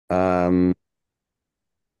Um,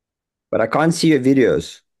 but I can't see your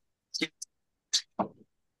videos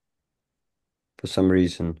for some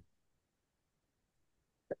reason.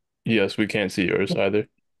 Yes, we can't see yours either.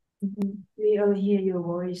 We all hear your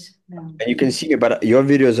voice now. And you can see me, but your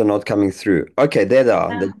videos are not coming through. Okay, there they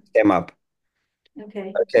are. They Ah, just came up.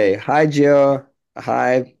 okay. Okay. Hi, Gio.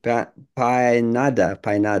 Hi, Painada.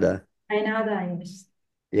 Painada. I know that, yes.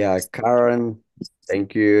 Yeah, Karen.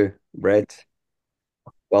 Thank you. Brett.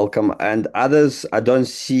 Welcome. And others, I don't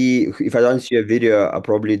see, if I don't see a video, I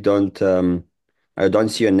don't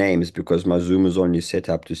see your names because my Zoom is only set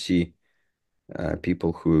up to see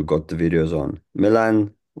people who got the videos on.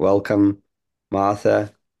 Milan, welcome.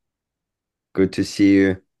 Martha, good to see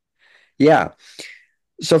you. Yeah.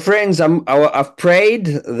 So, friends, I've prayed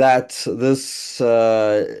that this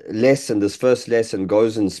first lesson,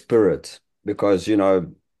 goes in spirit because,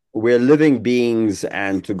 we're living beings,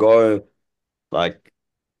 and to go like,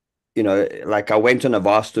 like I went on a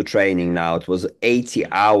Vastu training now. It was 80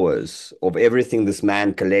 hours of everything this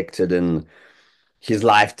man collected in his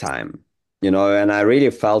lifetime, and I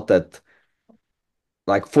really felt that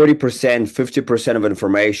like 40%, 50% of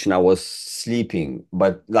information I was sleeping,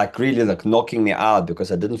 but like really like knocking me out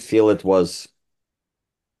because I didn't feel it was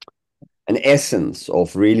an essence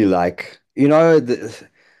of really like,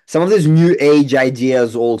 some of these new age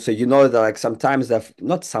ideas also, that like sometimes they're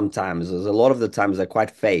not sometimes, there's a lot of the times they're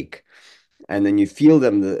quite fake. And then you feel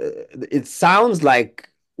them. It sounds like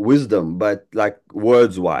wisdom, but like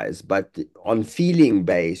words wise, but on feeling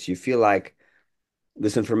base, you feel like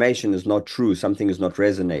this information is not true. Something is not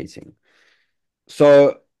resonating.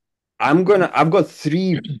 So I've got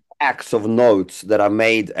three packs of notes that I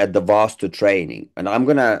made at the Vastu training, and I'm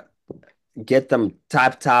gonna get them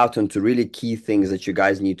tapped out into really key things that you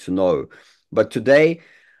guys need to know. But today,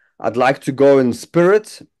 I'd like to go in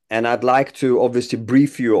spirit, and I'd like to obviously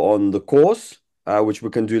brief you on the course, which we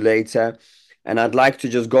can do later. And I'd like to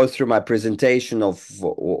just go through my presentation of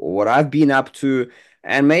what I've been up to,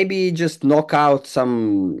 and maybe just knock out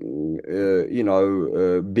some,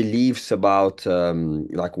 beliefs about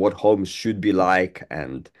like what homes should be like,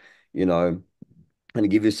 and you know, and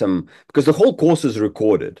give you some, because the whole course is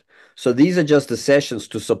recorded. So these are just the sessions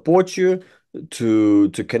to support you, to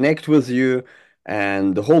connect with you,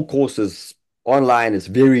 and the whole course is online. It's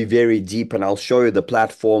very, very deep, and I'll show you the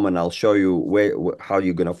platform, and I'll show you how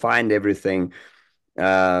you're going to find everything.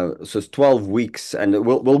 So it's 12 weeks, and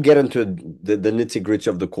we'll get into the nitty-gritty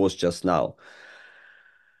of the course just now.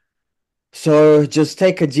 So just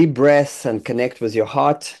take a deep breath and connect with your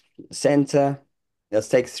heart center. Let's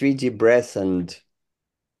take 3 deep breaths, and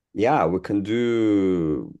yeah, we can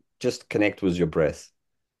do just connect with your breath.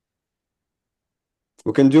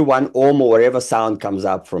 We can do one Om or whatever sound comes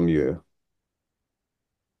up from you.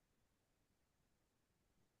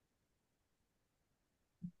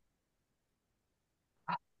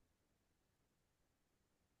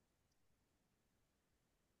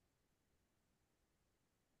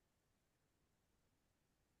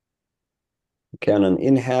 Okay, on an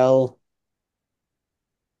inhale.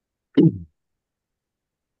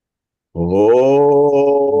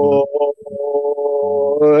 Oh,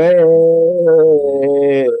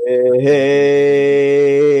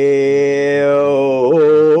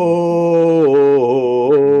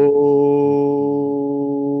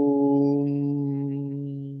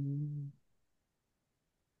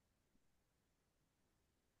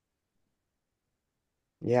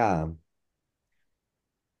 yeah.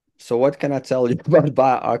 So what can I tell you about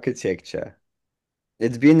bioarchitecture?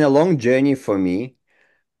 It's been a long journey for me.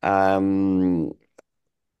 Um,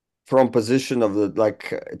 from position of the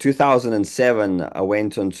like 2007, I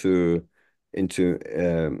went into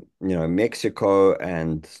Mexico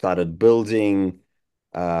and started building.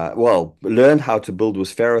 Well, learned how to build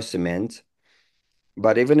with ferrocement.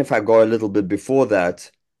 But even if I go a little bit before that,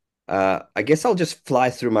 I guess I'll just fly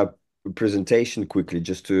through my presentation quickly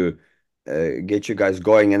just to get you guys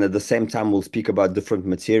going. And at the same time, we'll speak about different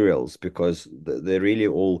materials because they're really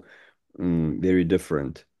all very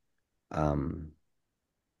different. Um,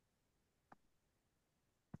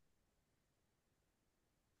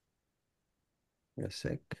 a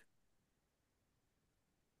sec.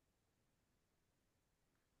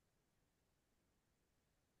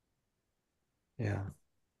 Yeah.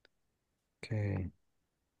 Okay.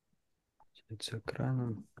 It's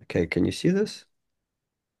ekranem. Okay, can you see this?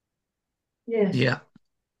 Yes. Yeah.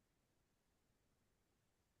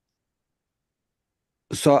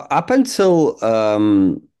 So up until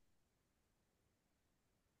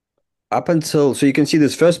so you can see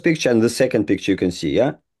this first picture and the second picture you can see,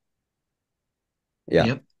 yeah? Yeah.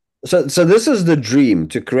 Yep. So this is the dream,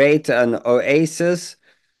 to create an oasis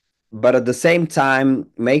but at the same time,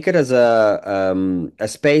 make it as a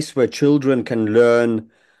space where children can learn,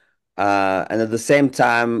 and at the same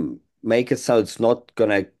time, make it so it's not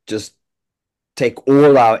gonna just take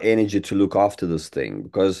all our energy to look after this thing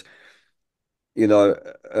because you know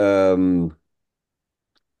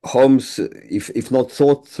homes, if not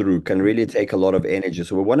thought through, can really take a lot of energy.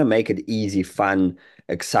 So we want to make it easy, fun,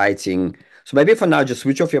 exciting. So maybe for now, just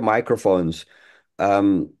switch off your microphones.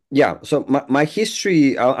 Yeah, so my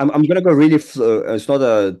history, I'm gonna go really it's not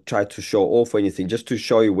a try to show off or anything, just to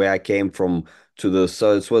show you where I came from to this.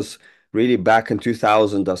 So it was really back in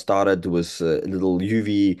 2000. I started with little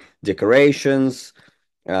UV decorations,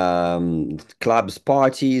 clubs,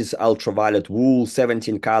 parties, ultraviolet wool,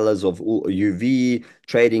 17 colors of UV,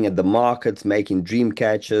 trading at the markets, making dream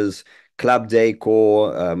catchers, club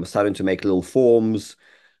decor, starting to make little forms,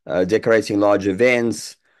 decorating large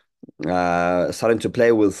events, starting to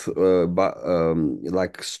play with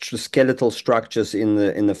like skeletal structures in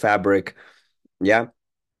the fabric. Yeah.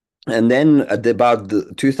 And then at about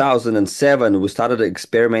 2007, we started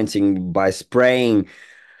experimenting by spraying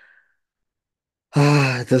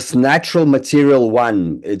this natural material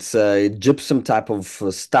one. It's a gypsum type of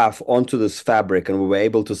stuff onto this fabric, and we were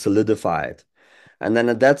able to solidify it. And then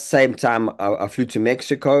at that same time, I flew to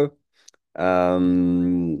Mexico.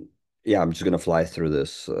 um, yeah, I'm just gonna fly through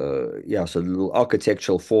this. Yeah, so little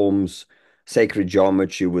architectural forms, sacred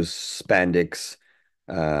geometry with spandex.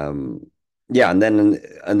 Um, yeah, and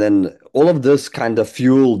then all of this kind of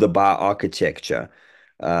fueled the bar architecture.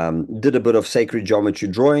 Did a bit of sacred geometry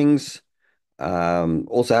drawings.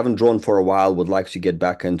 Also haven't drawn for a while, would like to get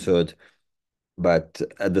back into it. But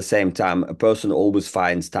at the same time, a person always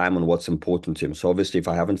finds time on what's important to him. So obviously, if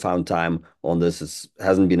I haven't found time on this, it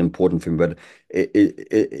hasn't been important for me, but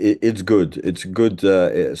it's good. It's good.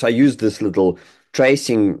 So I use this little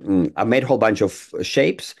tracing. I made a whole bunch of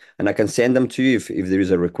shapes, and I can send them to you if there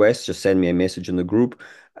is a request. Just send me a message in the group.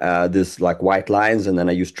 This like white lines, and then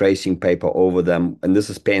I use tracing paper over them. And this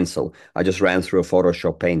is pencil. I just ran through a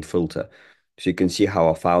Photoshop paint filter. So you can see how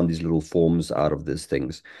I found these little forms out of these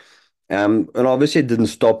things. And obviously, it didn't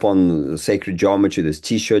stop on sacred geometry. There's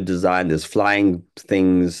t-shirt design, there's flying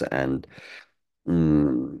things, and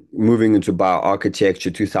moving into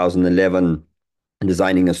bioarchitecture, 2011,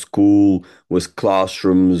 designing a school with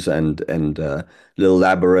classrooms and little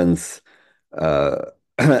labyrinth. Uh,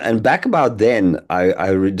 and back about then, I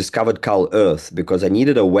rediscovered Carl Earth because I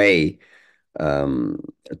needed a way um,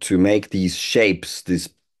 to make these shapes, this,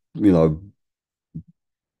 you know,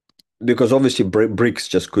 because obviously bricks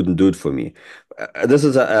just couldn't do it for me. This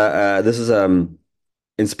is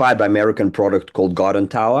inspired by American product called Garden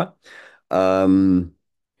Tower, um,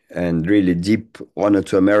 and really deep honor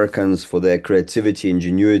to Americans for their creativity,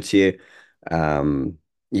 ingenuity. Um,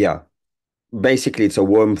 yeah, basically it's a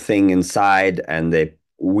worm thing inside, and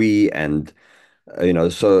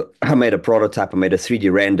so I made a prototype. I made a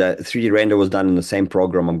 3D render. 3D render was done in the same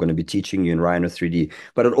program I'm going to be teaching you in Rhino 3D.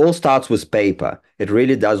 But it all starts with paper. It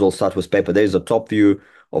really does all start with paper. There's a top view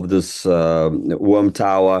of this worm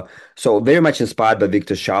tower. So very much inspired by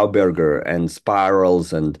Victor Schauberger and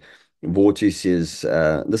spirals and vortices.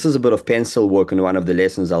 This is a bit of pencil work in one of the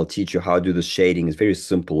lessons. I'll teach you how to do the shading. It's very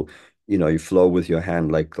simple. You flow with your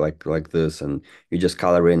hand like this, and you just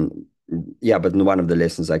color in. Yeah, but in one of the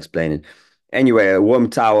lessons I explain it. Anyway, a warm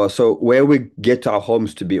tower. So where we get our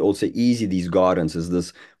homes to be also easy, these gardens, is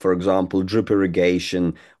this, for example, drip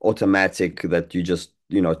irrigation, automatic, that you just,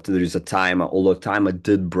 there is a timer. Although timer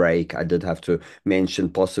did break, I did have to mention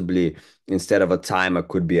possibly instead of a timer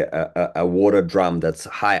could be a water drum that's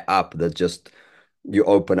high up that just you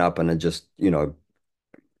open up and it just,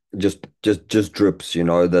 just drips,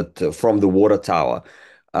 that from the water tower.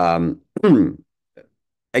 Um,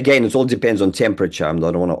 Again, it all depends on temperature. I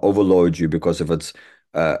don't want to overload you because if it's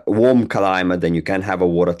a warm climate, then you can have a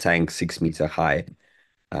water tank 6 meter high.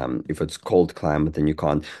 If it's cold climate, then you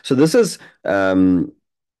can't. So this is,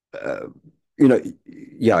 uh,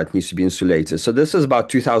 yeah, it needs to be insulated. So this is about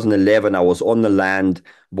 2011. I was on the land,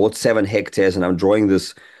 bought 7 hectares, and I'm drawing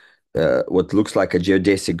this what looks like a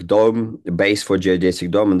geodesic dome, a base for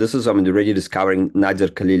geodesic dome. And this is, I'm already discovering Nadir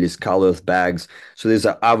Khalili's color bags. So there's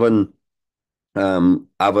an oven,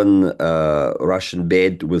 Russian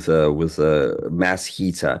bed with a mass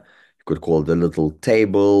heater. You could call it a little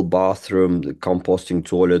table, bathroom, the composting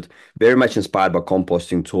toilet. Very much inspired by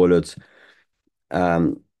composting toilets.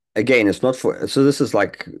 Um, Again, it's not for. So this is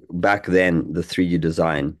like back then the 3D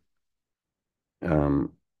design.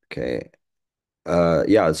 Okay.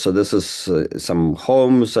 Yeah. So this is some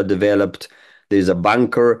homes are developed. There's a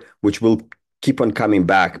bunker which will keep on coming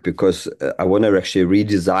back because I want to actually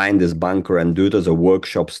redesign this bunker and do it as a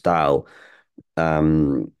workshop style.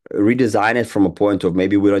 Redesign it from a point of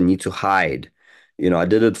maybe we don't need to hide. I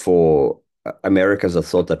did it for Americans that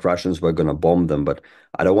thought that Russians were going to bomb them, but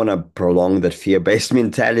I don't want to prolong that fear-based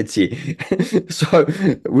mentality. So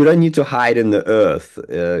we don't need to hide in the earth,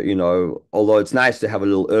 although it's nice to have a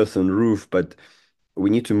little earthen roof, but we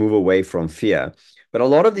need to move away from fear. But a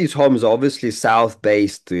lot of these homes are obviously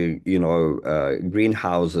south-based,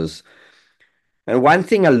 greenhouses. And one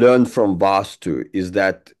thing I learned from Vastu is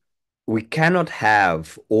that we cannot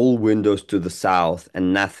have all windows to the south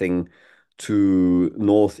and nothing to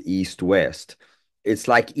north, east, west. It's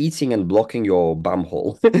like eating and blocking your bum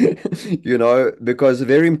hole, because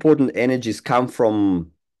very important energies come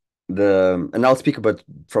from and I'll speak about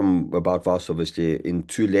Vast obviously in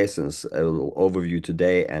two lessons, a little overview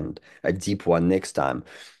today and a deep one next time.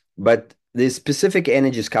 But the specific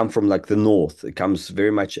energies come from like the north. It comes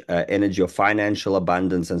very much energy of financial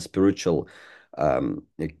abundance and spiritual um,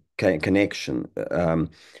 connection.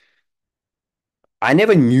 I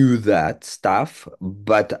never knew that stuff,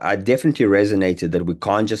 but I definitely resonated that we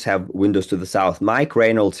can't just have windows to the south. Mike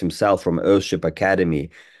Reynolds himself from Earthship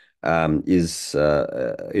Academy is,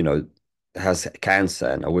 has cancer,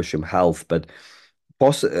 and I wish him health. But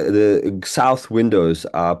the south windows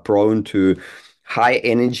are prone to high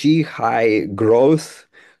energy, high growth.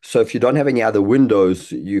 So if you don't have any other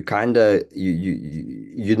windows, you kind of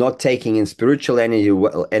you're not taking in spiritual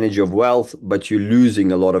energy of wealth, but you're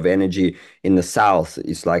losing a lot of energy in the south.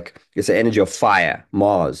 It's an energy of fire,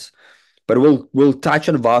 Mars. But we'll touch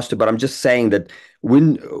on Vastu. But I'm just saying that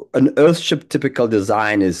when an Earthship typical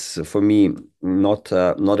design is for me not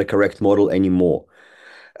a correct model anymore.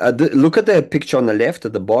 Look at the picture on the left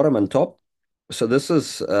at the bottom and top. So this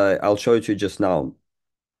is, I'll show it to you just now.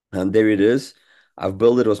 And there it is. I've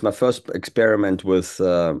built it. It was my first experiment with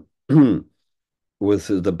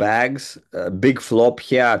with the bags. Big flop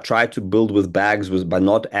here. I tried to build with bags by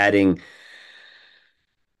not adding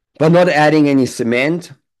any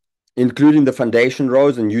cement, including the foundation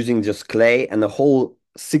rows and using just clay, and the whole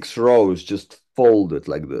 6 rows just folded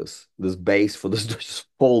like this. This base for this just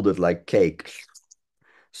folded like cake.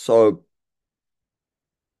 So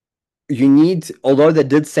although they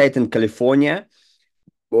did say it in California,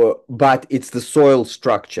 but it's the soil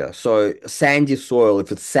structure. So sandy soil,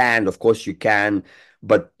 if it's sand, of course you can,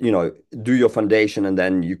 but do your foundation and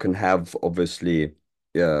then you can have obviously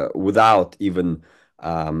without even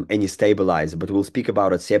any stabilizer. But we'll speak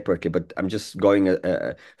about it separately. But I'm just going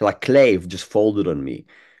like clay just folded on me.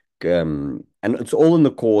 And it's all in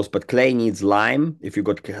the course, but clay needs lime if you've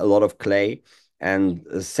got a lot of clay, and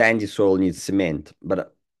sandy soil needs cement.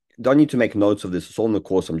 But don't need to make notes of this. It's all in the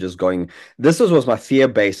course. I'm just going. Was my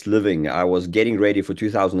fear-based living. I was getting ready for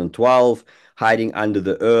 2012, hiding under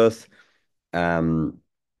the earth. Um,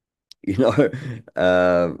 you know,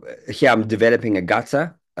 here I'm developing a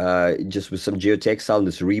gutter, just with some geotextile and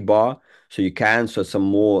this rebar. So some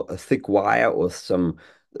more thick wire or some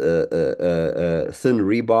thin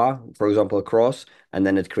rebar, for example, across, and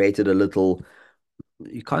then it created a little.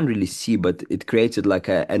 You can't really see, but it created like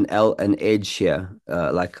an edge here,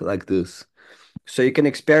 like this. So you can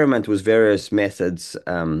experiment with various methods.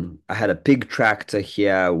 I had a pig tractor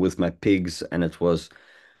here with my pigs, and it was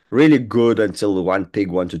really good until the one pig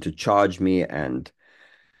wanted to charge me, and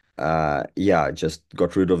yeah, just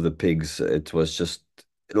got rid of the pigs. It was just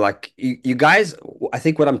like you guys. I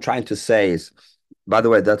think what I'm trying to say is, by the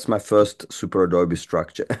way, that's my first super Adobe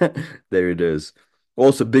structure. There it is.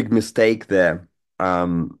 Also, big mistake there.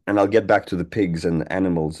 And I'll get back to the pigs and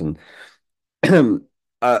animals and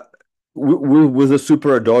uh, with a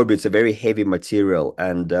super Adobe, it's a very heavy material,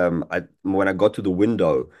 and when I got to the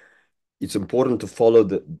window, it's important to follow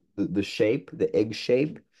the shape, the egg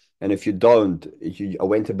shape. And if you don't, I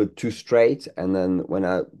went a bit too straight. And then when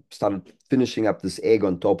I started finishing up this egg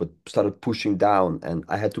on top, it started pushing down. And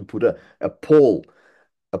I had to put a pole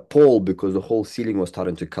because the whole ceiling was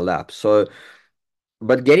starting to collapse. So,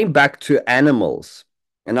 but getting back to animals,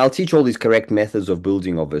 and I'll teach all these correct methods of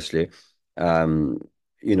building, obviously. Um,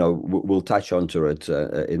 we'll touch onto it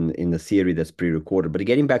in the theory that's pre-recorded. But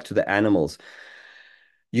getting back to the animals,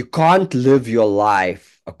 you can't live your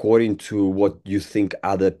life according to what you think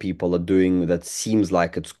other people are doing that seems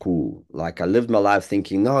like it's cool. Like I lived my life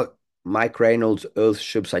thinking, no, Mike Reynolds,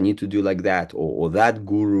 Earthships, I need to do like that, or that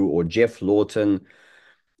guru, or Jeff Lawton.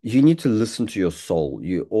 You need to listen to your soul.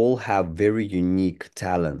 You all have very unique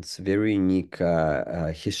talents, very unique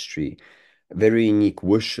history, very unique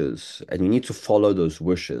wishes, and you need to follow those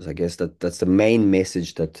wishes. I guess that's the main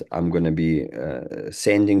message that I'm going to be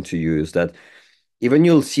sending to you is that even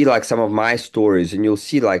you'll see like some of my stories and you'll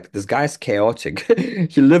see like this guy's chaotic.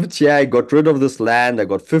 He lived here, I got rid of this land, I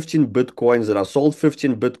got 15 Bitcoins and I sold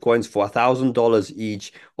 15 Bitcoins for $1,000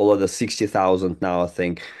 each, although the 60,000 now, I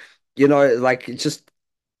think. Like it's just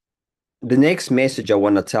the next message I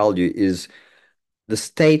want to tell you is the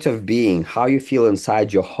state of being, how you feel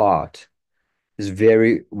inside your heart is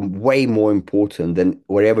very way more important than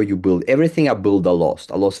whatever you build. Everything I build, I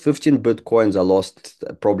lost. I lost 15 Bitcoins. I lost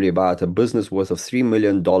probably about a business worth of $3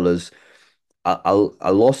 million. I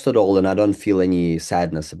lost it all and I don't feel any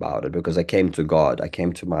sadness about it because I came to God. I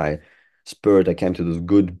came to my spirit. I came to this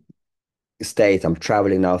good state. I'm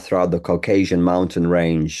traveling now throughout the Caucasian mountain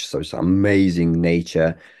range. So it's amazing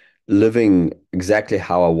nature, living exactly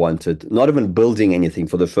how I wanted, not even building anything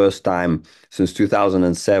for the first time since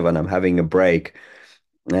 2007. I'm having a break.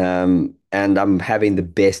 And I'm having the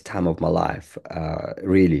best time of my life,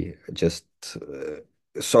 really. Just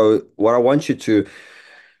so what I want you to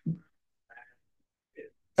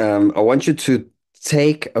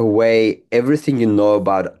take away everything you know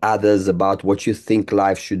about others, about what you think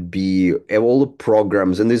life should be, all the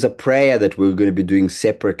programs. And there's a prayer that we're going to be doing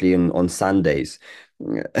separately on Sundays.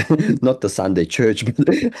 Not the Sunday church,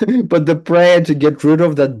 but the prayer to get rid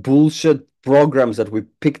of that bullshit programs that we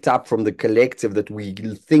picked up from the collective that we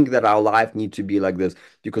think that our life need to be like this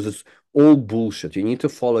because it's all bullshit. You need to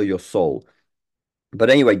follow your soul. But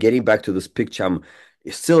anyway, getting back to this picture, I'm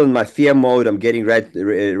still in my fear mode. I'm getting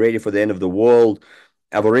ready for the end of the world.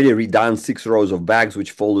 I've already redone 6 rows of bags, which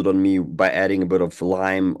folded on me by adding a bit of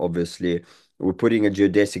lime, obviously. We're putting a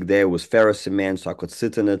geodesic there with ferrous cement so I could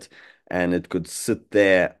sit in it and it could sit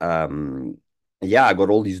there. Yeah, I got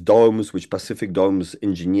all these domes, which Pacific Domes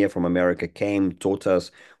engineer from America came, taught us.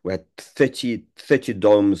 We had 30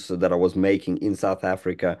 domes that I was making in South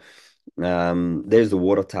Africa. There's the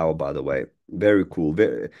water tower, by the way. Very cool.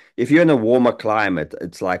 If you're in a warmer climate,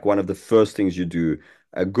 it's like one of the first things you do.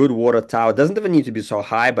 A good water tower doesn't even need to be so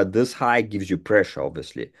high, but this high gives you pressure,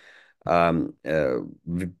 obviously.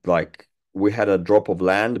 Like we had a drop of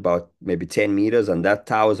land about maybe 10 meters, and that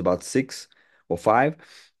tower is about 6 or 5.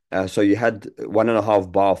 So you had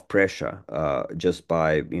 1.5 bar of pressure just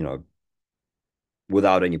by,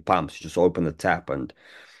 without any pumps. You just open the tap and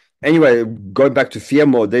anyway, going back to fear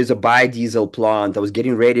mode, there's a biodiesel plant. I was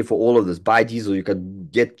getting ready for all of this. Biodiesel, you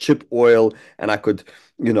could get chip oil and I could,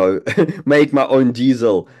 make my own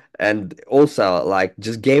diesel. And also, like,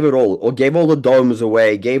 just gave it all, or gave all the domes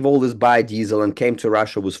away, gave all this biodiesel, and came to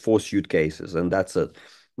Russia with 4 suitcases, and that's it.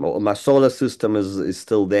 My solar system is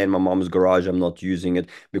still there in my mom's garage. I'm not using it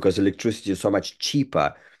because electricity is so much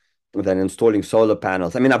cheaper than installing solar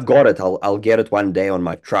panels. I mean, I've got it. I'll get it one day on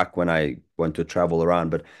my truck when I want to travel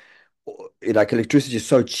around, but like electricity is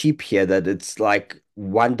so cheap here that it's like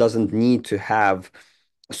one doesn't need to have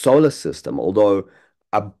a solar system. Although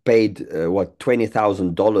I paid what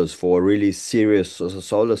 $20,000 for a really serious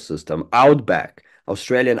solar system, Outback,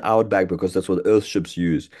 Australian Outback, because that's what Earthships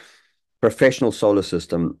use. Professional solar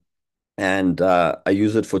system, and I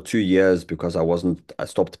used it for 2 years because I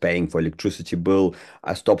stopped paying for electricity bill.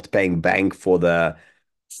 I stopped paying bank for the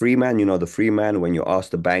Freeman, the Freeman, when you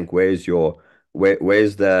ask the bank, where's the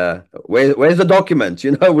document,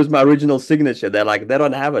 with my original signature. They're like, they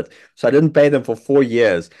don't have it. So I didn't pay them for 4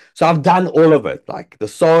 years. So I've done all of it, like the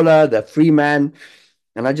solar, the Freeman.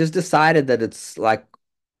 And I just decided that it's like,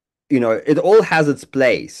 it all has its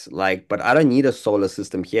place, like, but I don't need a solar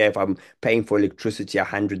system here if I'm paying for electricity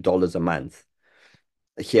 $100 a month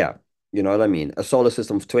here. You know what I mean? A solar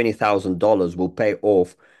system of $20,000 will pay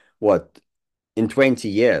off what in 20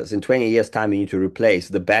 years. In 20 years' time, you need to replace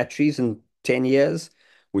the batteries in 10 years,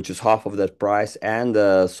 which is half of that price, and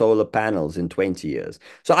the solar panels in 20 years.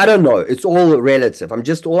 So I don't know. It's all relative.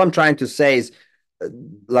 All I'm trying to say is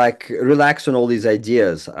like relax on all these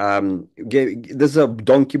ideas. This is a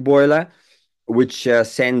donkey boiler which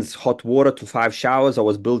sends hot water to 5 showers. I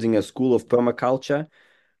was building a school of permaculture.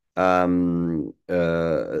 There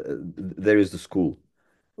is the school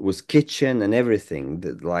with kitchen and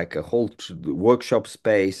everything, like a whole workshop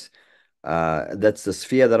space. That's the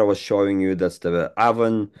sphere that I was showing you. That's the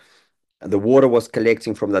oven. The water was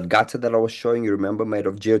collecting from that gutter that I was showing you, remember, made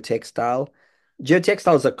of geotextile.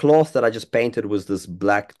 Geotextile is a cloth that I just painted with this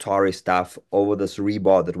black tarry stuff over this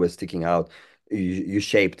rebar that was sticking out. You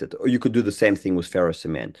shaped it, or you could do the same thing with ferro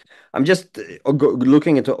cement. I'm just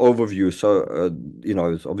looking at the overview. So,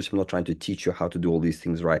 obviously, I'm not trying to teach you how to do all these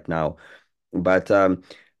things right now, but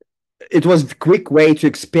it was a quick way to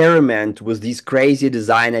experiment with these crazy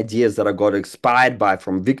design ideas that I got inspired by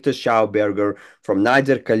from Victor Schauberger, from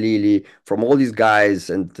Nader Khalili, from all these guys.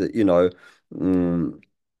 And, mm,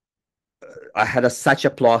 I had such a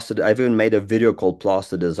plaster. I've even made a video called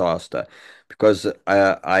Plaster Disaster because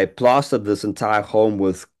I plastered this entire home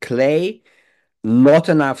with clay, not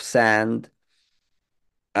enough sand,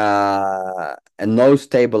 and no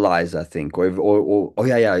stabilizer, I think, or oh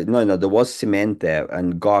yeah, yeah, no, there was cement there,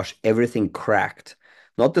 and gosh, everything cracked.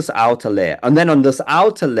 Not this outer layer, and then on this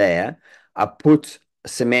outer layer, I put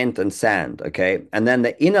cement and sand, okay, and then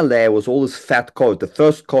the inner layer was all this fat coat, the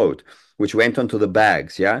first coat, which went onto the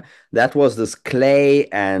bags, yeah, that was this clay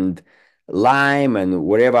and lime and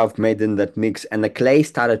whatever I've made in that mix, and the clay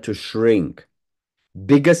started to shrink.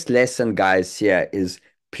 Biggest lesson, guys, here is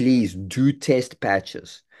please do test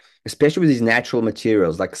patches, especially with these natural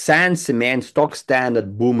materials like sand, cement, stock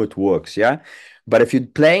standard, boom, it works, yeah. But if you're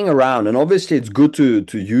playing around, and obviously it's good to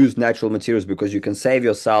use natural materials because you can save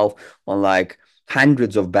yourself on like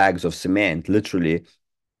hundreds of bags of cement, literally,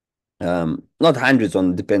 not hundreds,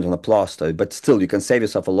 on depends on the plaster, but still you can save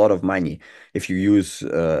yourself a lot of money if you use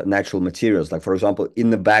natural materials. Like for example, in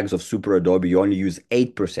the bags of Super Adobe, you only use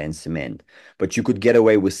 8% cement, but you could get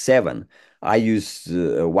away with 7. I use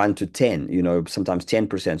 1 to 10, sometimes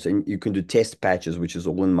 10%. So you can do test patches, which is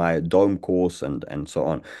all in my Dome course and so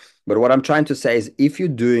on. But what I'm trying to say is if you're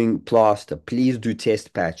doing plaster, please do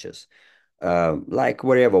test patches, like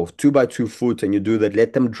whatever, 2 by 2 foot, and you do that,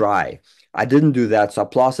 let them dry. I didn't do that, so I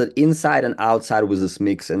plastered inside and outside with this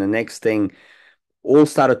mix, and the next thing all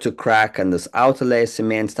started to crack, and this outer layer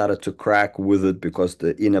cement started to crack with it because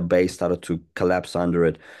the inner base started to collapse under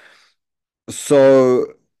it.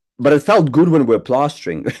 So, but it felt good when we were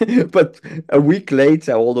plastering. But a week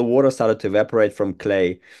later, all the water started to evaporate from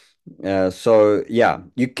clay. So yeah,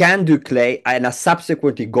 you can do clay, and I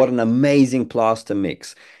subsequently got an amazing plaster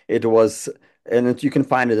mix. It was, and you can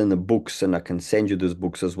find it in the books, and I can send you those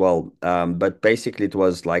books as well. But basically, it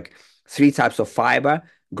was like 3 types of fiber: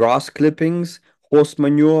 grass clippings, horse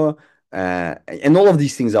manure, and all of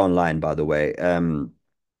these things are online, by the way.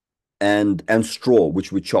 And straw,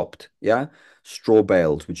 which we chopped, yeah, straw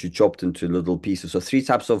bales, which you chopped into little pieces. So 3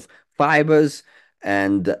 types of fibers,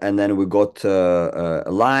 and then we got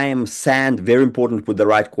lime, sand. Very important with the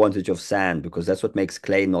right quantity of sand because that's what makes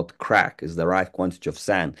clay not crack. Is the right quantity of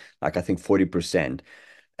sand, like I think 40%.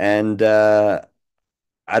 And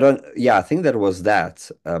I don't, yeah, I think that was that.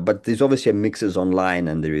 But there's obviously mixes online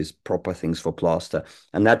and there is proper things for plaster.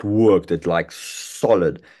 And that worked. It like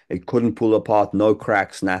solid. It couldn't pull apart, no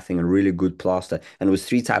cracks, nothing, and really good plaster. And it was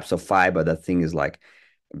 3 types of fiber. That thing is like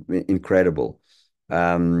incredible.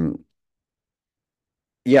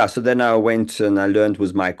 Yeah, so then I went and I learned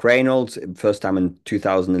with Mike Reynolds, first time in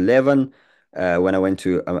 2011, when I went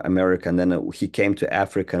to America. And then he came to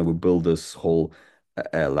Africa and we built this whole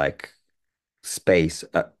like space,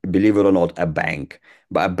 believe it or not, a bank,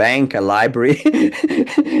 but a bank, a library,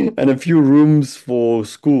 and a few rooms for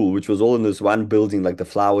school, which was all in this one building, like the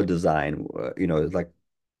flower design. It's like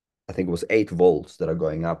I think it was 8 volts that are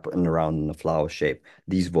going up and around in a flower shape.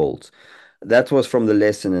 These volts. That was from the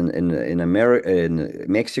lesson in America, in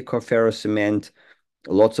Mexico, ferro cement,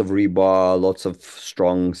 lots of rebar, lots of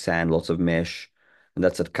strong sand, lots of mesh, and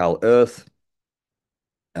that's at Cal Earth.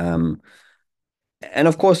 And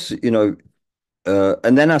of course,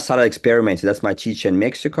 and then I started experimenting. That's my teacher in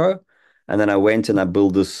Mexico. And then I went and I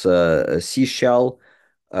built this seashell,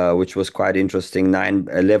 which was quite interesting,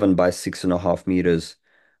 11 by 6.5 meters.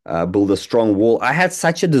 Build a strong wall. I had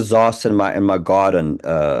such a disaster in my garden.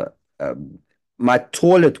 My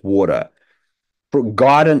toilet water,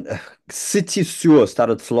 garden, city sewer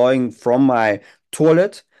started flowing from my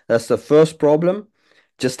toilet. That's the first problem.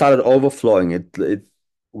 Just started overflowing. It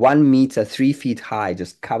 1 meter, 3 feet high,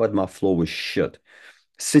 just covered my floor with shit,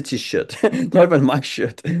 city shit, not even my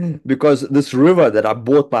shit. Because this river that I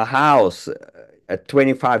bought my house, a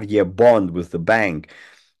 25-year bond with the bank,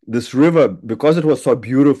 this river, because it was so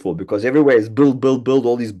beautiful, because everywhere is build,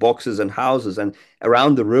 all these boxes and houses, and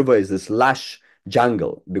around the river is this lush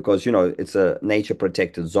jungle, because it's a nature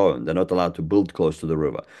protected zone. They're not allowed to build close to the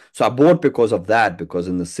river. So I bought because of that, because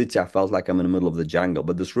in the city I felt like I'm in the middle of the jungle.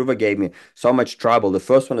 But this river gave me so much trouble. The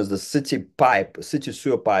first one is the city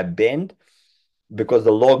sewer pipe bend, because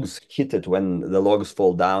the logs hit it when the logs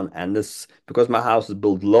fall down, and this, because my house is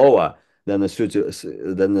built lower than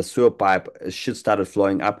the sewer pipe, shit started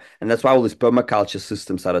flowing up, and that's why all this permaculture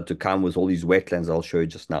system started to come with all these wetlands I'll show you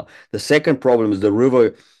just now. The second problem is the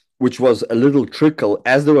river, which was a little trickle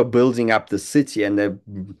as they were building up the city, and the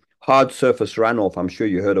hard surface runoff. I'm sure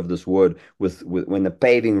you heard of this word, with when the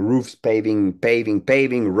paving, roofs, paving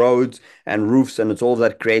roads and roofs, and it's all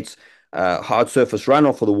that creates hard surface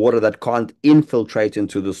runoff for the water that can't infiltrate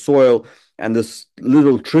into the soil. And this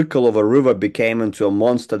little trickle of a river became into a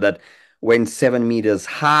monster that went 7 meters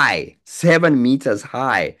high, 7 meters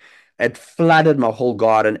high. It flooded my whole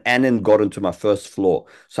garden and then got into my first floor.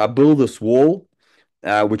 So I built this wall,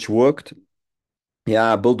 which worked.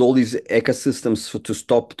 Yeah, I built all these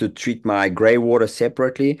ecosystems to treat my gray water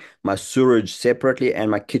separately, my sewage separately,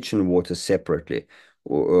 and my kitchen water separately.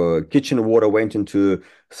 Kitchen water went into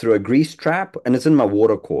through a grease trap, and it's in my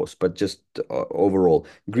water course, but just overall,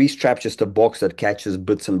 grease trap, just a box that catches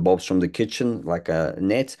bits and bobs from the kitchen, like a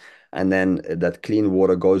net, and then that clean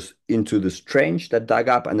water goes into this trench that dug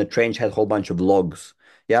up, and the trench had a whole bunch of logs,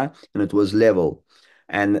 yeah, and it was level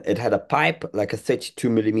and it had a pipe, like a 32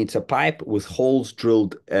 millimeter pipe with holes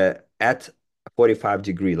drilled at 45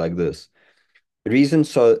 degree like this. Reason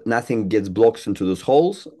so nothing gets blocked into those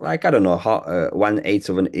holes, like I don't know how 1/8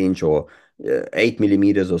 of an inch or 8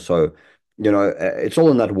 millimeters or so. It's all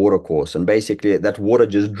in that water course, and basically that water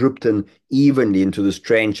just dripped in evenly into this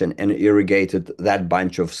trench and irrigated that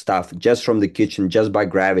bunch of stuff just from the kitchen, just by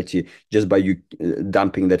gravity, just by you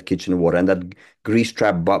dumping that kitchen water. And that grease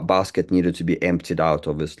trap basket needed to be emptied out,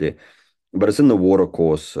 obviously, but it's in the water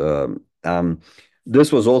course.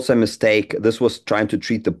 This was also a mistake. This was trying to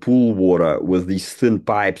treat the pool water with these thin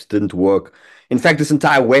pipes, didn't work. In fact, this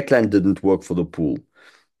entire wetland didn't work for the pool.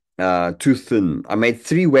 Too thin. I made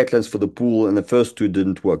 3 wetlands for the pool, and the first 2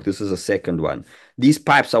 didn't work. This is a second one. These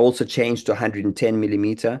pipes are also changed to 110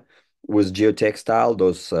 millimeter with geotextile,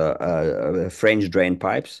 those French drain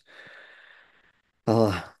pipes.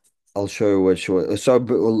 Uh, I'll show you what sure. So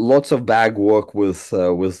lots of bag work with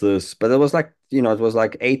this, but it was like it was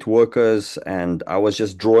like 8 workers, and I was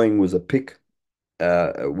just drawing with a pick,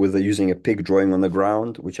 using a pick drawing on the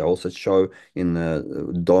ground, which I also show in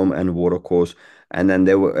the dome and water course, and then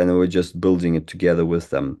they were just building it together with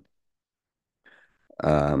them.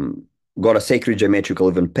 Um, got a sacred geometrical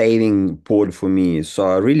even paving poured for me.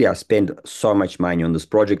 So I spent so much money on this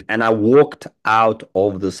project, and I walked out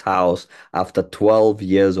of this house after 12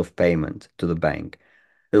 years of payment to the bank.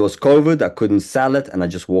 It was COVID, I couldn't sell it, and I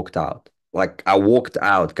just walked out. Like I walked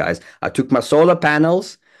out, guys. I took my solar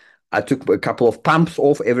panels, I took a couple of pumps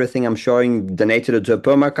off everything I'm showing, donated it to a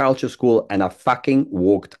permaculture school, and I fucking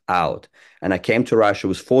walked out. And I came to Russia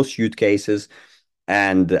with 4 suitcases,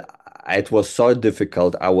 and it was so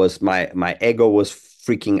difficult. My ego was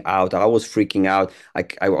freaking out. I was freaking out.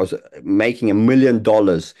 I was making $1 million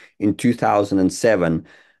in 2007,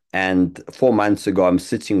 and 4 months ago, I'm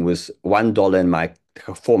sitting with $1 in my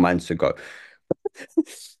 4 months ago.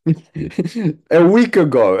 A week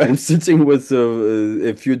ago, I'm sitting with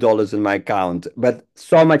a few dollars in my account, but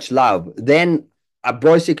so much love. Then I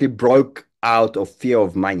basically broke out of fear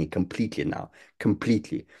of money completely now,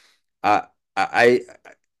 completely. Uh, I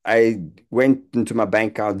I went into my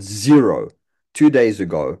bank account zero 2 days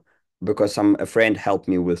ago because a friend helped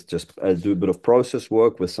me with just do a bit of process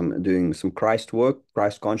work with doing some Christ work,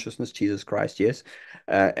 Christ consciousness, Jesus Christ, yes.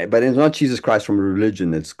 But it's not Jesus Christ from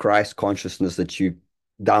religion, it's Christ consciousness that you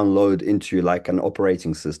download into like an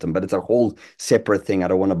operating system, but it's a whole separate thing. I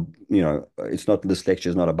don't want to, it's not, this lecture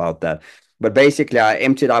is not about that. But basically, I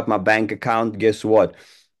emptied out my bank account. Guess what?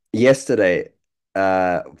 Yesterday,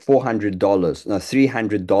 $400, no,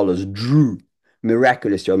 $300 drew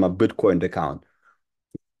miraculously on my Bitcoin account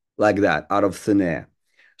like that out of thin air.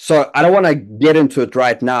 So I don't want to get into it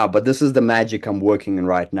right now, but this is the magic I'm working in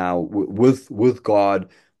right now with God.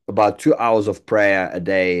 About 2 hours of prayer a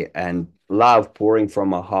day and love pouring from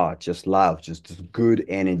my heart, just love, just good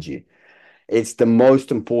energy. It's the most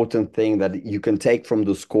important thing that you can take from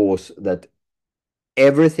this course, that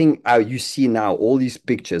everything you see now, all these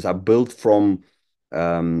pictures are built from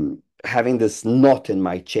having this knot in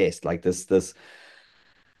my chest, like this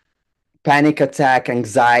panic attack,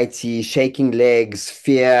 anxiety, shaking legs,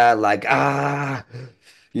 fear, like and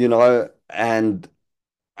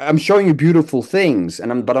I'm showing you beautiful things,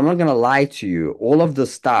 but I'm not gonna lie to you. All of the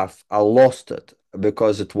stuff, I lost it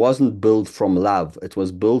because it wasn't built from love. It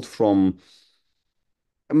was built from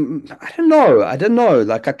I don't know. I don't know.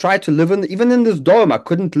 Like I tried to live even in this dome, I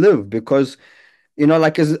couldn't live because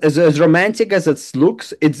like as romantic as it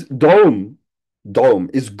looks, it's dome. Dome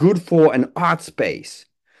is good for an art space.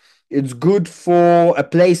 It's good for a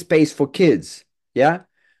play space for kids. Yeah.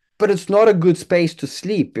 But it's not a good space to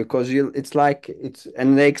sleep because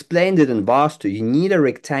and they explained it in Vastu. You need a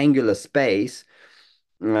rectangular space,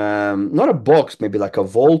 not a box, maybe like a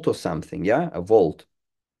vault or something. Yeah. A vault.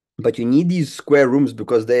 But you need these square rooms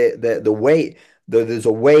because there's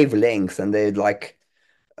a wavelength, and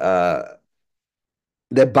uh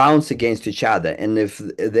they bounce against each other, and if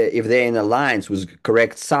they're in alliance with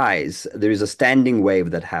correct size, there is a standing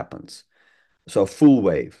wave that happens. So a full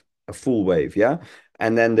wave, yeah.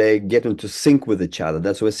 and then they get into sync with each other.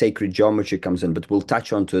 That's where sacred geometry comes in, but we'll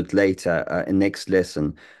touch onto it later in next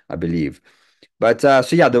lesson, I believe. But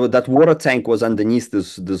so yeah, that water tank was underneath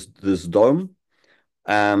this dome,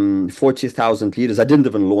 40,000 liters. I didn't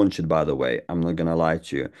even launch it, by the way. I'm not gonna lie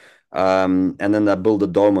to you. And then I built a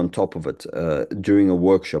dome on top of it during a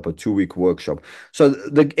workshop, a 2-week workshop. So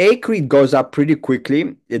the aircrete goes up pretty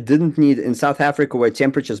quickly. It didn't need in South Africa where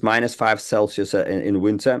temperature is -5 Celsius in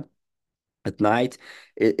winter at night.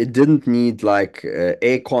 It didn't need like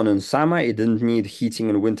aircon in summer. It didn't need heating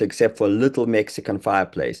in winter except for a little Mexican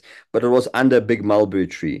fireplace. But it was under a big mulberry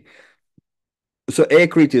tree. So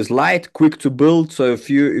aircrete is light, quick to build. So if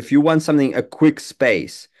you want something a quick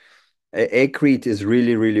space, aircrete is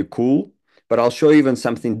really, really cool. But I'll show you even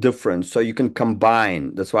something different. So you can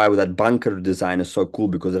combine. That's why with that bunker design is so cool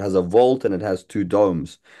because it has a vault and it has 2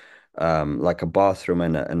 domes, like a bathroom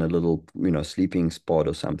and a little, sleeping spot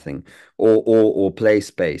or something, or play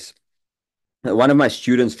space. One of my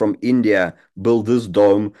students from India built this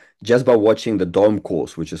dome just by watching the dome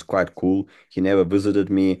course, which is quite cool. He never visited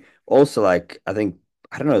me. Also, like, I think,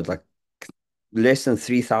 I don't know, it's like less than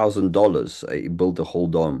 $3,000. He built the whole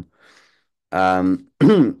dome. The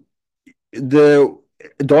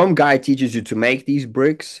dome guy teaches you to make these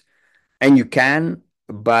bricks, and you can,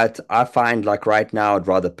 but I find like right now, I'd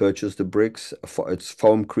rather purchase the bricks. It's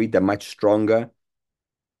foamcrete, they're much stronger.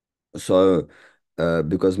 So,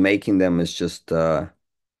 because making them is just, yeah,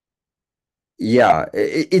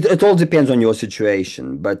 it all depends on your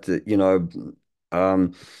situation, but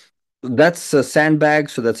um, that's a sandbag,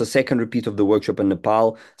 so that's a second repeat of the workshop in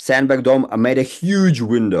Nepal. Sandbag dome, I made a huge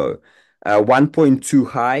window, 1.2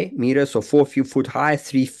 high meters, so 4 foot high,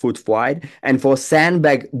 3 foot wide. And for a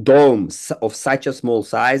sandbag dome of such a small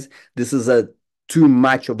size, this is a too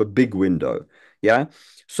much of a big window. Yeah.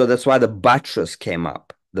 So that's why the buttress came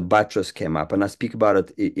up. The buttress came up, and I speak about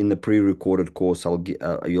it in the pre-recorded course.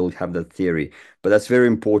 You'll have that theory, but that's very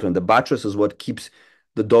important. The buttress is what keeps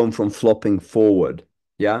the dome from flopping forward.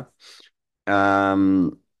 Yeah.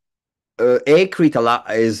 Um, Aircrete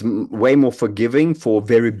is way more forgiving for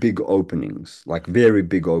very big openings, like very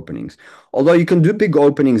big openings. Although you can do big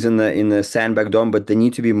openings in the sandbag dome, but they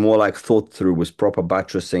need to be more like thought through with proper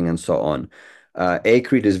buttressing and so on.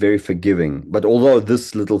 Aircrete is very forgiving, but although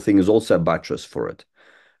this little thing is also a buttress for it.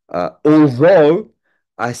 Although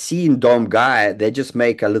I see in Dome Guy, they just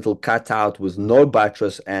make a little cutout with no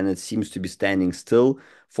buttress and it seems to be standing still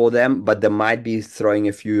for them, but they might be throwing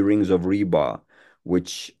a few rings of rebar,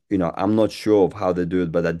 which, I'm not sure of how they do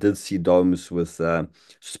it, but I did see domes with,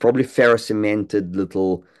 it's probably ferro-cemented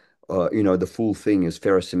little, the full thing is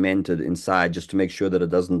ferro-cemented inside just to make sure that it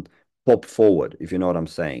doesn't pop forward, if you know what I'm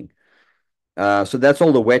saying. So that's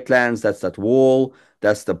all the wetlands. That's that wall.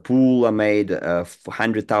 That's the pool I made,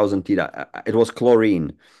 100,000 liter. It was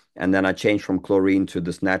chlorine, and then I changed from chlorine to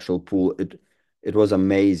this natural pool. It was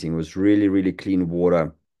amazing. It was really, really clean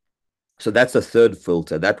water. So that's the third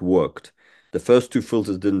filter that worked. The first 2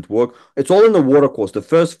 filters didn't work. It's all in the water course. The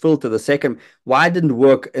first filter, the second, why it didn't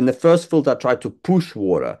work? In the first filter, I tried to push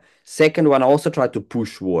water. Second one, I also tried to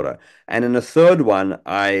push water. And in the third one,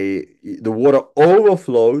 the water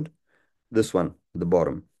overflowed. This one, the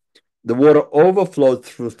bottom. The water overflowed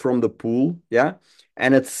through from the pool, yeah,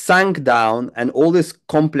 and it sunk down, and all this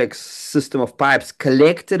complex system of pipes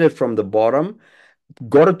collected it from the bottom,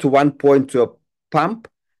 got it to one point to a pump,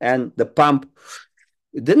 and the pump,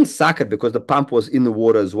 it didn't suck it because the pump was in the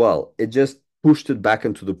water as well. It just pushed it back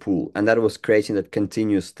into the pool, and that was creating that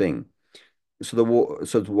continuous thing. So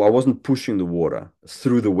I wasn't pushing the water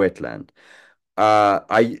through the wetland.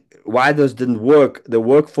 I Why those didn't work, they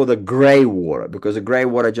work for the gray water because the gray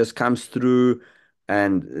water just comes through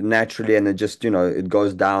and naturally, and it just, it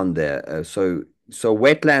goes down there. So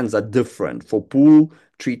wetlands are different. For pool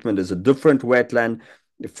treatment is a different wetland.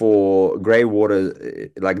 For gray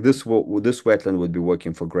water, like this wetland would be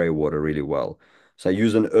working for gray water really well. So I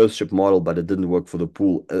use an Earthship model, but it didn't work for the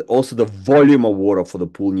pool. Also, the volume of water for the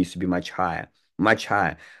pool needs to be much higher, much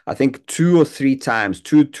higher. I think 2 or 3 times,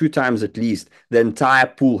 two times at least, the entire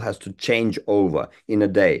pool has to change over in a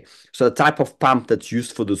day. So the type of pump that's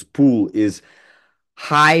used for this pool is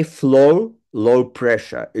high flow, low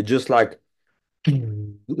pressure. It just like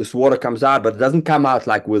this water comes out, but it doesn't come out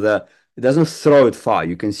like it doesn't throw it far.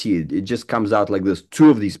 You can see it. It just comes out like this.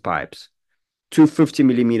 2 of these pipes, 250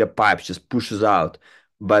 millimeter pipes just pushes out,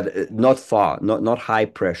 but not far, not high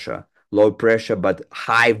pressure, low pressure, but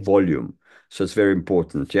high volume. So it's very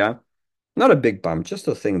important. Yeah. Not a big pump, just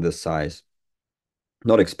a thing this size.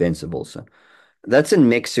 Not expensive also. That's in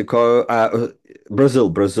Mexico,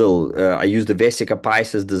 Brazil. I used the Vesica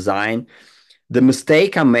Pisces design. The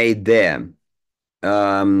mistake I made there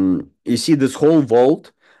You see this whole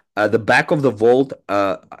vault, the back of the vault,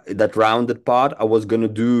 that rounded part, I was going to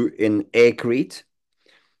do in aircrete.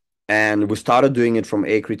 And we started doing it from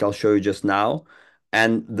aircrete. I'll show you just now.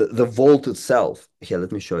 And the vault itself, here,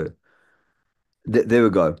 let me show you. There we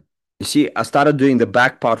go. You see, I started doing the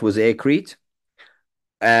back part with aircrete.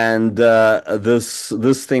 And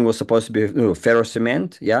this thing was supposed to be ferro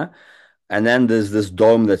cement, yeah. And then there's this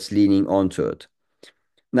dome that's leaning onto it.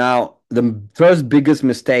 Now, the first biggest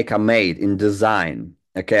mistake I made in design,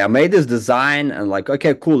 okay, I made this design and like,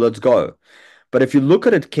 okay, cool, let's go. But if you look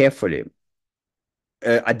at it carefully,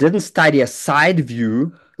 I didn't study a side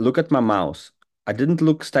view. Look at my mouse. I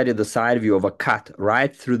didn't study the side view of a cut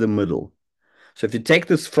right through the middle. So if you take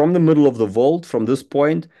this from the middle of the vault, from this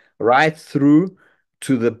point, right through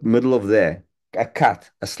to the middle of there, a cut,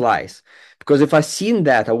 a slice. Because if I seen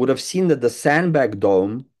that, I would have seen that the sandbag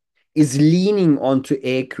dome is leaning onto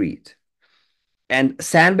aircrete. And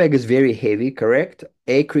sandbag is very heavy, correct?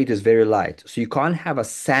 Aircrete is very light. So you can't have a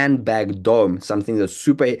sandbag dome, something that's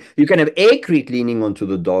super. You can have aircrete leaning onto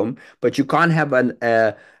the dome, but you can't have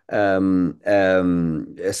a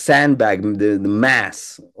sandbag, the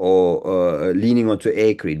mass, or leaning onto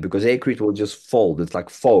aircrete, because aircrete will just fold. It's like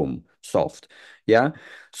foam, soft. Yeah.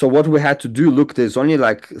 So what we had to do, look, there's only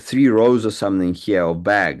like 3 rows or something here of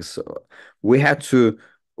bags. We had to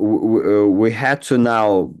we had to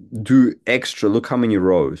now do extra. Look how many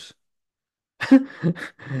rows.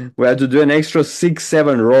 We had to do an extra 6,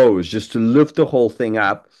 7 rows just to lift the whole thing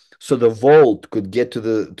up, so the vault could get to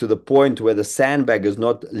the point where the sandbag is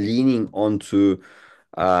not leaning onto.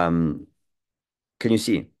 Um, can you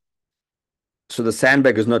see? So the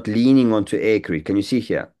sandbag is not leaning onto aircrete. Can you see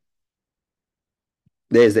here?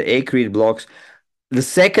 There's the aircrete blocks. The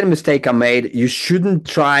second mistake I made, you shouldn't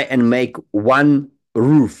try and make one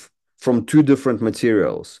roof from 2 different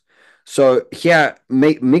materials. So here,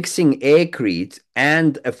 mixing aircrete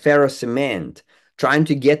and a ferro cement, trying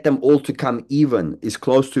to get them all to come even is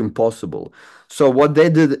close to impossible. So what they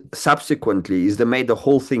did subsequently is they made the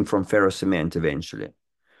whole thing from ferro cement eventually.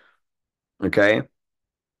 Okay.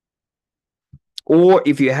 Or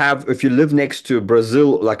if you live next to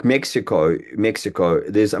Brazil, like Mexico,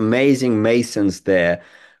 there's amazing masons there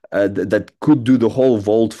that could do the whole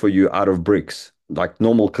vault for you out of bricks, like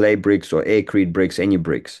normal clay bricks or aircrete bricks, any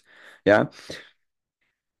bricks. Yeah.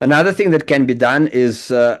 Another thing that can be done is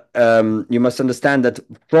you must understand that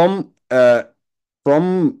from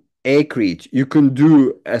aircrete you can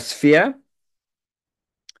do a sphere,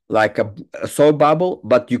 like a soap bubble,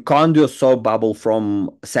 but you can't do a soap bubble from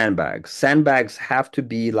sandbags. Sandbags have to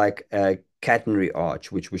be like a catenary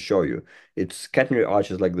arch, which we show you. It's catenary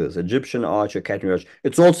arches like this, Egyptian arch or catenary arch.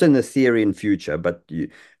 It's also in the theory in future, but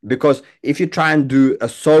because if you try and do a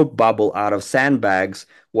soap bubble out of sandbags,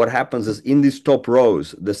 what happens is in these top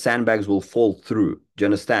rows, the sandbags will fall through. Do you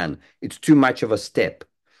understand? It's too much of a step.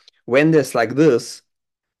 When there's like this,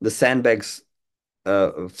 the sandbags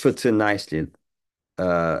fit in nicely.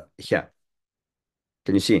 Here.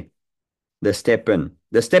 Can you see? They step in.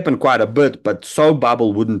 They step in quite a bit, but soap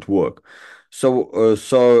bubble wouldn't work.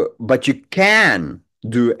 But you can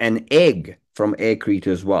do an egg from aircrete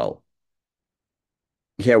as well.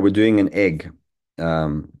 Here we're doing an egg.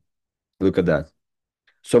 Look at that.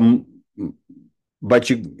 So,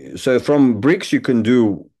 so from bricks you can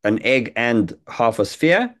do an egg and half a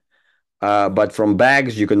sphere, but from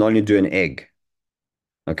bags you can only do an egg.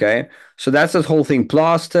 Okay, so that's this whole thing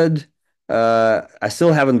plastered. I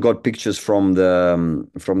still haven't got pictures from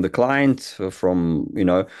the client,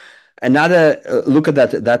 another look at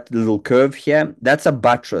that little curve here. That's a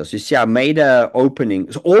buttress. You see, I made a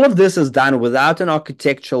opening. So all of this is done without an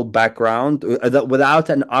architectural background, without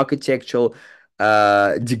an architectural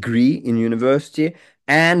degree in university,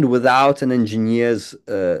 and without an engineer's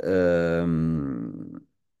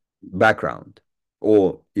background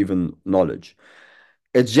or even knowledge.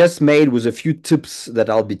 It's just made with a few tips that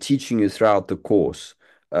I'll be teaching you throughout the course,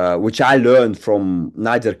 which I learned from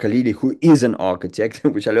Nader Khalili, who is an architect,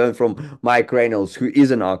 which I learned from Mike Reynolds, who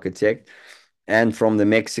is an architect, and from the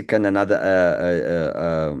Mexican,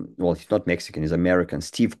 well, he's not Mexican, he's American,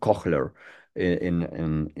 Steve Kochler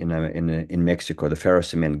in Mexico, the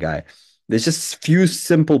ferrocement guy. There's just few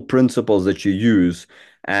simple principles that you use,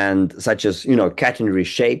 and such as, catenary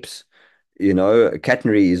shapes.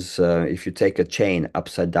 Catenary is if you take a chain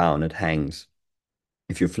upside down, it hangs.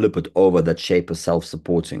 If you flip it over, that shape is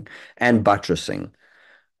self-supporting. And buttressing.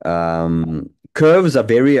 Curves are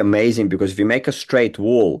very amazing, because if you make a straight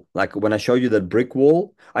wall, like when I showed you that brick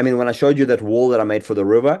wall, when I showed you that wall that I made for the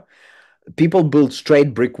river, people build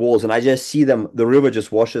straight brick walls and I just see them, the river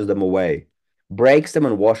just washes them away. breaks them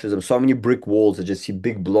and washes them. So many brick walls. I just see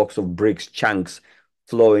big blocks of bricks, chunks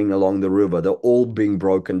flowing along the river. They're all being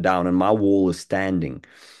broken down, and my wall is standing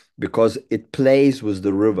because it plays with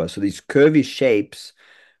the river. So these curvy shapes,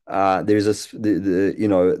 there's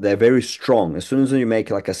they're very strong. As soon as you make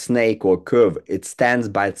like a snake or a curve, it stands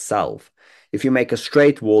by itself. If you make a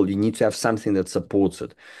straight wall, you need to have something that supports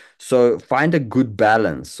it. So find a good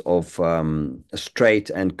balance of straight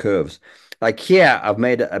and curves. Like here, I've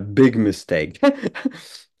made a big mistake.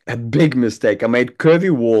 A big mistake. I made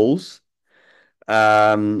curvy walls,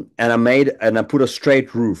 and I put a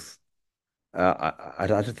straight roof. I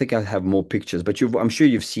don't think I have more pictures, but I'm sure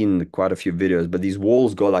you've seen quite a few videos, but these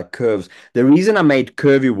walls go like curves. The reason I made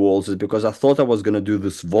curvy walls is because I thought I was going to do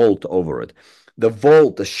this vault over it.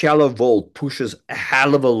 The shallow vault pushes a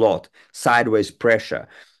hell of a lot sideways pressure,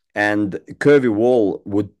 and curvy wall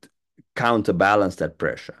would counterbalance that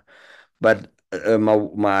pressure. But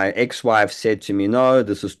my ex-wife said to me, no,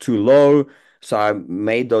 this is too low. So I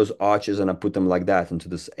made those arches and I put them like that into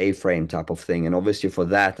this A-frame type of thing. And obviously for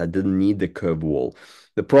that, I didn't need the curb wall.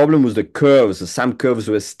 The problem was the curves. Some curves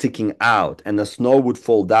were sticking out and the snow would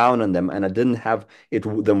fall down on them. And I didn't have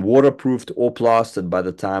them waterproofed or plastered by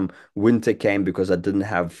the time winter came because I didn't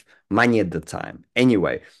have money at the time.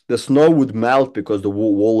 Anyway, the snow would melt because the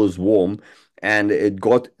wall is warm, and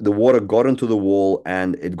the water got into the wall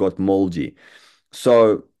and it got moldy.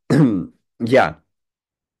 So yeah,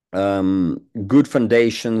 good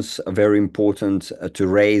foundations are very important to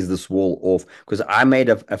raise this wall off, because I made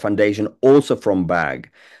a foundation also from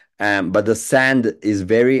bag, but the sand is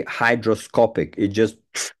very hygroscopic. It just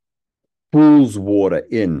pulls water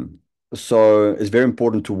in. So it's very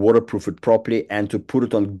important to waterproof it properly and to put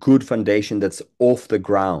it on good foundation that's off the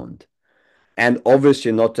ground. And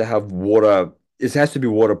obviously not to have water. It has to be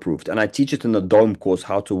waterproofed. And I teach it in the dome course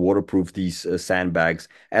how to waterproof these sandbags,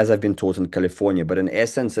 as I've been taught in California. But in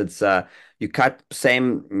essence, it's you cut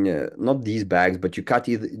not these bags, but you cut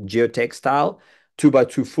either geotextile, 2 by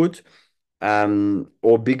 2 foot,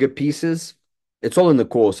 or bigger pieces. It's all in the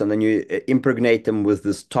course. And then you impregnate them with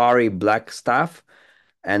this tarry black stuff,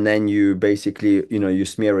 and then you basically, you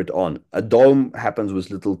smear it on. A dome happens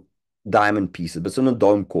with little diamond pieces, but it's on a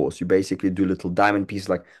dome course. You basically do little diamond pieces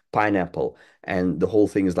like pineapple, and the whole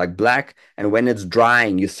thing is like black. And when it's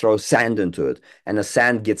drying, you throw sand into it, and the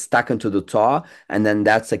sand gets stuck into the tar, and then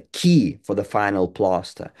that's a key for the final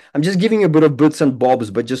plaster. I'm just giving you a bit of bits and bobs,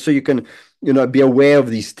 but just so you can, be aware of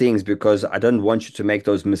these things, because I don't want you to make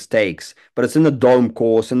those mistakes. But it's in the dome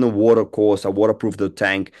course, in the water course. I waterproofed the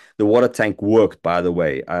tank. The water tank worked, by the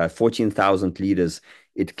way. 14,000 liters,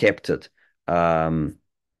 it kept it.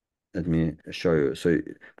 Let me show you. So,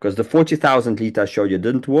 because the 40,000 liter I showed you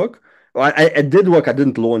didn't work. Well, it did work. I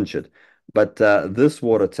didn't launch it. But this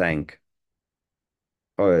water tank,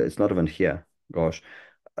 oh, it's not even here. Gosh.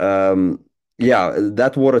 Yeah,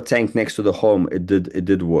 that water tank next to the home, it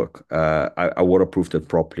did work. I waterproofed it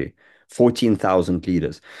properly. 14,000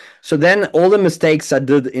 liters. So then all the mistakes I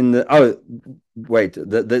did wait,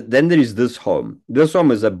 then there is this home. This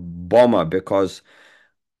home is a bomber because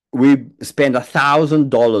we spent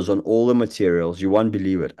 $1,000 on all the materials. You won't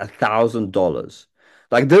believe it. $1,000.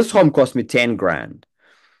 Like this home cost me 10 grand.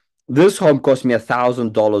 This home cost me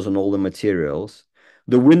 $1,000 on all the materials.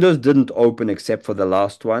 The windows didn't open except for the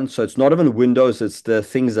last one. So it's not even windows, it's the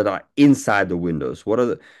things that are inside the windows. What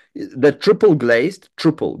are the triple glazed,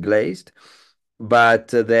 but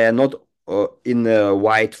they're not in the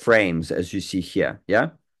white frames as you see here. Yeah.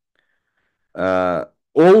 Uh,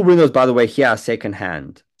 all windows, by the way, here are second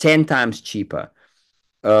hand, 10 times cheaper.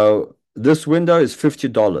 This window is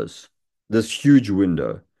 $50. This huge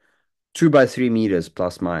window, 2 by 3 meters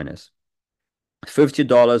plus minus. $50,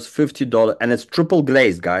 $50, and it's triple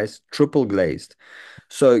glazed, guys. Triple glazed.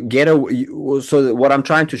 So what I'm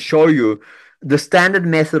trying to show you, the standard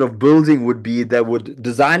method of building would be they would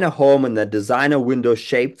design a home and they design a window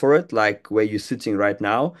shape for it, like where you're sitting right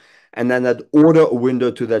now, and then they'd order a window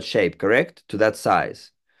to that shape, correct? To that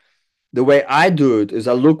size. The way I do it is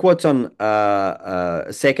I look what's on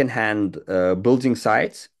secondhand building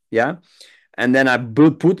sites, yeah, and then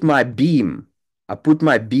put my beam. I put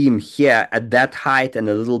my beam here at that height and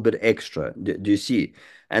a little bit extra. Do you see?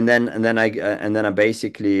 And then I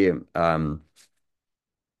basically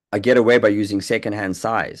I get away by using secondhand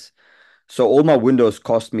size. So all my windows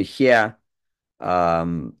cost me here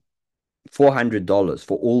 $400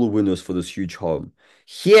 for all the windows for this huge home.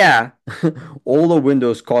 Here, all the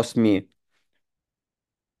windows cost me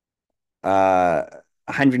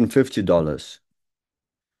 $150.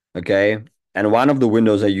 Okay. And one of the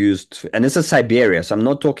windows I used, and this is Siberia, so I'm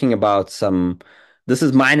not talking about this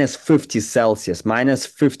is -50 Celsius,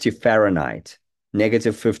 -50 Fahrenheit.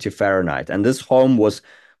 -50 Fahrenheit. And this home was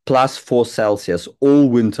 +4 Celsius all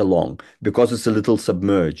winter long because it's a little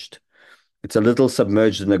submerged. It's a little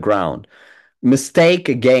submerged in the ground. Mistake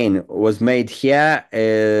again was made here.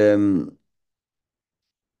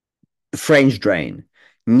 French drain.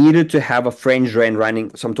 Needed to have a French drain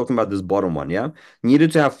running. So I'm talking about this bottom one, yeah?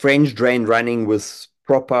 Needed to have French drain running with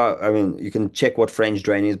proper, I mean, you can check what French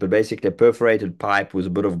drain is, but basically a perforated pipe with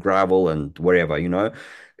a bit of gravel and wherever,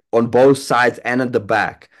 on both sides and at the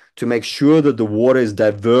back to make sure that the water is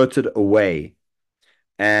diverted away.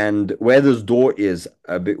 And where this door is,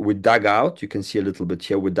 we dug out. You can see a little bit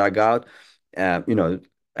here. We dug out, and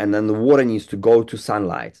then the water needs to go to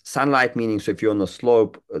sunlight. Sunlight meaning, so if you're on the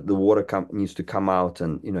slope, the water needs to come out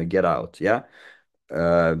and get out. Yeah.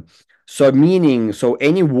 Uh, so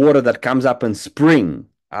any water that comes up in spring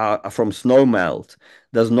from snow melt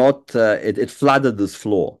does not. It flooded this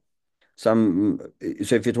floor. So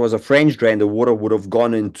if it was a French drain, the water would have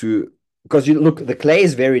gone into, because you look, the clay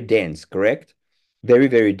is very dense, correct? Very,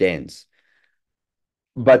 very dense.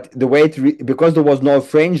 But the way because there was no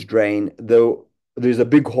French drain, there's a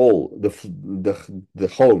big hole,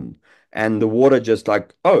 the home, and the water just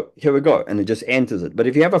like, oh, here we go, and it just enters it. But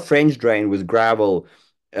if you have a French drain with gravel,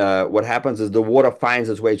 what happens is the water finds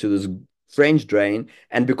its way to this French drain,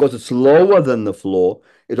 and because it's lower than the floor,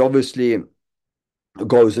 it obviously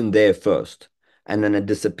goes in there first and then it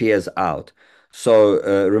disappears out. So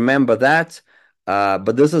remember that.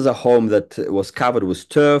 But this is a home that was covered with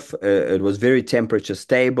turf. It was very temperature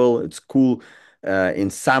stable. It's cool in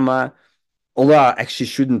summer. Although I actually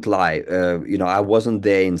shouldn't lie, I wasn't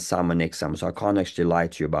there in summer next summer, so I can't actually lie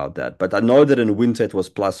to you about that. But I know that in winter it was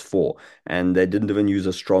 +4, and they didn't even use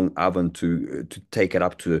a strong oven to take it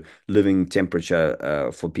up to living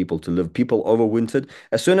temperature for people to live. People overwintered.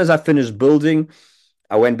 As soon as I finished building,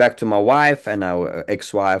 I went back to my wife and our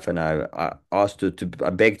ex-wife, and I asked her I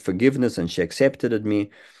begged forgiveness, and she accepted it me.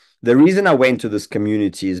 The reason I went to this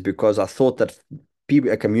community is because I thought that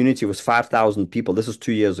a community with 5,000 people, this was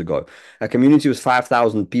 2 years ago, a community with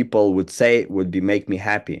 5,000 people would make me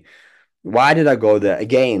happy. Why did I go there?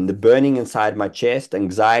 Again, the burning inside my chest,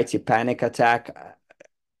 anxiety, panic attack,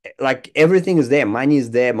 like everything is there. Money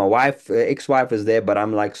is there. My wife, ex-wife is there, but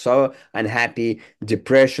I'm like so unhappy.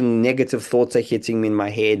 Depression, negative thoughts are hitting me in my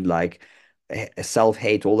head, like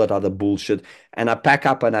self-hate, all that other bullshit. And I pack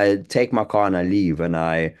up and I take my car and I leave and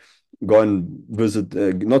I go and visit,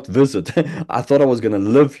 not visit. I thought I was going to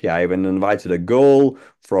live here. I even invited a girl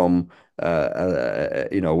from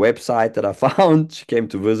website that I found. She came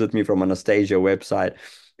to visit me from Anastasia website.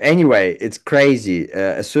 Anyway, it's crazy.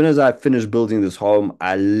 As soon as I finished building this home,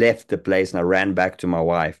 I left the place and I ran back to my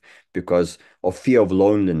wife because of fear of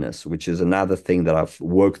loneliness, which is another thing that I've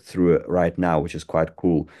worked through right now, which is quite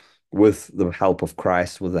cool with the help of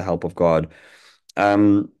Christ, with the help of God.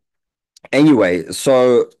 Anyway,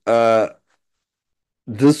 so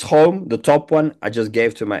this home, the top one, I just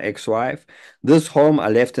gave to my ex-wife. This home I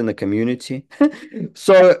left in the community.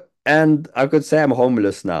 So, and I could say I'm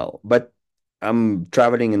homeless now, but I'm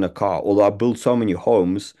traveling in a car. Although I built so many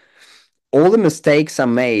homes, all the mistakes I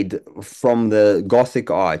made from the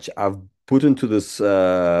Gothic arch, I've put into this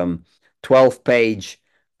 12-page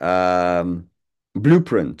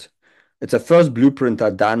blueprint. It's the first blueprint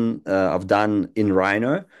I've done in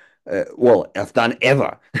Rhino. Well, I've done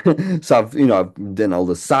ever. So I've done all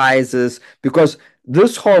the sizes because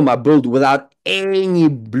this home I built without any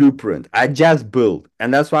blueprint. I just built,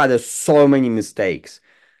 and that's why there's so many mistakes,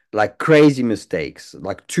 like crazy mistakes,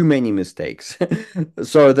 like too many mistakes.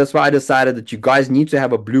 So that's why I decided that you guys need to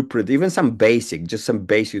have a blueprint, even just some basic.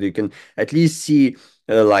 You can at least see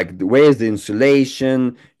like where's the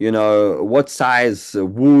insulation, what size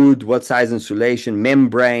wood, what size insulation,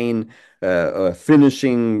 membrane,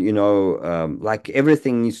 finishing, like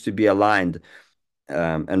everything needs to be aligned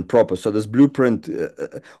and proper. So this blueprint,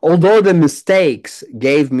 although the mistakes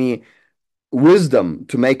gave me wisdom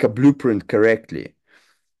to make a blueprint correctly.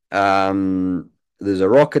 There's a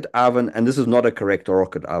rocket oven, and this is not a correct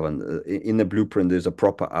rocket oven. In the blueprint, there's a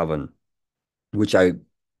proper oven, which I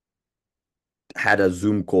had a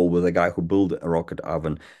Zoom call with a guy who built a rocket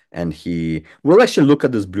oven, and we'll actually look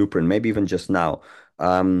at this blueprint, maybe even just now.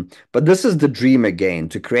 But this is the dream again,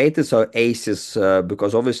 to create this oasis,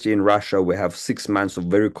 because obviously in Russia we have 6 months of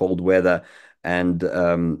very cold weather, and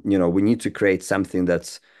we need to create something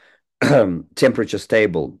that's temperature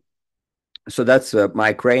stable. So that's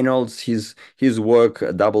Mike Reynolds. His work,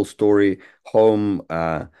 a double-story home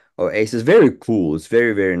oasis, very cool. It's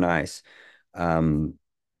very, very nice.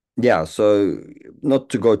 Yeah, so not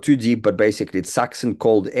to go too deep, but basically it sucks in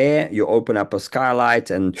cold air. You open up a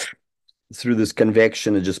skylight and through this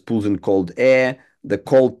convection, it just pulls in cold air. The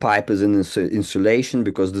cold pipe is in insulation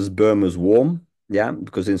because this berm is warm. Yeah,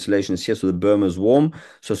 because the insulation is here, so the berm is warm.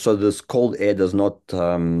 So this cold air does not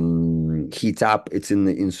heat up. It's in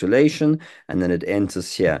the insulation, and then it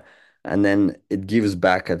enters here, and then it gives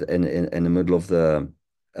back in the middle of the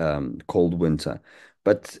cold winter.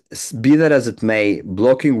 But be that as it may,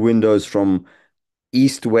 blocking windows from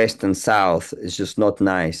east, west, and south is just not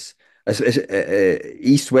nice.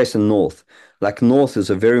 East, west, and north. Like north is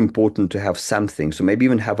a very important to have something. So maybe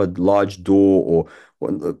even have a large door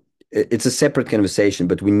or it's a separate conversation,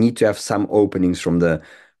 but we need to have some openings from the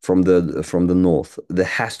north. There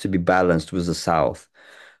has to be balanced with the south.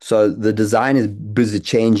 So the design is busy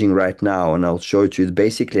changing right now, and I'll show it to you. It's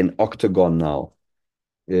basically an octagon now.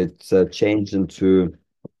 It's changed into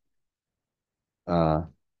uh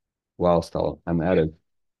whilst I'm at it.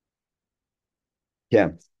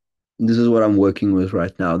 Yeah. This is what I'm working with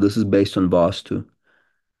right now. This is based on Vastu.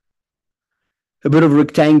 A bit of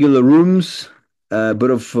rectangular rooms, a bit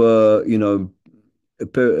of rooms,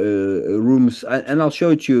 and I'll show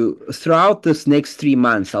it to you throughout this next 3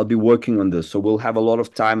 months. I'll be working on this, so we'll have a lot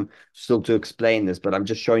of time still to explain this. But I'm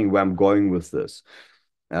just showing where I'm going with this.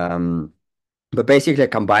 Um, but basically, I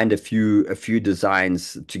combined a few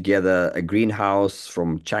designs together. A greenhouse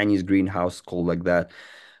from Chinese greenhouse called like that,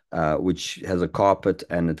 which has a carpet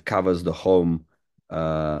and it covers the home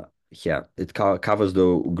here. It covers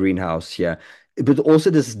the greenhouse here. But also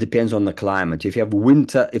this depends on the climate. If you have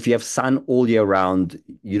winter, if you have sun all year round,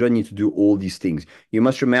 you don't need to do all these things. You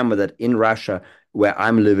must remember that in Russia, where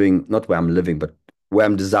I'm living, not where I'm living, but where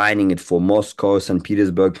I'm designing it for Moscow, St.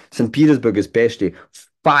 Petersburg especially,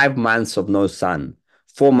 5 months of no sun,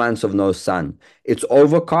 4 months of no sun. It's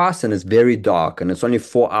overcast and it's very dark, and it's only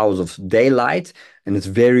 4 hours of daylight, and it's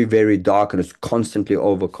very, very dark, and it's constantly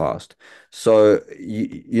overcast. So,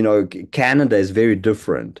 Canada is very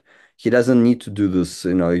different. He doesn't need to do this.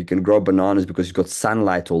 You can grow bananas because you've got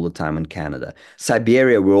sunlight all the time in Canada.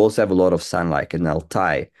 Siberia, we also have a lot of sunlight in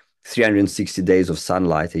Altai, 360 days of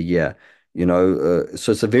sunlight a year.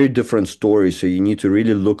 So it's a very different story. So you need to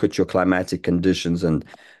really look at your climatic conditions and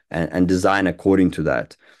design according to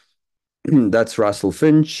that. That's Russell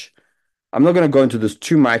Finch. I'm not going to go into this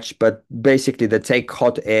too much, but basically they take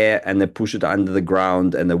hot air and they push it under the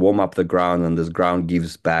ground and they warm up the ground, and this ground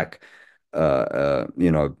gives back,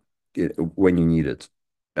 when you need it.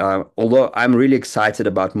 Although I'm really excited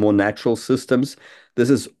about more natural systems, this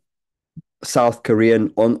is South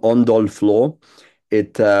Korean on Ondol floor.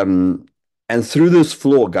 It and through this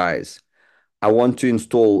floor, guys, I want to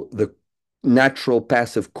install the natural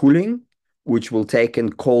passive cooling, which will take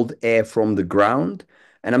in cold air from the ground.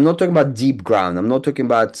 And I'm not talking about deep ground. I'm not talking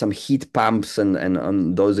about some heat pumps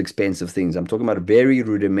and those expensive things. I'm talking about very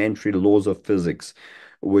rudimentary laws of physics,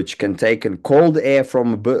 which can take in cold air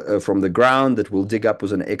from the ground that will dig up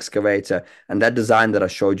with an excavator. And that design that I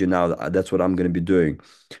showed you now, that's what I'm going to be doing.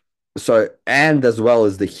 So, and as well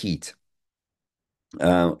as the heat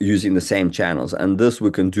using the same channels. And this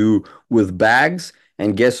we can do with bags.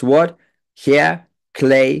 And guess what? Here,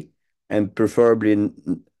 clay and preferably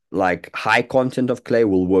like high content of clay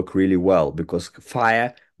will work really well because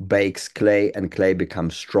fire bakes clay and clay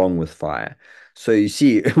becomes strong with fire. So you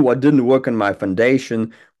see, what didn't work on my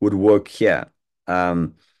foundation would work here.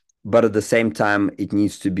 Um, but at the same time, it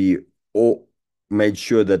needs to be all made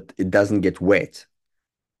sure that it doesn't get wet.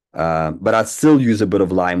 But I still use a bit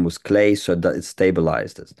of lime with clay so that it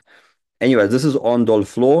stabilizes. Anyway, this is Ondol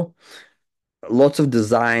floor. Lots of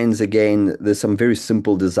designs. Again, there's some very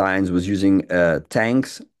simple designs was using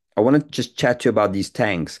tanks. I want to just chat to you about these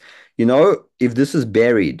tanks. If this is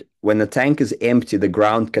buried, when the tank is empty, the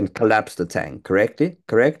ground can collapse the tank, correctly?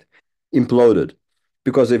 Correct? Imploded.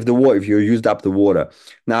 Because if you used up the water.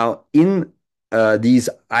 Now, in these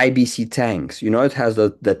IBC tanks, it has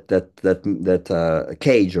that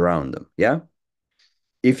cage around them. Yeah.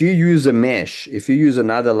 If you use a mesh, if you use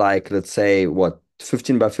another, like, let's say, what,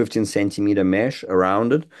 15 by 15 centimeter mesh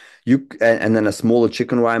around it, and then a smaller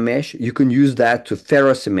chicken wire mesh, you can use that to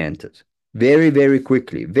ferrocement it very, very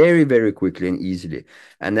quickly, very, very quickly and easily.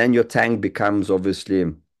 And then your tank becomes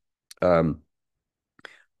obviously not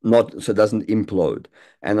so it doesn't implode.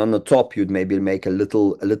 And on the top, you'd maybe make a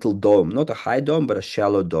little dome, not a high dome, but a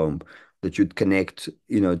shallow dome that you'd connect,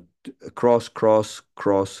 cross, cross,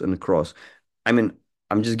 cross, and cross. I mean,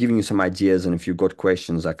 I'm just giving you some ideas, and if you've got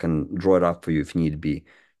questions, I can draw it up for you if need be,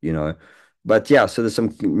 you know. But yeah, so there's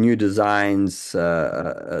some new designs.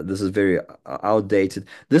 This is very outdated.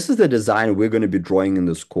 This is the design we're going to be drawing in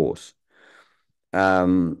this course.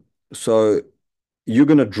 So you're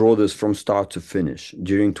going to draw this from start to finish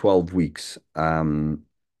during 12 weeks.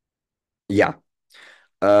 Yeah.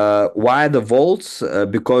 Why the vaults?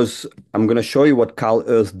 Because I'm going to show you what Carl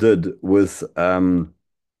Earth did with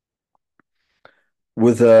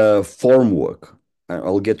form work.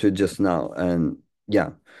 I'll get to it just now. And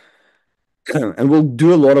yeah, and we'll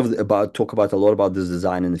do a lot of about talk about a lot about this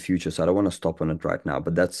design in the future. So I don't want to stop on it right now.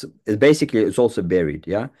 But that's it. Basically, it's also buried.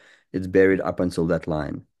 Yeah, it's buried up until that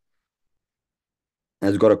line. And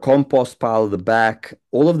it's got a compost pile at the back.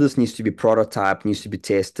 All of this needs to be prototyped, needs to be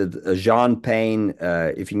tested. Jean Payne,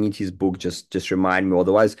 if you need his book, just remind me.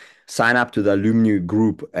 Otherwise, sign up to the alumni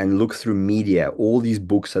group and look through media. All these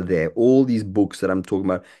books are there. All these books that I'm talking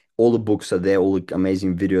about, all the books are there. All the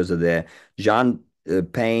amazing videos are there. Jean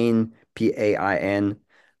Payne, Pain,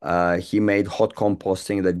 he made hot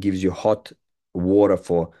composting that gives you hot water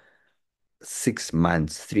for 6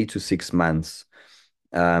 months, 3 to 6 months.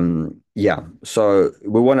 Yeah, so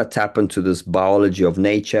we want to tap into this biology of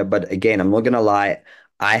nature, but again, I'm not gonna lie,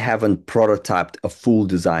 I haven't prototyped a full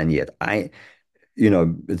design yet.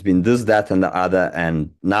 It's been this, that, and the other,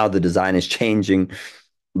 and now the design is changing.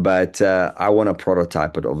 But I want to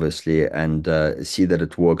prototype it, obviously, and see that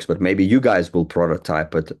it works. But maybe you guys will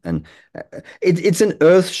prototype it, and it's an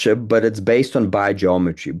Earth ship, but it's based on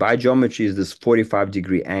biogeometry. Biogeometry is this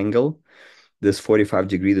 45-degree angle, this 45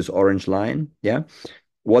 degree, this orange line, yeah.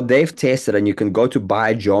 What they've tested, and you can go to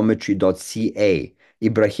biogeometry.ca,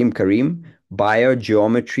 Ibrahim Karim,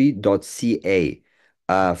 biogeometry.ca,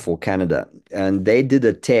 for Canada. And they did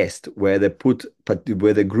a test where they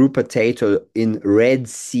grew potato in Red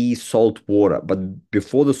Sea salt water, but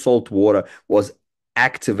before the salt water was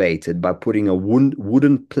activated by putting a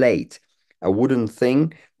wooden plate, a wooden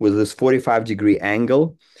thing with this 45-degree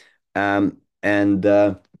angle. And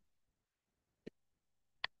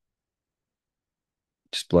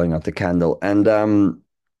just blowing out the candle. And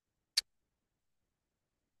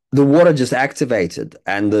the water just activated,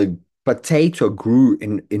 and the potato grew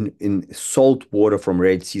in salt water from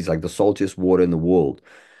Red Seas, like the saltiest water in the world.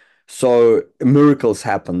 So miracles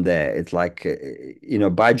happen there. It's like,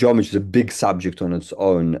 biogeometry is a big subject on its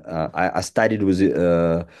own. I studied with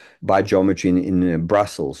biogeometry in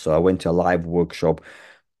Brussels, so I went to a live workshop.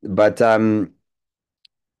 But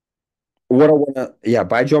what I want to, yeah,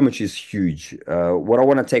 biogeometry is huge. What I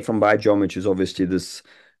want to take from biogeometry is obviously this,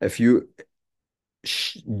 a few,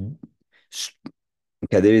 sh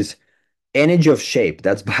okay, there is energy of shape.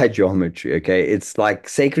 That's biogeometry. Okay, it's like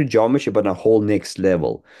sacred geometry, but on a whole next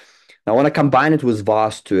level. I want to combine it with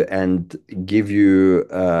Vastu and give you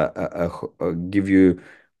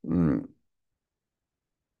mm,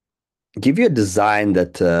 give you a design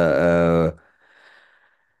that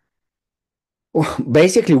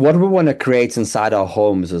basically, what we want to create inside our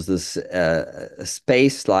homes is this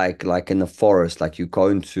space like in the forest, like you go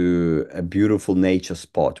into a beautiful nature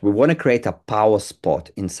spot. We want to create a power spot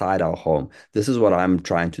inside our home. This is what I'm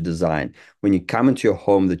trying to design. When you come into your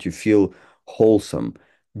home, that you feel wholesome,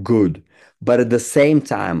 good. But at the same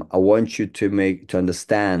time, I want you to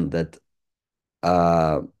understand that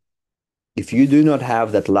uh, if you do not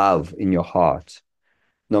have that love in your heart,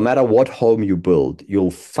 no matter what home you build, you'll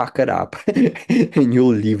fuck it up and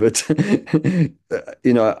you'll leave it.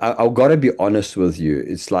 I've got to be honest with you.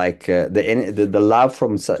 It's like the love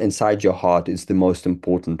from inside your heart is the most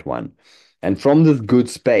important one. And from this good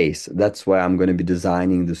space, that's where I'm going to be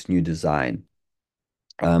designing this new design.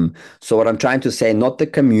 So what I'm trying to say, not the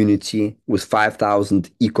community with 5,000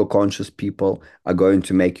 eco-conscious people are going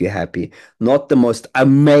to make you happy. Not the most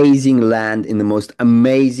amazing land in the most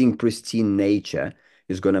amazing pristine nature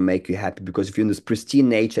is going to make you happy. Because if you're in this pristine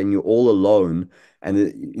nature and you're all alone, and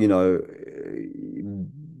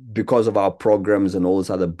because of our programs and all this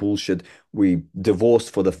other bullshit, we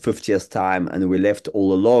divorced for the 50th time and we're left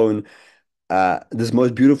all alone. This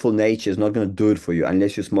most beautiful nature is not going to do it for you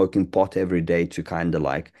unless you're smoking pot every day to kind of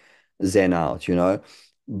like zen out.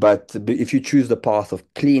 But if you choose the path of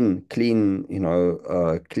clean, clean,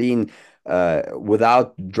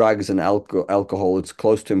 without drugs and alcohol, it's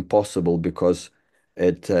close to impossible because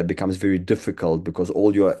it becomes very difficult because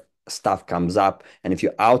all your stuff comes up. And if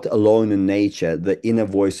you're out alone in nature, the inner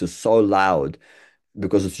voice is so loud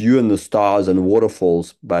because it's you and the stars and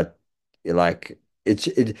waterfalls, but like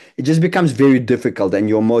it just becomes very difficult, and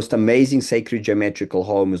your most amazing sacred geometrical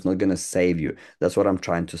home is not going to save you. That's what I'm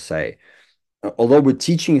trying to say. Although we're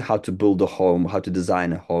teaching you how to build a home, how to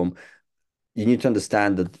design a home, you need to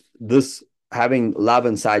understand that this having love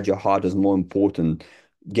inside your heart is more important.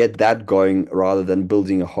 Get that going rather than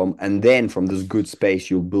building a home, and then from this good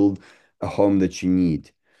space, you'll build a home that you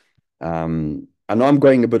need. I know I'm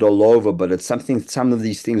going a bit all over, but it's something, some of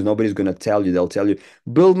these things nobody's going to tell you. They'll tell you,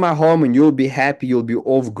 build my home and you'll be happy, you'll be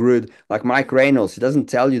off grid. Like Mike Reynolds, he doesn't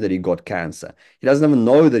tell you that he got cancer. He doesn't even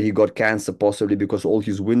know that he got cancer, possibly because all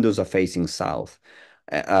his windows are facing south.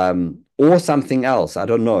 Or something else. I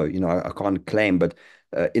don't know. I can't claim, but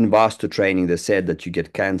in Vastu training, they said that you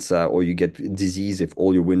get cancer or you get disease if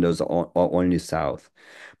all your windows are only south.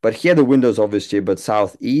 But here the windows obviously, but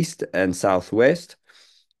southeast and southwest.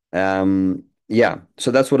 Yeah,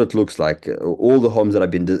 so that's what it looks like. All the homes that I've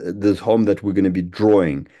been, this home that we're going to be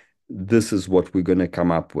drawing, this is what we're going to come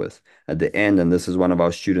up with at the end. And this is one of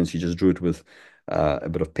our students. He just drew it with a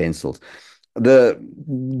bit of pencils. This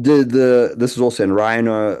is also in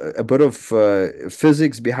Rhino, a bit of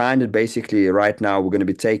physics behind it. Basically, right now we're going to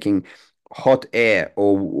be taking hot air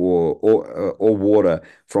or water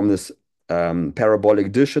from this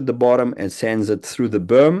parabolic dish at the bottom and sends it through the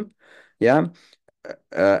berm. Yeah.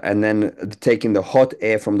 And then taking the hot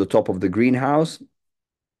air from the top of the greenhouse.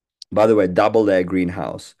 By the way, double layer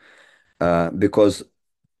greenhouse, because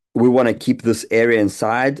we want to keep this area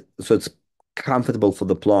inside so it's comfortable for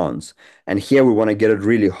the plants. And here we want to get it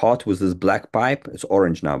really hot with this black pipe. It's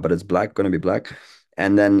orange now, but it's black, going to be black.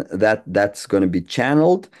 And then that's going to be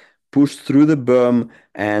channeled, pushed through the berm,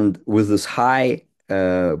 and with this high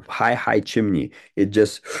chimney, it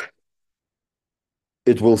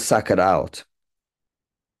will suck it out.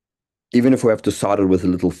 Even if we have to start it with a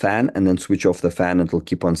little fan and then switch off the fan, it'll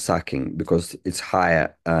keep on sucking because it's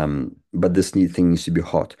higher. But this thing needs to be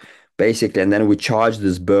hot, basically. And then we charge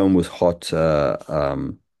this berm with hot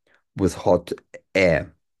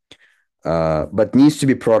air, but needs to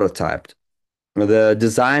be prototyped. The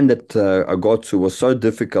design that I got to was so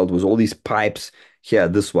difficult with all these pipes here,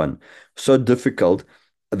 this one, so difficult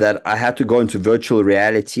that I had to go into virtual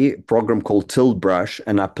reality, a program called Tilt Brush,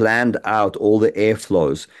 and I planned out all the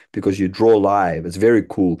airflows because you draw live. It's very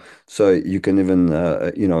cool. So you can even,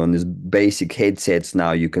 in these basic headsets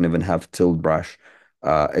now, you can even have Tilt Brush.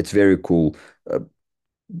 It's very cool.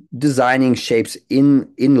 Designing shapes in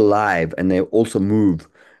live, and they also move.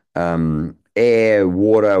 Air,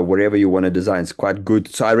 water, whatever you want to design. It's quite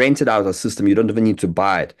good. So I rented out a system. You don't even need to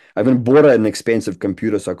buy it. I even bought an expensive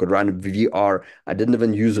computer so I could run VR. I didn't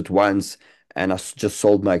even use it once. And I just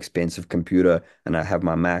sold my expensive computer and I have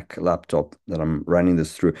my Mac laptop that I'm running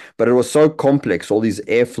this through. But it was so complex, all these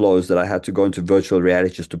airflows that I had to go into virtual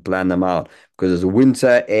reality just to plan them out. Because there's a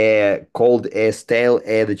winter air, cold air, stale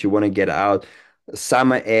air that you want to get out,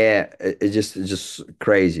 summer air. It's just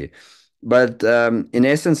crazy. But in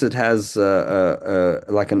essence, it has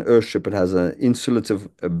like an Earthship. It has an insulative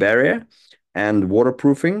barrier and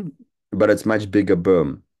waterproofing, but it's much bigger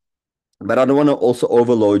berm. But I don't want to also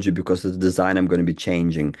overload you because the design I'm going to be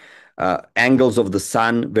changing. Angles of the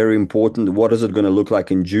sun, very important. What is it going to look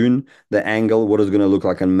like in June? The angle. What is it going to look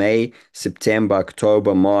like in May, September,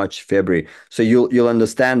 October, March, February? So you'll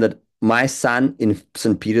understand that my sun in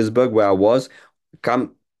St. Petersburg, where I was,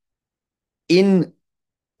 come in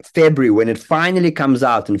February, when it finally comes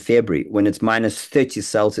out in February, when it's minus 30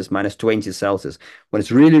 Celsius, minus 20 Celsius, when it's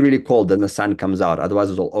really, really cold, then the sun comes out. Otherwise,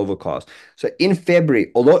 it's all overcast. So in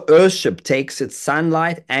February, although Earthship takes its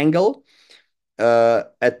sunlight angle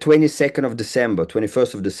at 22nd of December,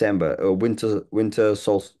 21st of December, winter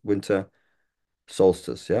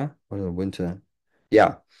solstice, yeah? Winter.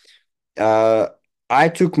 Yeah. Uh, I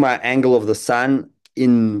took my angle of the sun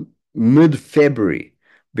in mid-February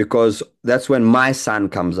because that's when my sun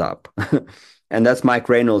comes up. And that's Mike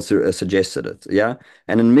Reynolds suggested it. Yeah.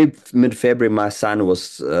 And in mid-February, my sun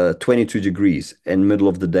was 22 degrees in middle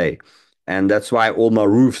of the day. And that's why all my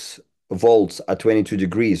roofs vaults are 22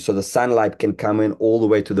 degrees. So the sunlight can come in all the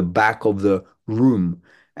way to the back of the room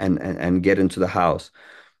and get into the house.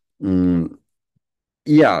 Mm,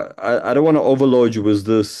 yeah, I don't want to overload you with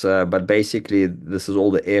this, but basically, this is all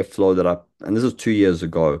the airflow and this is 2 years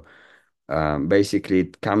ago. Basically,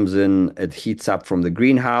 it comes in, it heats up from the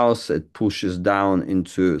greenhouse, it pushes down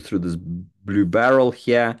through this blue barrel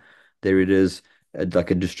here. There it is, like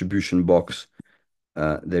a distribution box.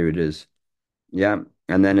 There it is. Yeah.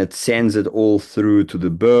 And then it sends it all through to the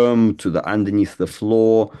berm, to the underneath the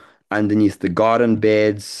floor, underneath the garden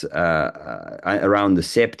beds, around the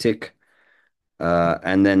septic.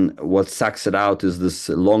 And then what sucks it out is this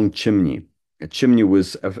long chimney. A chimney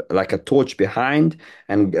with like a torch behind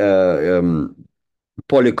and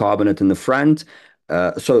polycarbonate in the front.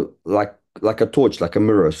 So like a torch, like a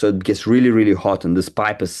mirror. So it gets really, really hot. And this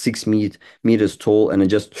pipe is 6 meters tall and it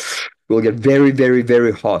just will get very, very,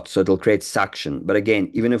 very hot. So it'll create suction. But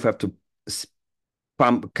again, even if I have to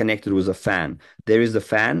pump connected with a fan, there is the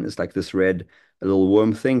fan. It's like this red little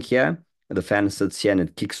worm thing here. The fan sits here and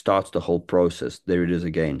it kickstarts the whole process. There it is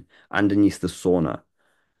again, underneath the sauna.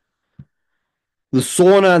 The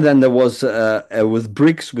sauna, then there was with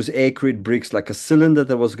bricks, with aircrete bricks, like a cylinder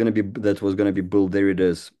that was going to be built. There it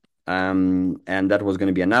is. And that was going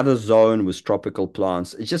to be another zone with tropical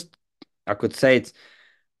plants. It's just, I could say it's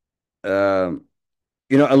um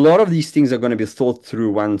a lot of these things are going to be thought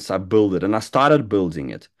through once I build it. And I started building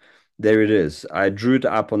it. There it is. I drew it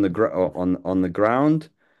up on the ground.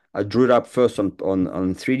 I drew it up first on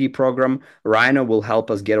 3D program. Rhino will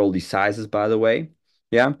help us get all these sizes, by the way.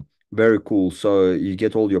 Yeah, very cool. So you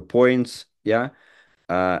get all your points, yeah,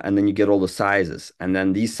 and then you get all the sizes, and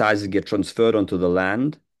then these sizes get transferred onto the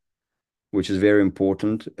land, which is very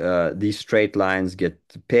important. These straight lines get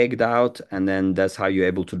pegged out, and then that's how you're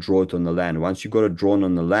able to draw it on the land. Once you got it drawn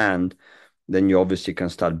on the land, then you obviously can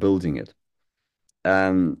start building it.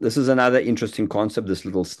 This is another interesting concept, this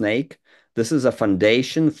little snake. This is a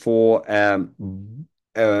foundation for a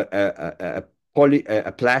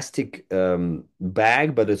plastic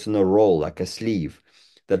bag, but it's in a roll, like a sleeve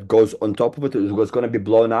that goes on top of it. It was going to be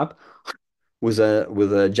blown up with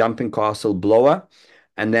a jumping castle blower.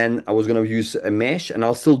 And then I was going to use a mesh, and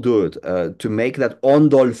I'll still do it to make that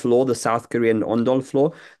ondol floor, the South Korean ondol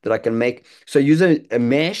floor that I can make. So use a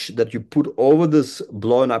mesh that you put over this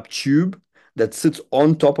blown up tube that sits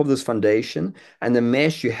on top of this foundation, and the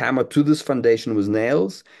mesh you hammer to this foundation with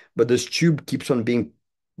nails, but this tube keeps on being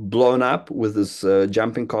blown up with this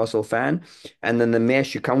jumping castle fan. And then the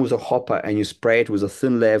mesh, you come with a hopper and you spray it with a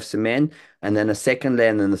thin layer of cement, and then a second layer,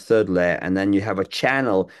 and then a third layer, and then you have a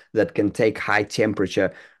channel that can take high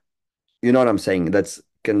temperature. You know what I'm saying? That's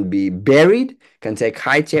can be buried, can take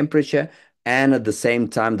high temperature, and at the same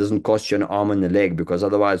time doesn't cost you an arm and a leg, because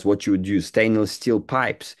otherwise what you would use stainless steel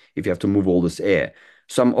pipes if you have to move all this air.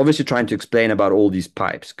 So I'm obviously trying to explain about all these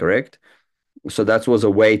pipes, correct? So that was a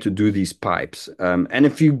way to do these pipes. And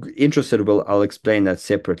if you're interested, I'll explain that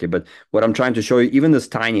separately. But what I'm trying to show you, even this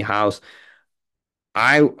tiny house,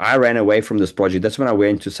 I ran away from this project. That's when I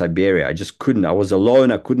went to Siberia. I just couldn't. I was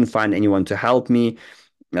alone. I couldn't find anyone to help me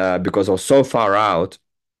because I was so far out.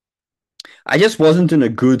 I just wasn't in a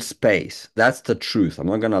good space. That's the truth. I'm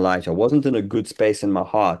not gonna lie to you. I wasn't in a good space in my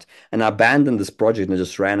heart, and I abandoned this project and I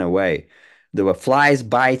just ran away. There were flies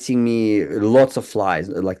biting me, lots of flies,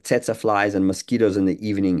 like tsetse flies and mosquitoes in the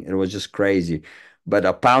evening. It was just crazy. But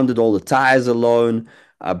I pounded all the tires alone.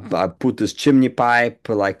 I put this chimney pipe,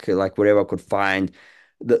 like whatever I could find.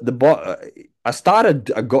 I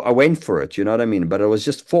started. I went for it. You know what I mean? But it was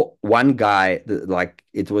just for one guy. Like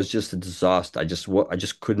it was just a disaster. I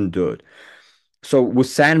just couldn't do it. So with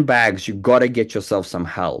sandbags, you got to get yourself some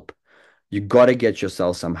help. You got to get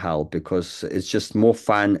yourself some help because it's just more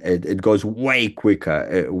fun. It goes way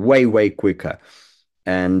quicker, way, way quicker.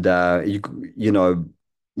 And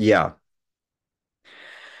yeah,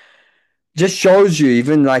 just shows you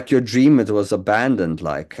even like your dream, it was abandoned.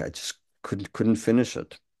 Like I just couldn't finish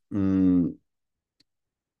it. Mm.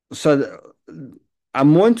 So I'm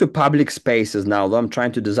more into public spaces now, though I'm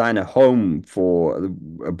trying to design a home for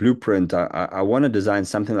a blueprint. I want to design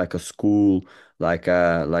something like a school, like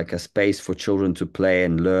a space for children to play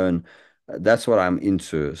and learn. That's what I'm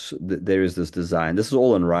into. So there is this design. This is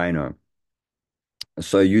all in Rhino.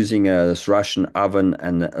 So using this Russian oven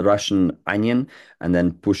and a Russian onion, and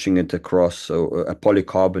then pushing it across so a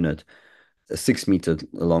polycarbonate, a 6 meter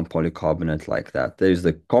long polycarbonate like that. There's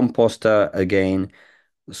the composter again.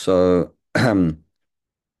 So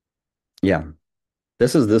yeah.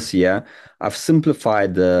 This is this year. I've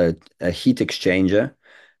simplified the heat exchanger.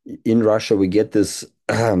 In Russia, we get this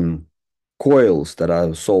coils that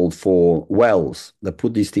are sold for wells. They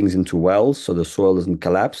put these things into wells so the soil doesn't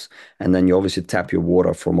collapse. And then you obviously tap your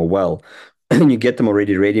water from a well. And you get them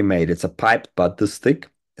already ready-made. It's a pipe about this thick,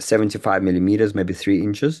 75 millimeters, maybe 3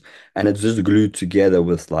 inches. And it's just glued together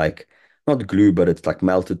with like, not glue, but it's like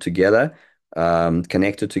melted together,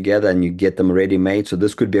 connected together, and you get them ready-made. So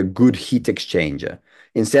this could be a good heat exchanger.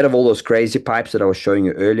 Instead of all those crazy pipes that I was showing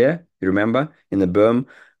you earlier, you remember, in the berm,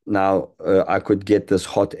 now I could get this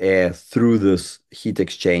hot air through this heat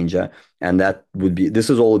exchanger, and that would be, this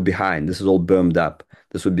is all behind, this is all bermed up.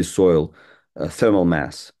 This would be soil, thermal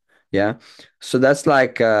mass. Yeah. So that's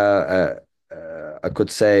like, I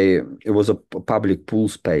could say it was a public pool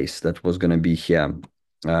space that was going to be here.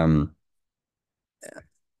 Um,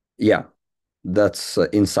 yeah, that's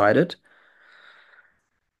inside it.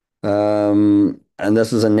 And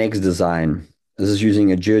this is a next design. This is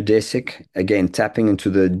using a geodesic, again, tapping into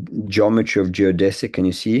the geometry of geodesic. Can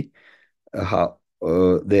you see how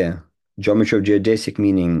there? Geometry of geodesic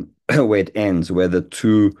meaning where it ends, where the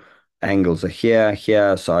two angles are here,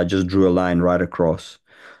 here. So I just drew a line right across.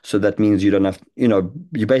 So that means you don't have,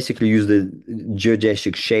 you basically use the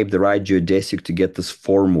geodesic shape, the right geodesic to get this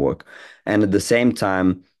formwork. And at the same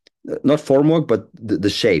time, not formwork, but the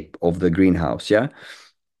shape of the greenhouse. Yeah.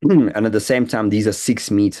 And at the same time, these are 6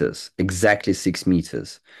 meters, exactly 6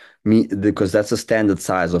 meters, because that's a standard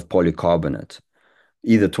size of polycarbonate,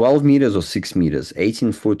 either 12 meters or 6 meters,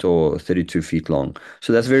 18 foot or 32 feet long.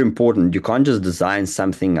 So that's very important. You can't just design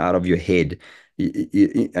something out of your head.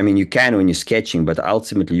 I mean, you can when you're sketching, but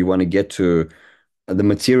ultimately you want to get to the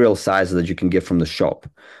material size that you can get from the shop.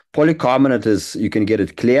 Polycarbonate is, you can get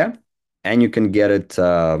it clear and you can get it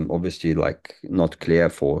obviously like not clear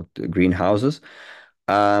for the greenhouses.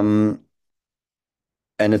 Um,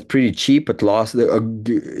 and it's pretty cheap. It lasts.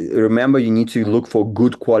 Remember, you need to look for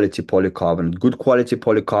good quality polycarbonate. Good quality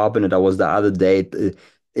polycarbonate. I was the other day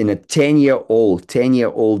in a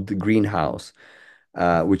 10-year-old greenhouse,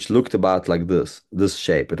 which looked about like this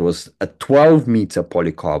shape. It was a 12-meter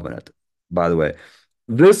polycarbonate, by the way.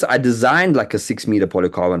 This I designed like a 6 meter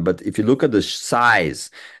polycarbonate, but if you look at the size,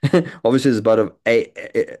 obviously it's about AI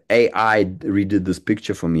redid this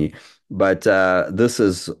picture for me, but this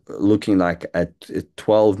is looking like a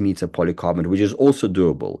 12-meter polycarbonate, which is also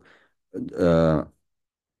doable. Uh,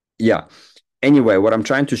 yeah. Anyway, what I'm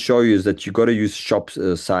trying to show you is that you got to use shop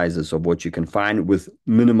sizes of what you can find with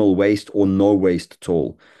minimal waste or no waste at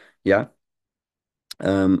all. Yeah.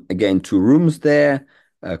 Again, 2 rooms there,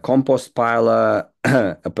 a compost piler,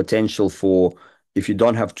 a potential for, if you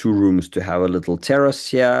don't have 2 rooms, to have a little terrace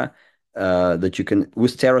here, that you can,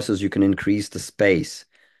 with terraces, you can increase the space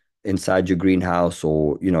inside your greenhouse,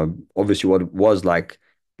 or, obviously what was like,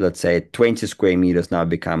 let's say 20 square meters now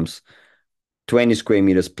becomes 20 square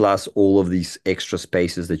meters plus all of these extra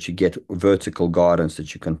spaces that you get, vertical gardens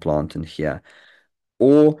that you can plant in here.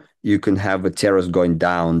 Or you can have a terrace going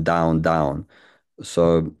down, down, down.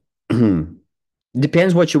 So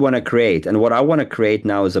depends what you want to create. And what I want to create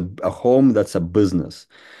now is a home that's a business.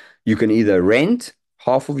 You can either rent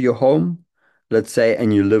half of your home, let's say,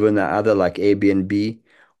 and you live in the other, like Airbnb,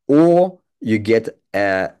 or you get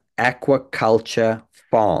a aquaculture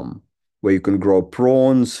farm where you can grow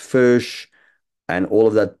prawns, fish, and all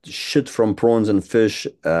of that shit from prawns and fish,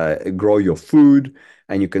 grow your food,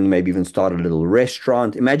 and you can maybe even start a little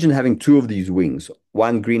restaurant. Imagine having 2 of these wings.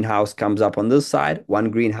 One greenhouse comes up on this side,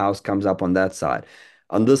 one greenhouse comes up on that side.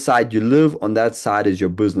 On this side, you live, on that side is your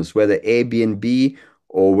business, whether Airbnb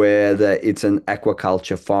or whether it's an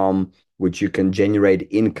aquaculture farm, which you can generate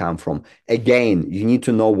income from. Again, you need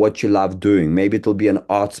to know what you love doing. Maybe it'll be an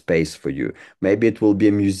art space for you. Maybe it will be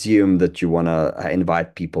a museum that you want to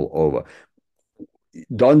invite people over.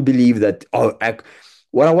 Don't believe that,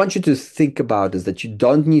 what I want you to think about is that you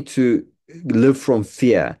don't need to live from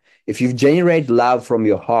fear. If you generate love from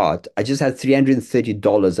your heart, I just had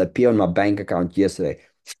 $330 appear on my bank account yesterday.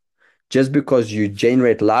 Just because you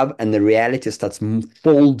generate love and the reality starts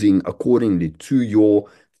folding accordingly to your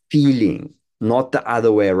feeling, not the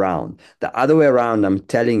other way around. The other way around, I'm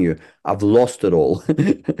telling you, I've lost it all.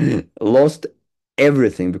 Lost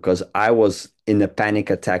everything because I was in a panic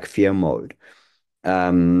attack fear mode.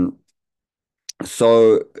 Um,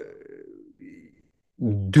 so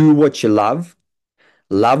do what you love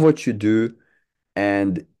what you do,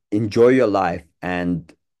 and enjoy your life.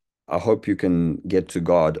 And I hope you can get to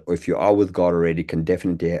God, or if you are with God already, can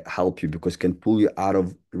definitely help you, because can pull you out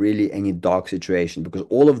of really any dark situation. Because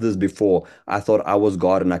all of this before, I thought I was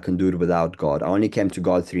God and I can do it without God. I only came to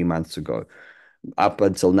God 3 months ago. Up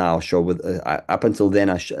until now, up until then,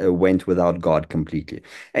 I went without God completely.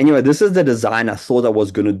 Anyway, this is the design I thought I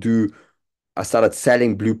was going to do. I started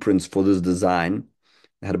selling blueprints for this design.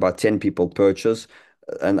 I had about 10 people purchase.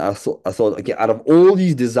 And I thought, okay, out of all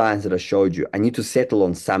these designs that I showed you, I need to settle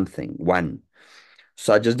on one.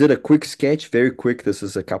 So I just did a quick sketch, very quick. This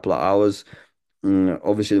is a couple of hours,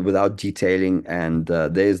 obviously without detailing. And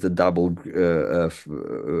there's the double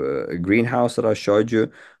greenhouse that I showed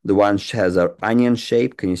you. The one has an onion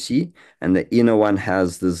shape, can you see? And the inner one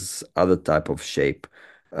has this other type of shape.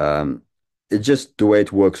 Um, it's just the way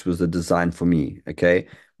it works with the design for me. Okay,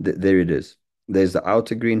 there it is. There's the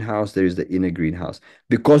outer greenhouse, there's the inner greenhouse.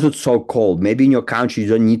 Because it's so cold, maybe in your country you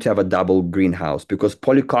don't need to have a double greenhouse, because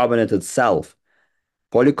polycarbonate itself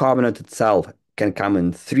can come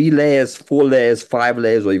in 3 layers, 4 layers, 5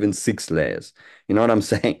 layers, or even 6 layers. You know what I'm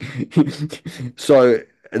saying? So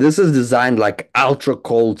this is designed like ultra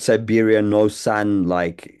cold Siberia, no sun,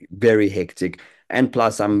 like very hectic. And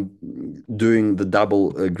plus, I'm doing the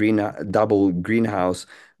double greenhouse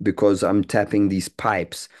because I'm tapping these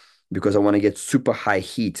pipes, because I want to get super high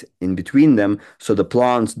heat in between them so the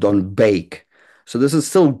plants don't bake. So this is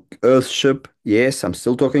still Earthship. Yes, I'm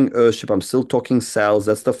still talking Earthship. I'm still talking cells.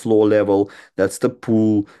 That's the floor level. That's the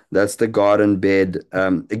pool. That's the garden bed.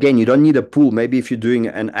 Again, you don't need a pool. Maybe if you're doing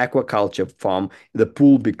an aquaculture farm, the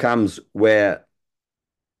pool becomes where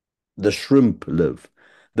the shrimp live,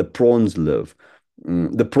 the prawns live.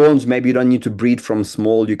 The prawns, maybe you don't need to breed from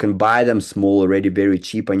small. You can buy them small already very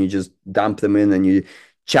cheap and you just dump them in and you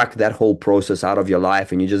chuck that whole process out of your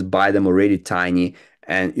life and you just buy them already tiny.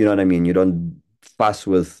 And you know what I mean? You don't fuss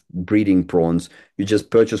with breeding prawns. You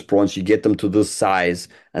just purchase prawns, you get them to this size,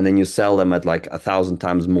 and then you sell them at like 1,000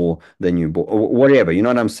 times more than you bought, or whatever. You know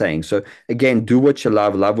what I'm saying? So again, do what you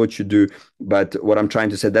love what you do. But what I'm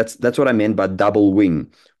trying to say, that's what I meant by double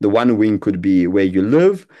wing. The one wing could be where you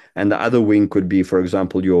live, and the other wing could be, for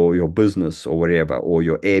example, your business or whatever, or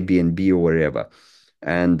your Airbnb or whatever.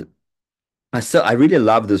 And I really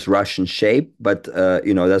love this Russian shape, but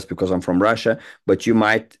that's because I'm from Russia. But you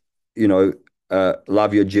might, you know,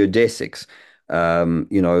 love your geodesics.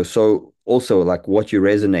 So also like what you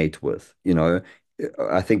resonate with.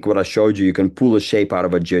 I think what I showed you, you can pull a shape out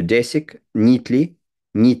of a geodesic neatly,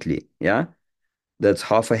 yeah. That's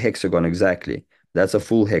half a hexagon exactly. That's a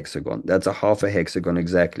full hexagon. That's a half a hexagon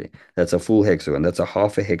exactly. That's a full hexagon. That's a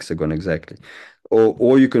half a hexagon exactly.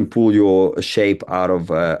 Or you can pull your shape out of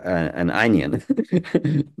an onion.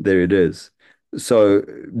 There it is. So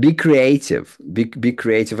be creative. Be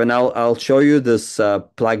creative, and I'll show you this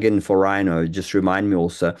plugin for Rhino. Just remind me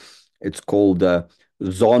also. It's called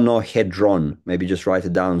Zonohedron. Maybe just write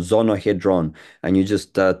it down. Zonohedron, and you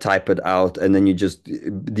just type it out, and then you just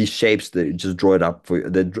these shapes that just draw it up for you.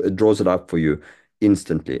 That draws it up for you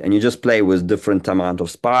instantly, and you just play with different amount of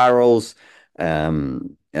spirals,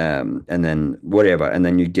 and then whatever, and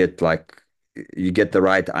then you get the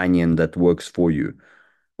right onion that works for you,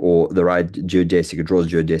 or the right geodesic. It draws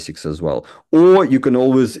geodesics as well, or you can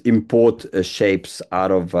always import shapes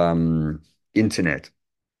out of internet,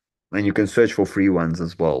 and you can search for free ones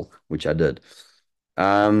as well, which I did.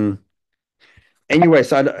 Um, anyway,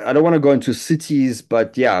 so I don't want to go into cities,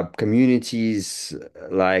 but yeah, communities,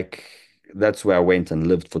 like that's where I went and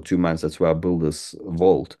lived for 2 months. That's where I built this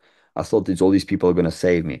vault. I thought all these people are going to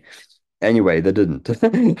save me. Anyway, they didn't.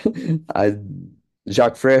 I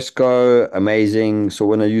Jacques Fresco, amazing. So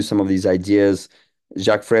when I use some of these ideas,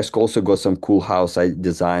 Jacques Fresco also got some cool house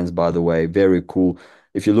designs, by the way, very cool.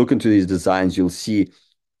 If you look into these designs, you'll see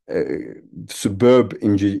uh, superb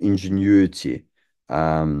ingenuity.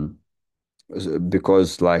 Um,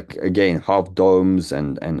 because like again half domes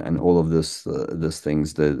and all of this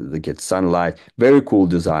things that get sunlight, very cool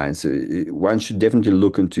designs. One should definitely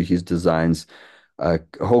look into his designs.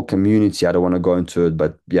 Whole community, I don't want to go into it,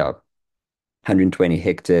 but yeah, 120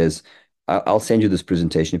 hectares. I'll send you this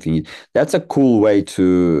presentation if you need. That's a cool way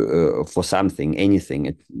to for something,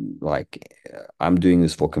 anything. I'm doing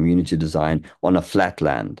this for community design on a flat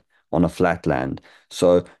land,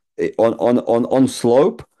 so on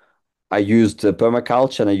slope, I used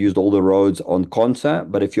permaculture and I used all the roads on contour.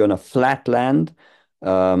 But if you're on a flat land,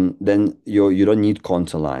 then you don't need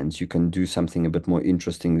contour lines. You can do something a bit more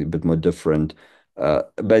interesting, a bit more different.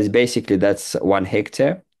 But basically, that's 1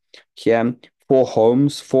 hectare. Here, four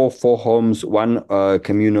homes, one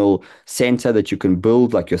communal center that you can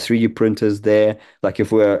build, like your 3D printers there. Like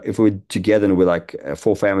if we're together and we're like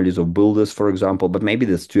four families of builders, for example, but maybe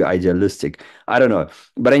that's too idealistic. I don't know.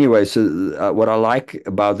 But anyway, so what I like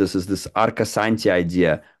about this is this Arcasanti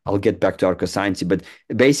idea. I'll get back to Arcasanti, but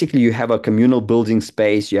basically you have a communal building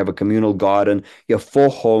space, you have a communal garden, you have four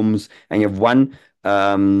homes, and you have one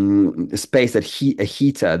space a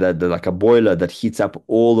heater like a boiler that heats up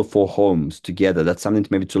all the four homes together. That's something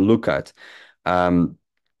maybe to look at. Um,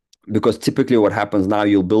 because typically what happens now,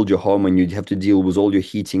 you'll build your home and you have to deal with all your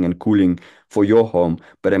heating and cooling for your home.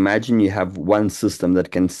 But imagine you have one system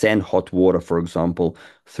that can send hot water, for example,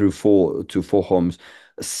 through four homes.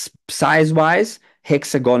 Size wise,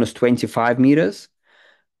 hexagon is 25 meters,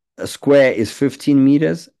 a square is 15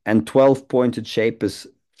 meters, and 12 pointed shape is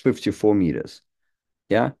 54 meters.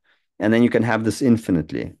 Yeah. And then you can have this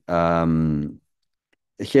infinitely.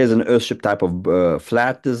 Here's an Earthship type of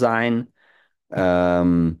flat design.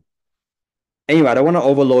 Um, anyway, I don't want to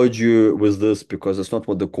overload you with this because it's not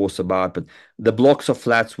what the course about, but the blocks of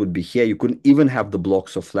flats would be here. You couldn't even have the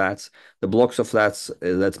blocks of flats. The blocks of flats,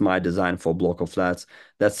 that's my design for block of flats.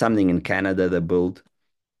 That's something in Canada they build.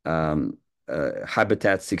 Um,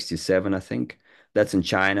 Habitat 67, I think. That's in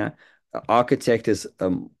China. Architect is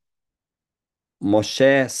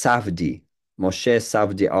Moshe Safdie. Moshe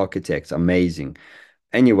Safdie Architects, amazing.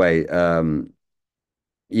 Anyway,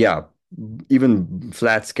 yeah, even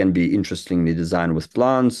flats can be interestingly designed with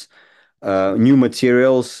plants. New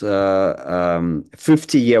materials,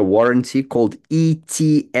 50-year warranty called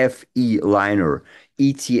ETFE liner.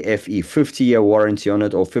 ETFE, 50-year warranty on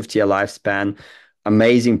it or 50-year lifespan.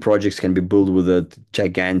 Amazing projects can be built with it.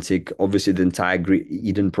 Gigantic. Obviously, the entire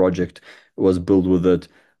Eden project was built with it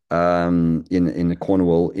in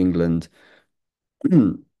Cornwall, England.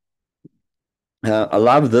 I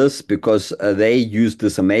love this because they use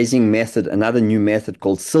this amazing method, another new method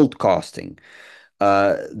called silt casting.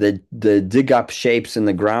 They dig up shapes in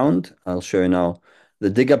the ground. I'll show you now. They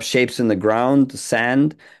dig up shapes in the ground,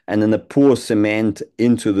 sand, and then they pour cement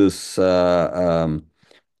into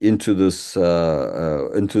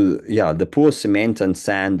yeah, they pour cement and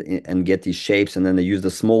sand and get these shapes, and then they use the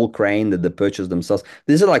small crane that they purchase themselves.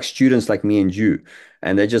 These are like students like me and you,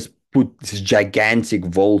 and they just put these gigantic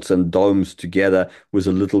vaults and domes together with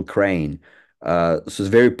a little crane. So it's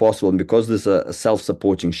very possible, and because there's a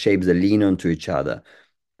self-supporting shapes, they lean onto each other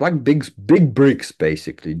like big bricks,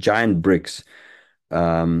 basically giant bricks.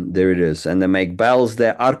 There it is. And they make bells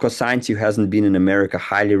there. Arco Science, who hasn't been in America,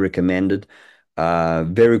 highly recommended.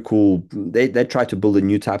 Very cool. They try to build a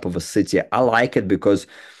new type of a city. I like it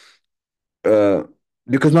uh,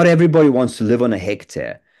 because not everybody wants to live on a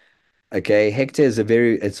hectare. Okay, hectare is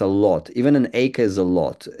it's a lot. Even an acre is a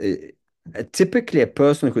lot. Typically, a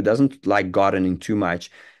person who doesn't like gardening too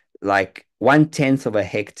much, like 1/10 of a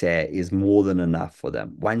hectare is more than enough for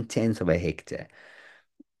them. 1/10 of a hectare.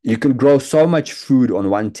 You can grow so much food on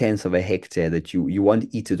 1/10 of a hectare that you won't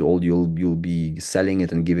eat it all. You'll be selling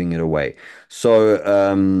it and giving it away. So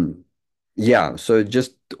yeah, so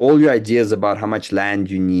just all your ideas about how much land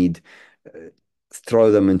you need, uh,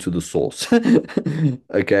 throw them into the source.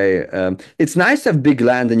 Okay. It's nice to have big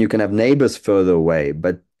land and you can have neighbors further away,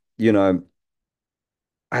 but you know,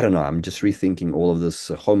 I don't know. I'm just rethinking all of this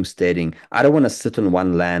homesteading. I don't want to sit on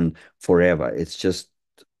one land forever. It's just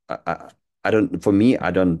I don't, for me,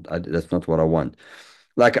 that's not what I want.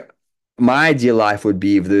 Like my ideal life would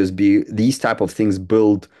be if there's be these type of things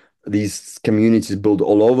build, these communities build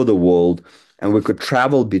all over the world, and we could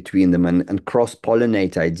travel between them and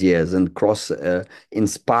cross-pollinate ideas and cross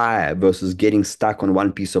inspire versus getting stuck on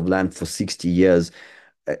one piece of land for 60 years.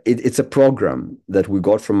 It's a program that we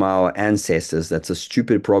got from our ancestors. That's a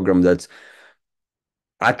stupid program that's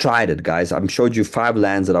I tried it, guys. I showed you 5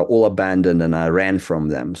 lands that are all abandoned and I ran from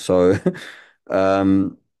them. So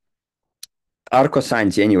um Arco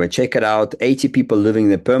Science, anyway, check it out. 80 people living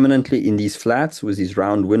there permanently in these flats with these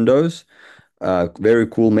round windows. Very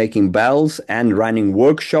cool, making bells and running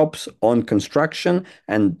workshops on construction.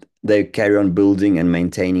 And they carry on building and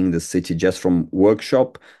maintaining the city just from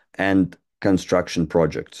workshop and construction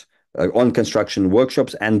projects, on construction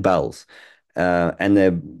workshops and bells.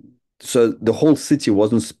 So the whole city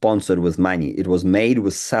wasn't sponsored with money. It was made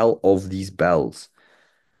with sale of these bells.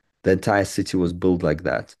 The entire city was built like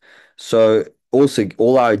that. So also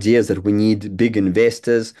all our ideas that we need big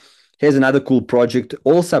investors. Here's another cool project.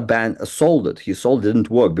 Also sold it. He sold it, didn't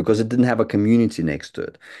work because it didn't have a community next to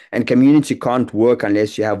it. And community can't work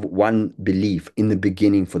unless you have one belief in the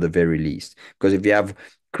beginning for the very least. Because if you have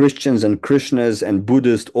Christians and Krishnas and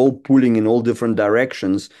Buddhists all pulling in all different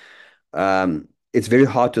directions, it's very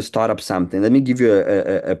hard to start up something. Let me give you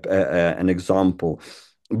an example.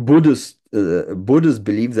 Buddhists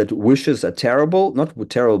believe that wishes are terrible, not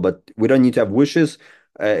terrible, but we don't need to have wishes.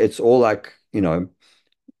 It's all like,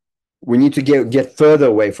 we need to get further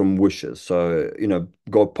away from wishes. So,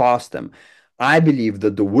 go past them. I believe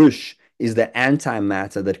that the wish is the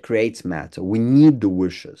antimatter that creates matter. We need the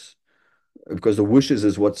wishes because the wishes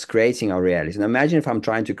is what's creating our reality. And imagine if I'm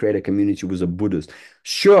trying to create a community with a Buddhist.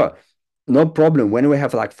 Sure, no problem. When we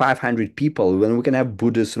have like 500 people, when we can have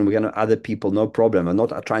Buddhists and we can have other people, no problem. I'm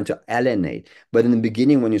not trying to alienate. But in the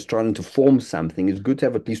beginning, when you're starting to form something, it's good to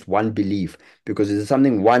have at least one belief because it's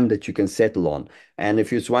something one that you can settle on. And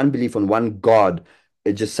if it's one belief on one God,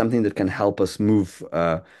 it's just something that can help us move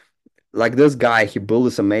like this guy, he built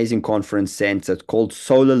this amazing conference center called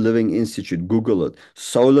Solar Living Institute. Google it.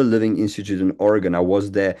 Solar Living Institute in Oregon. I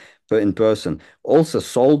was there in person. Also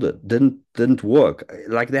sold it. Didn't work.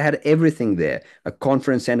 Like they had everything there. A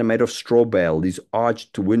conference center made of straw bale, these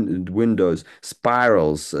arched windows,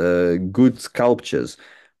 spirals, good sculptures,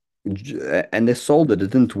 and they sold it.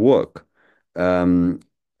 It didn't work.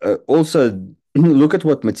 Also, look at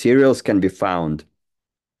what materials can be found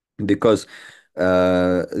because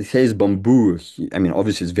here's bamboo. I mean,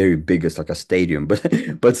 obviously it's very big. It's like a stadium, but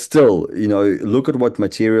but still, look at what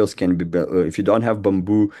materials can be built. If you don't have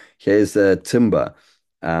bamboo, here's timber.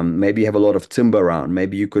 Maybe you have a lot of timber around.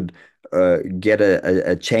 Maybe you could get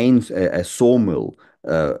a sawmill.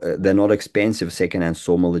 They're not expensive secondhand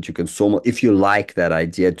sawmill that you can sawmill if you like that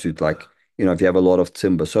idea to like if you have a lot of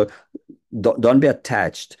timber. So don't be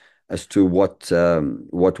attached as to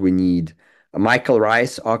what we need. Michael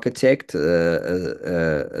Rice, architect, Zen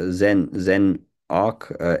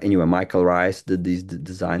Arc. Anyway, Michael Rice did these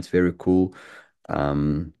designs, very cool.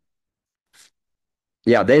 Um,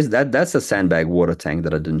 yeah, that's a sandbag water tank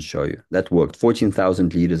that I didn't show you. That worked.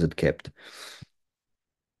 14,000 liters it kept.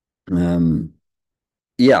 Um,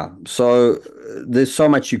 yeah, so there's so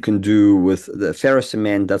much you can do with the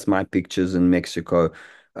ferrocement. That's my pictures in Mexico.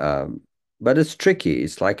 Um, but it's tricky.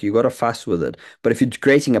 It's like you got to fuss with it. But if you're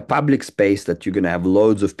creating a public space that you're going to have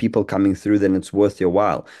loads of people coming through, then it's worth your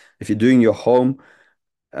while. If you're doing your home,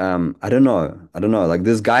 I don't know. I don't know. Like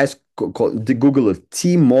this guy's called, Google it,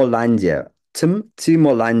 Timolandia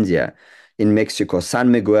in Mexico,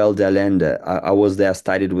 San Miguel de Allende. I was there,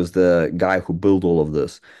 studied with the guy who built all of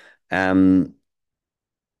this. Um,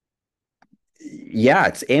 yeah,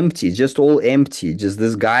 it's empty, just all empty. Just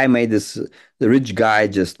this guy made this, the rich guy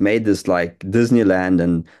just made this like Disneyland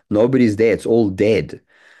and nobody's there. It's all dead.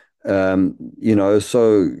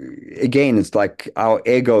 So again, it's like our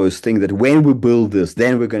egos think that when we build this,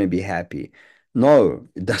 then we're going to be happy. No,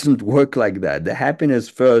 it doesn't work like that. The happiness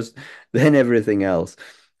first, then everything else.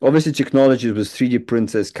 Obviously, technology with 3D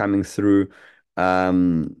printers coming through.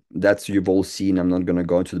 That's you've all seen. I'm not going to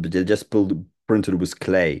go into the, but they just printed with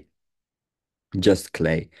clay, just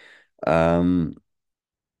clay. Um,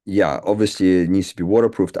 yeah, obviously it needs to be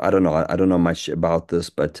waterproofed. I don't know. I don't know much about this,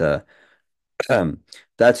 but um,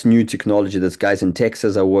 that's new technology that guys in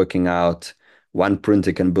Texas are working out. One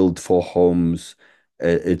printer can build 4 homes.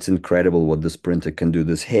 It's incredible what this printer can do.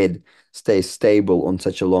 This head stays stable on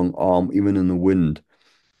such a long arm, even in the wind.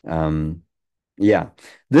 Um, yeah,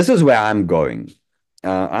 this is where I'm going.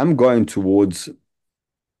 I'm going towards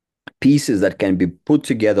pieces that can be put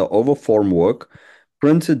together over formwork,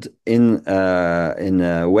 printed in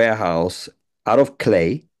a warehouse out of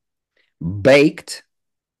clay, baked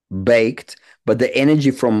baked, but the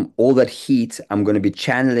energy from all that heat, I'm going to be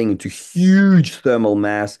channeling into huge thermal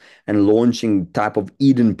mass and launching type of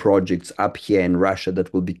Eden projects up here in Russia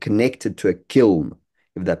that will be connected to a kiln,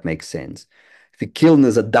 if that makes sense. The kiln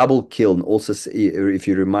is a double kiln. Also, if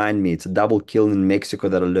you remind me, it's a double kiln in Mexico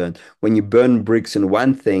that I learned. When you burn bricks in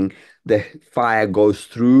one thing, the fire goes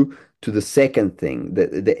through to the second thing,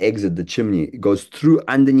 the exit, the chimney, it goes through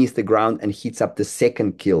underneath the ground and heats up the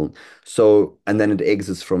second kiln. So, and then it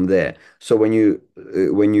exits from there. So when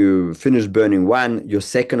you finish burning one, your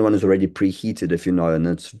second one is already preheated, if you know, and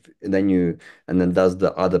then does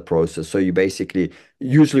the other process. So you basically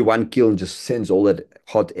usually one kiln just sends all that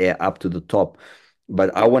hot air up to the top.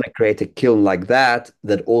 But I want to create a kiln like that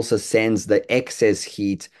that also sends the excess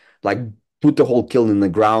heat, like put the whole kiln in the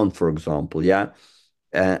ground, for example, yeah,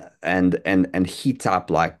 and heat up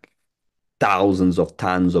like thousands of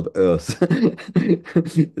tons of earth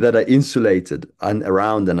that are insulated and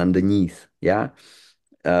around and underneath. Yeah.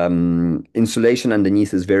 Insulation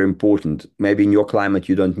underneath is very important. Maybe in your climate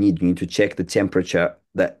you need to check the temperature,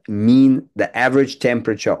 the average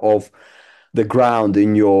temperature of the ground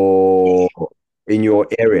in your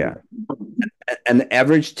area. An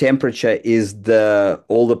average temperature is the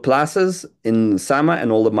all the pluses in summer and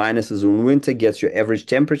all the minuses in winter gets your average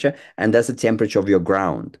temperature, and that's the temperature of your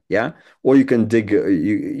ground. Yeah, or you can dig.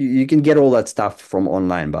 You can get all that stuff from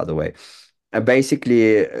online, by the way. And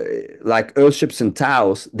basically, like earthships and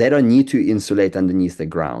towers, they don't need to insulate underneath the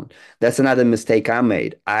ground. That's another mistake I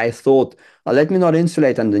made. I thought, oh, let me not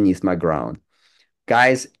insulate underneath my ground.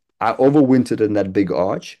 Guys, I overwintered in that big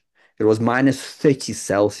arch. It was minus 30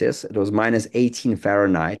 Celsius. It was minus 18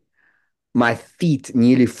 Fahrenheit. My feet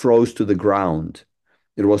nearly froze to the ground.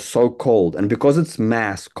 It was so cold. And because it's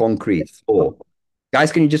mass concrete floor,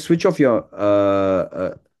 guys, can you just switch off your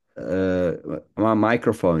my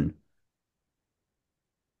microphone?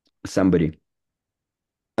 Somebody.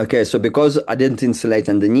 Okay, so because I didn't insulate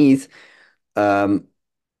underneath, um,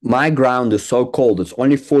 my ground is so cold. It's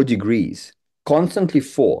only 4 degrees, constantly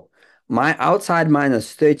 4. My outside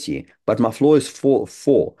minus 30, but my floor is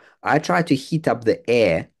 4. I try to heat up the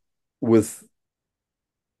air with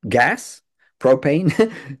gas,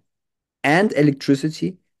 propane, and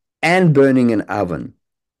electricity, and burning an oven,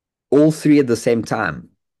 all three at the same time.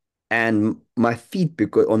 And my feet,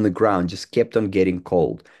 because on the ground, just kept on getting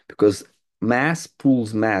cold because mass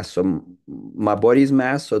pulls mass. So my body's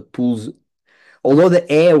mass, so it pulls. Although the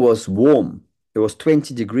air was warm, it was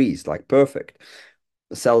 20 degrees, like perfect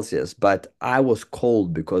Celsius, but I was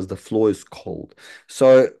cold because the floor is cold.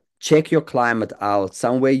 So check your climate out.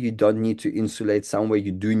 Somewhere you don't need to insulate, somewhere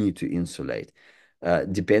you do need to insulate.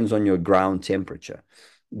 Depends on your ground temperature.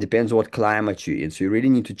 Depends what climate you're in. So you really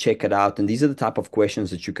need to check it out. And these are the type of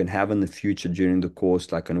questions that you can have in the future during the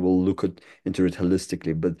course, like, and we'll look into it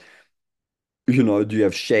holistically. But do you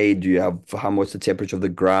have shade? Do you have how much the temperature of the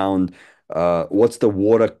ground? What's the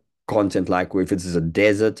water content like? If it's a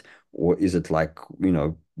desert, or is it like,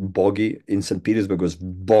 boggy? In St. Petersburg was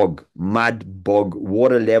bog, mud, bog,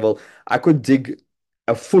 water level. I could dig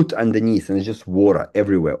a foot underneath and it's just water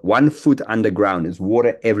everywhere. 1 foot underground is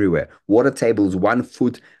water everywhere. Water table is 1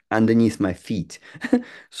 foot underneath my feet.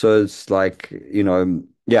 So it's like,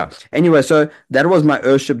 yeah. Anyway, so that was my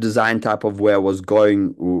Earthship design type of where I was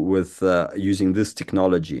going with using this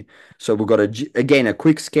technology. So we got again a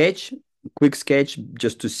quick sketch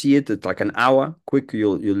just to see it. It's like an hour quick.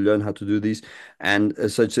 You'll learn how to do this. And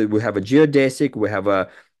so we have a geodesic. We have a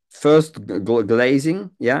first glazing,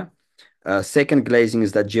 yeah. Second glazing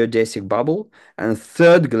is that geodesic bubble, and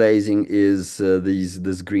third glazing is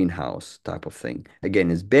this greenhouse type of thing.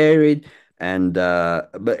 Again, it's buried, and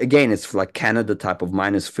but again, it's like Canada type of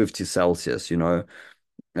 -50 Celsius.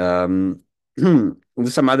 Um,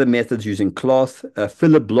 there's some other methods using cloth,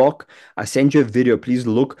 Philip Block. I sent you a video. Please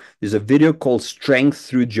look. There's a video called Strength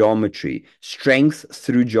Through Geometry. Strength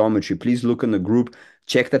Through Geometry. Please look in the group.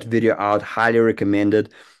 Check that video out. Highly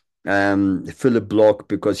recommended. Philip Block,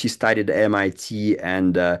 because he studied at MIT,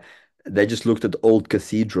 and they just looked at old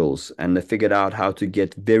cathedrals and they figured out how to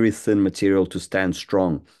get very thin material to stand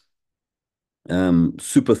strong,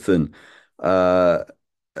 super thin. Uh,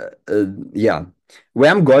 yeah.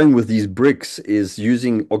 Where I'm going with these bricks is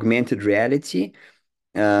using augmented reality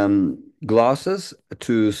glasses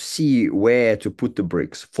to see where to put the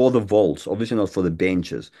bricks for the vaults, obviously not for the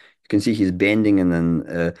benches. You can see he's bending, and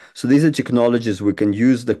then so these are technologies we can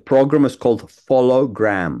use. The program is called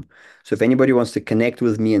Follogram. So if anybody wants to connect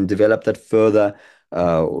with me and develop that further,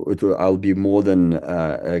 I'll be more than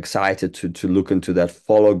excited to look into that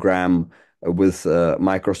Follogram with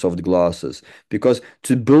Microsoft glasses. Because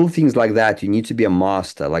to build things like that, you need to be a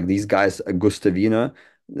master. Like these guys, Gustavino,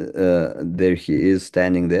 there he is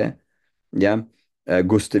standing there. Yeah.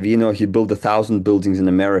 Gustavino, he built 1,000 buildings in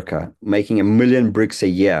America, making 1 million bricks a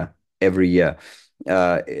year, every year,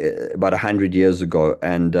 about 100 years ago.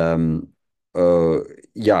 And uh,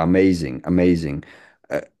 yeah, amazing, amazing.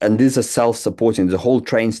 And these are self-supporting. There's a whole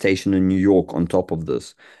train station in New York on top of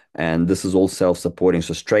this. And this is all self-supporting.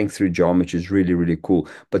 So strength through geometry is really, really cool.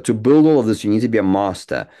 But to build all of this, you need to be a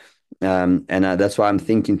master. And that's why I'm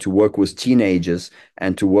thinking to work with teenagers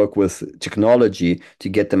and to work with technology to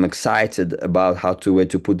get them excited about how to where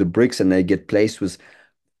to put the bricks, and they get placed with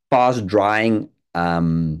fast drying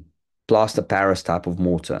plaster Paris type of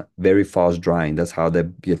mortar, very fast drying. That's how they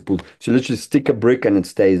get put. So literally stick a brick and it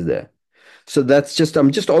stays there. So that's just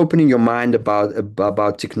I'm just opening your mind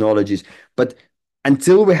about technologies. But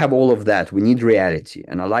until we have all of that, we need reality,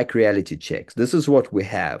 and I like reality checks. This is what we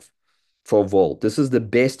have for Vault. This is the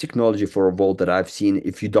best technology for a Vault that I've seen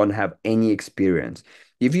if you don't have any experience.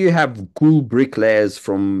 If you have cool bricklayers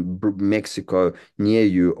from Mexico near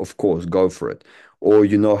you, of course, go for it. Or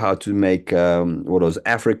you know how to make what are those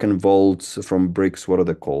African vaults from bricks? What are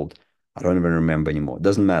they called? I don't even remember anymore.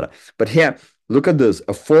 Doesn't matter. But here, look at this,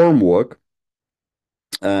 a formwork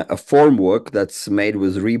that's made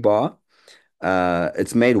with rebar.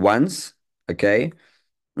 It's made once, okay?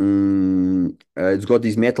 It's got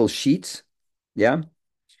these metal sheets, yeah.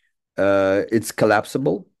 It's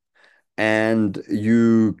collapsible, and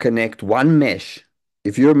you connect one mesh.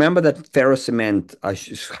 If you remember that ferrocement,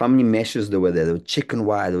 how many meshes there were there? There was chicken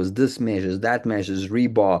wire, there was this mesh, there's that mesh, there's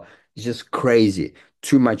rebar. It's just crazy.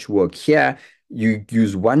 Too much work. Here, you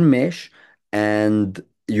use one mesh, and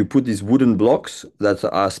you put these wooden blocks that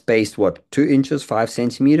are spaced, what, 2 inches, 5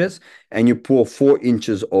 centimeters, and you pour 4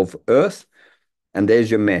 inches of earth, and there's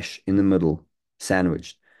your mesh in the middle,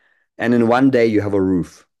 sandwiched. And in one day, you have a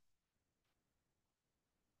roof.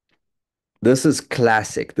 This is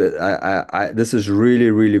classic. This is really,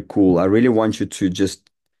 really cool. I really want you to just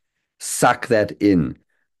suck that in.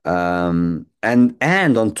 And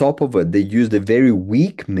on top of it, they used a very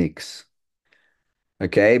weak mix.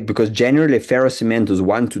 Okay, because generally ferrocement is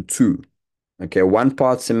 1 to 2. Okay, 1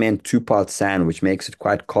 part cement, 2 parts sand, which makes it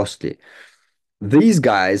quite costly. These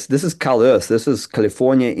guys, this is CalEarth, this is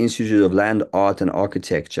California Institute of Land, Art and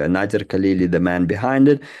Architecture. Nader Khalili, the man behind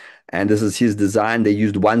it, and this is his design. They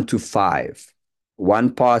used 1 to 5,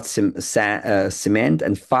 1 part cement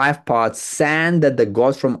and 5 parts sand that they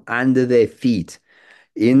got from under their feet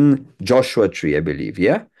in Joshua Tree, I believe.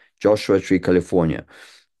 Yeah, Joshua Tree, California.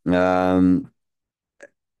 Um,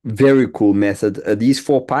 Very cool method. These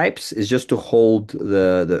 4 pipes is just to hold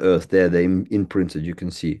the earth there. They imprinted, you can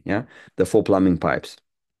see, yeah, the 4 plumbing pipes.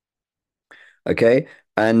 Okay,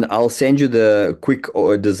 And I'll send you the quick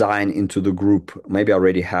design into the group. Maybe I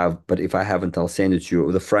already have, but if I haven't, I'll send it to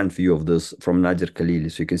you. The front view of this from Nadir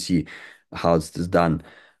Khalili, so you can see how it's done.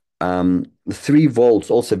 3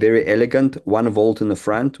 volts, also very elegant. 1 volt in the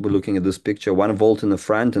front. We're looking at this picture. 1 volt in the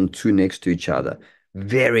front and two next to each other.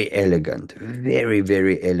 Very elegant. Very,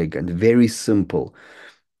 very elegant. Very simple,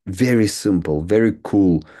 very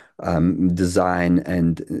cool design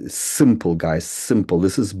and simple, guys. Simple.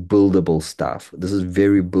 This is buildable stuff. This is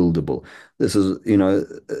very buildable. This is,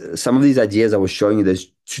 some of these ideas I was showing you,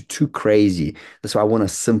 there's too crazy. That's why I want to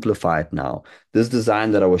simplify it now. This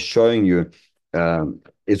design that I was showing you,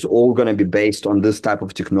 it's all going to be based on this type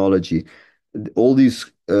of technology. All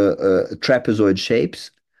these trapezoid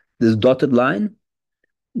shapes, this dotted line,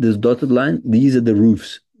 these are the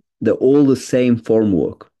roofs. They're all the same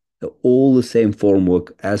formwork. They're all the same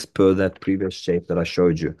formwork as per that previous shape that I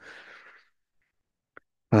showed you.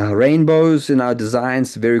 Rainbows in our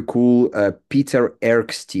designs, very cool. Peter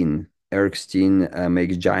Erskine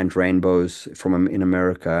makes giant rainbows from in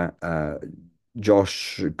America.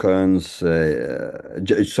 Josh Kearns,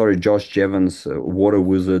 Josh Jevons, water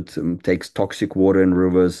wizard, takes toxic water in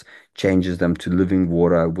rivers, changes them to living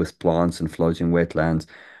water with plants and floating wetlands.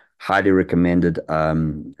 Highly recommended.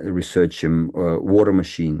 Research him. Water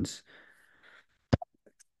machines.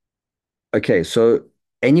 Okay, so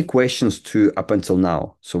any questions to up until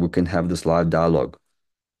now, so we can have this live dialogue.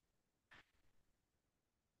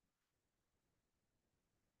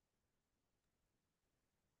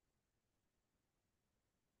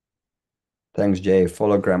 Thanks, Jay.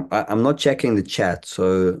 Hologram. I'm not checking the chat,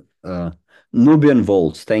 so Nubian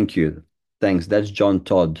Volts. Thank you. Thanks. That's John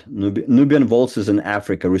Todd. Nubian Volts is in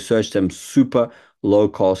Africa. Research them. Super low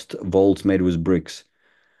cost volts made with bricks.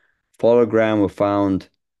 Hologram were found.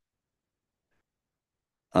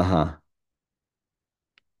 Uh-huh.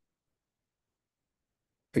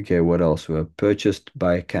 Okay, what else? Were purchased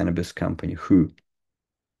by a cannabis company. Who?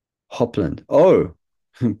 Hopland. Oh,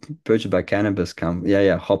 purchased by cannabis company. Yeah,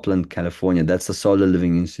 yeah. Hopland, California. That's the Solar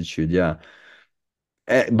Living Institute. Yeah.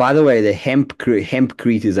 By the way, the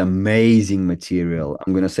hempcrete is amazing material.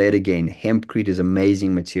 I'm going to say it again. Hempcrete is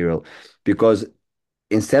amazing material because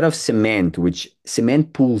instead of cement, which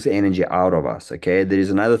cement pulls energy out of us, okay? There is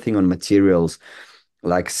another thing on materials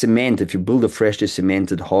like cement. If you build a freshly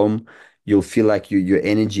cemented home, you'll feel like your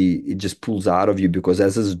energy, it just pulls out of you because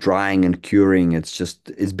as it's drying and curing, it's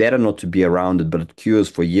better not to be around it, but it cures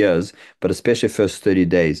for years, but especially first 30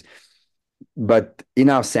 days. But in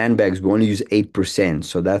our sandbags, we only use 8%.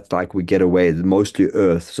 So that's like we get away mostly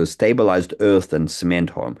earth. So stabilized earth and cement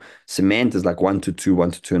home. Cement is like 1 to 2,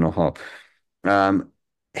 1 to 2.5.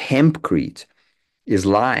 Hempcrete is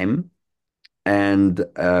lime and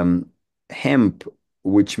hemp,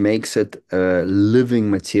 which makes it a living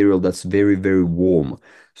material that's very, very warm.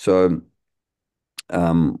 So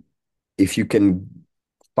if you can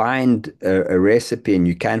find a recipe, and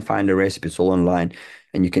you can find a recipe, it's all online,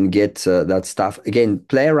 and you can get that stuff. Again,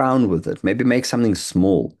 play around with it. Maybe make something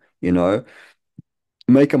small,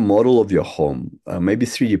 make a model of your home, maybe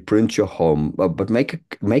 3D print your home, but make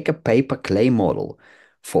a paper clay model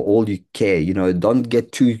for all you care. Don't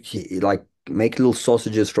get too like make little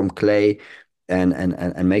sausages from clay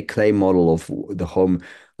and make clay model of the home.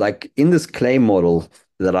 Like in this clay model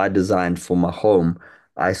that I designed for my home,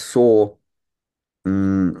 I saw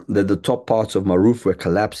that the top parts of my roof were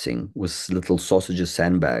collapsing with little sausages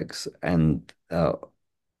sandbags. And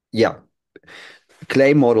yeah,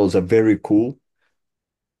 clay models are very cool.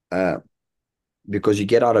 Uh, because you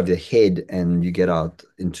get out of your head and you get out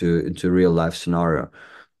into real life scenario.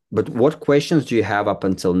 But what questions do you have up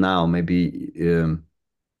until now? Maybe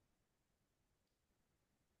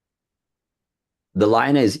the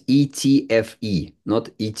liner is ETFE, not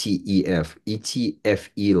ETEF,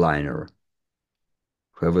 ETFE liner.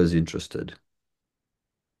 Whoever's interested.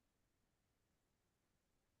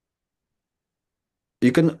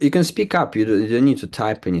 You can speak up. You don't need to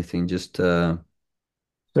type anything. Just So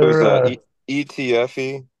is There,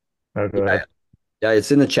 ETFE? oh, go yeah, ahead. yeah,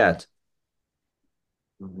 it's in the chat.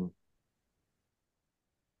 Mhm.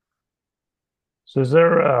 So is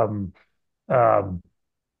there um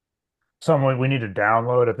something we need to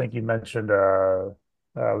download? I think you mentioned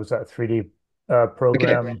was that 3D Okay.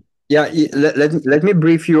 program? Yeah, let me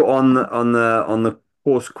brief you on the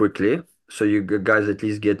course quickly, so you guys at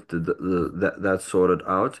least get that sorted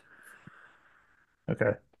out.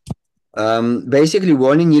 Okay. Basically, we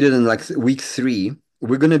only need it in like week 3.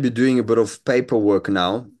 We're going to be doing a bit of paperwork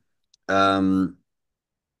now. Um,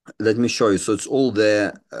 Let me show you. So it's all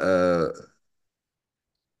there.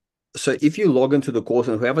 So if you log into the course,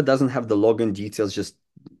 and whoever doesn't have the login details, just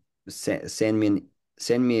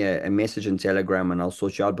send me a message in Telegram and I'll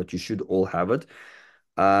sort you out, but you should all have it.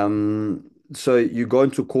 So you go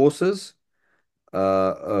into courses,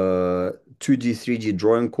 2D, 3D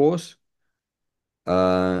drawing course,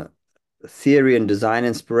 uh, theory and design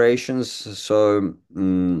inspirations. So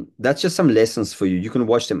that's just some lessons for you. You can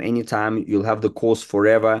watch them anytime. You'll have the course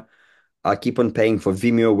forever. I keep on paying for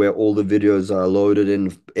Vimeo where all the videos are loaded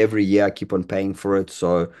in every year. I keep on paying for it.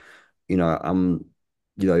 So,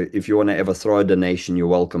 if you want to ever throw a donation, you're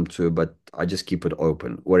welcome to, but I just keep it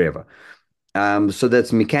open, whatever. So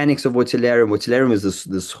that's mechanics of Vortillarium. Vortillarium is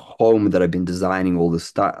this home that I've been designing all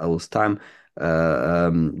this time.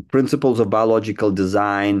 Principles of biological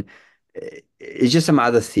design. It's just some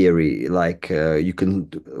other theory. Like you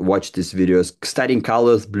can watch these videos, studying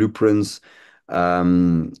colors, blueprints.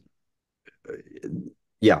 Um,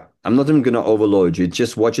 yeah, I'm not even going to overload you.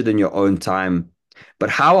 Just watch it in your own time. But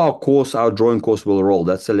how our drawing course will roll,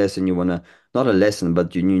 that's a lesson you want to, not a lesson,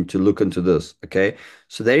 but you need to look into this. Okay.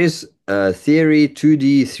 So there is theory,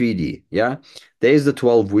 2D, 3D. Yeah. There is the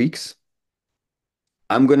 12 weeks.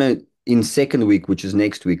 I'm going to, in second week, which is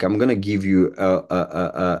next week, I'm going to give you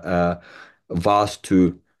a vast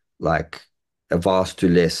to like a vast to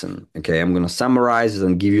lesson. Okay. I'm going to summarize it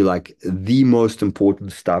and give you like the most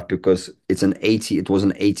important stuff because it was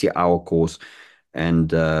an 80-hour course.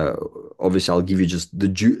 And obviously, I'll give you just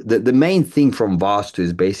the main thing from Vastu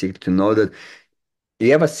is basically to know that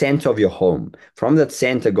you have a center of your home. From that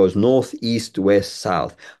center goes north, east, west,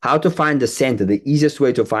 south. How to find the center? The easiest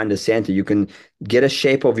way to find the center, you can get a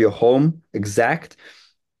shape of your home exact,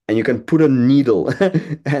 and you can put a needle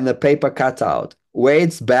and a paper cutout where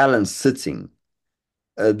it's balanced sitting.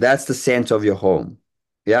 That's the center of your home.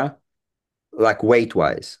 Yeah, like weight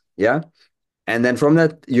wise. Yeah. And then from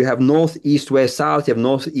that, you have north, east, west, south. You have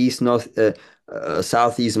northeast,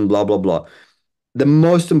 southeast, and blah, blah, blah. The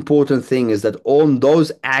most important thing is that on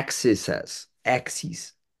those axes,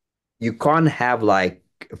 you can't have like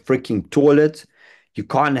a freaking toilet. You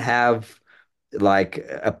can't have like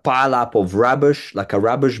a pile up of rubbish, like a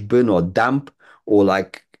rubbish bin or dump, or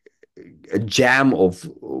like a jam of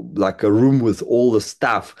like a room with all the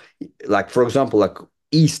stuff. Like, for example, like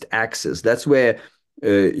east axis, that's where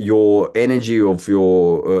your energy of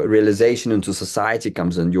your realization into society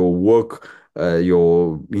comes in, your work,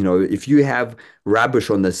 if you have rubbish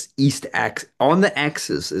on this east axis, on the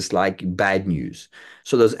axis, it's like bad news.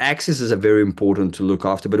 So those axes are very important to look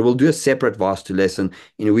after, but we'll do a separate Vastu lesson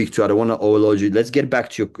in a week too. I don't want to overload you. Let's get back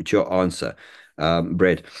to your answer,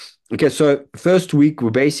 Brett. Okay, so first week we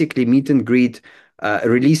basically meet and greet,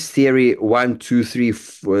 release theory 1, 2, 3.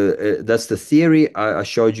 That's the theory. I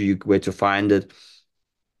showed you where to find it.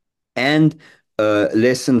 And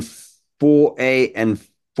lesson 4A and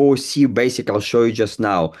 4C, basic, I'll show you just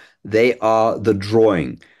now. They are the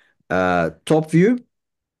drawing. Top view,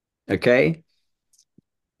 okay?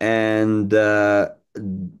 And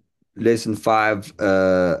lesson 5,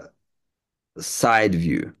 side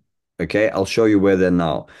view. Okay, I'll show you where they're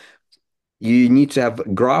now. You need to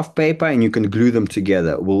have graph paper and you can glue them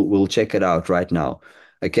together. We'll check it out right now.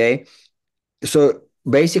 Okay. So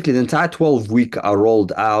basically the entire 12 week are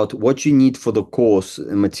rolled out. What you need for the course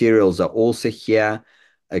materials are also here.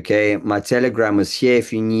 Okay. My Telegram is here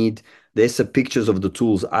if you need. There's some pictures of the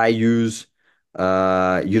tools I use.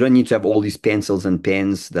 You don't need to have all these pencils and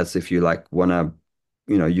pens. That's if you like want to,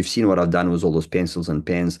 you've seen what I've done with all those pencils and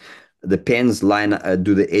pens. The pens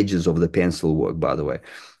do the edges of the pencil work, by the way.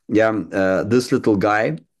 Yeah, this little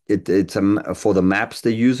guy, it's for the maps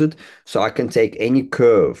they use it. So I can take any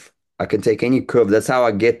curve. I can take any curve. That's how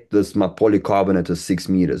I get my polycarbonate to 6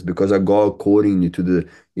 meters because I go accordingly to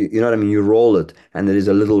you know what I mean? You roll it and there is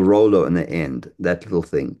a little roller in the end, that little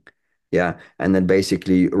thing. Yeah, and then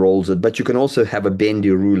basically rolls it. But you can also have a bendy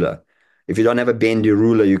ruler. If you don't have a bendy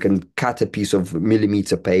ruler, you can cut a piece of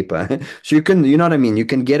millimeter paper. So you know what I mean? You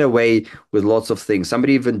can get away with lots of things.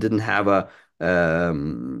 Somebody even didn't have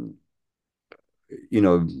um,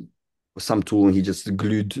 some tool and he just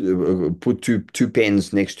put two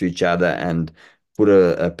pens next to each other and put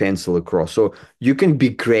a pencil across. So you can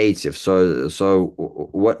be creative. So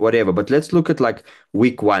whatever. But let's look at like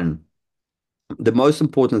week 1. The most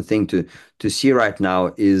important thing to see right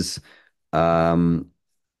now is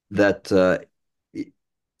that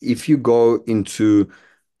if you go into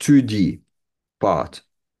 2D part,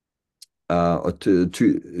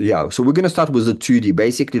 yeah, so we're going to start with the 2D,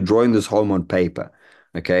 basically drawing this home on paper.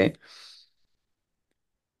 Okay.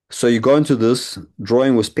 So you go into this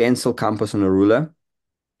drawing with pencil, compass, and a ruler.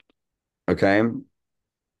 Okay.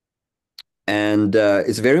 And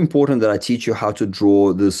it's very important that I teach you how to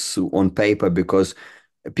draw this on paper because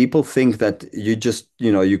People think that you just,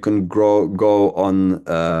 you can go on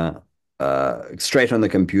straight on the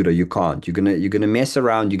computer. You can't. You're gonna mess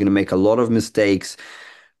around. You're gonna make a lot of mistakes.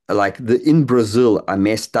 Like in Brazil, I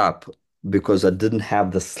messed up because I didn't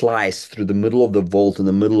have the slice through the middle of the vault in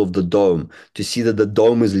the middle of the dome to see that the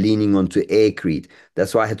dome is leaning onto aircrete.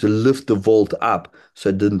 That's why I had to lift the vault up so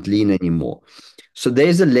it didn't lean anymore. So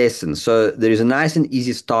there's a lesson. So there is a nice and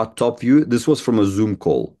easy start top view. This was from a Zoom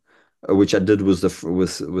call, which I did with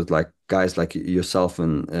like guys like yourself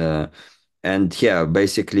and here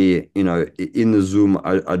basically in the Zoom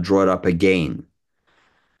I draw it up again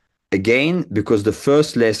because the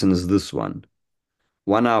first lesson is this one,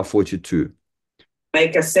 1 hour 42.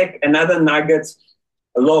 Make another nugget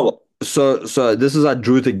lower. So this is I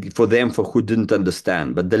drew it for them for who didn't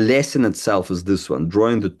understand, but the lesson itself is this one,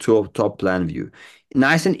 drawing the top plan view.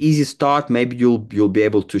 Nice and easy start. Maybe you'll be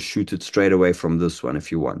able to shoot it straight away from this one if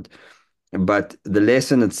you want. But the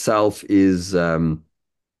lesson itself is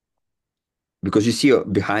because you see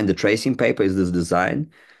behind the tracing paper is this design,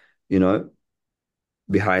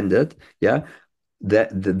 behind it. Yeah.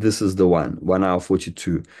 This is the 1 hour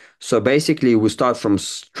 42. So basically we start from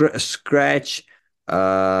scratch.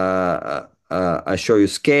 I show you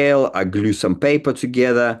scale. I glue some paper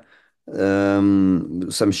together,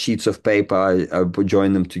 some sheets of paper. I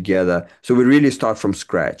join them together. So we really start from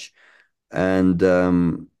scratch. And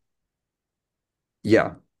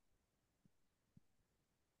yeah.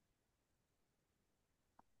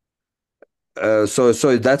 So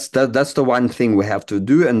that's the one thing we have to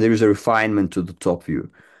do, and there is a refinement to the top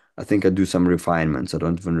view. I think I do some refinements. I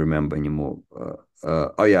don't even remember anymore.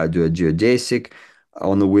 Oh yeah, I do a geodesic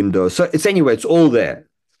on the window. So it's all there.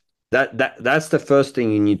 That's the first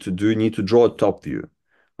thing you need to do. You need to draw a top view,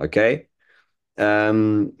 okay?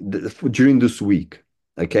 During this week,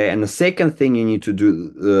 okay. And the second thing you need to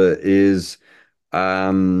do is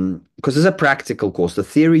because it's a practical course. The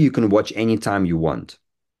theory you can watch anytime you want.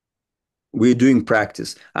 We're doing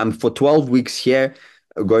practice. I'm for 12 weeks here,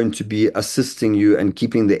 going to be assisting you and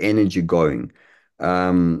keeping the energy going.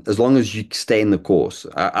 As long as you stay in the course,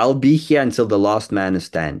 I'll be here until the last man is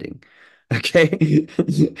standing. Okay.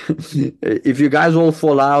 If you guys all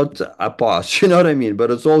fall out, I pass. You know what I mean? But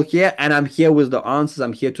it's all here, and I'm here with the answers.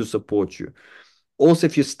 I'm here to support you. Also,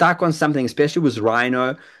 if you're stuck on something, especially with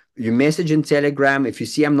Rhino, you message in Telegram. If you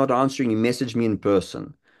see I'm not answering, you message me in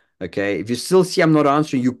person. Okay. If you still see I'm not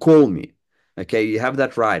answering, you call me. Okay, you have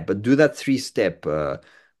that right, but do that 3-step.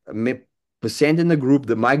 Send in the group.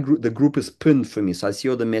 The group is pinned for me, so I see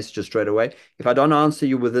all the messages straight away. If I don't answer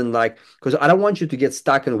you within because I don't want you to get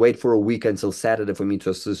stuck and wait for a week until Saturday for me to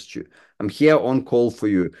assist you. I'm here on call for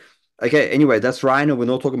you. Okay, anyway, that's Rhino. We're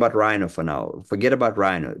not talking about Rhino for now. Forget about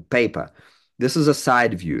Rhino. Paper. This is a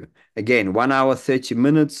side view. Again, 1 hour, 30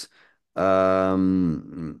 minutes. Yeah,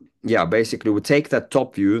 basically, we take that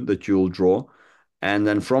top view that you'll draw. And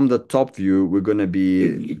then from the top view, we're going to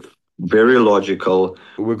be very logical.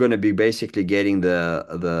 We're going to be basically getting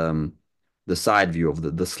the side view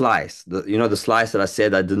of the slice. The slice that I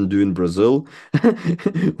said I didn't do in Brazil.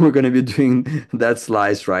 We're going to be doing that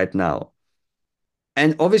slice right now.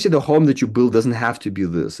 And obviously the home that you build doesn't have to be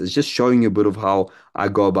this. It's just showing you a bit of how I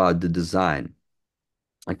go about the design.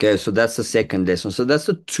 Okay, so that's the second lesson. So that's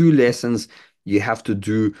the 2 lessons you have to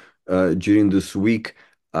do during this week.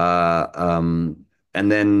 And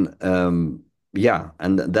then yeah,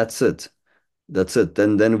 and that's it.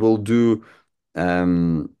 Then we'll do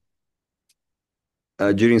during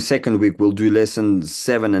second week we'll do lesson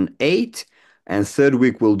 7 and 8, and third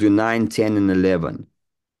week we'll do 9, 10, and 11.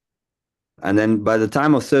 And then by the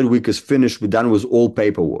time our third week is finished, we're done with all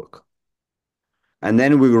paperwork. And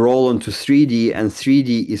then we roll onto 3D, and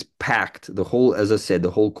 3D is packed. As I said, the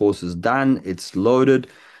whole course is done. It's loaded,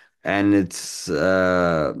 and it's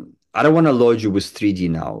I don't want to load you with 3D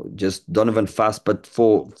now. Just don't even fuss. But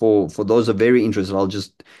for those who are very interested, I'll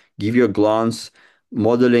just give you a glance.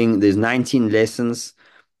 Modeling, there's 19 lessons.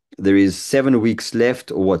 There is 7 weeks left,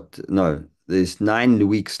 or what? No, there's 9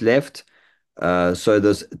 weeks left. So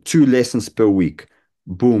there's 2 lessons per week.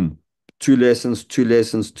 Boom. 2 lessons, 2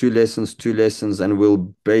 lessons, 2 lessons, 2 lessons, and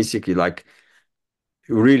we'll basically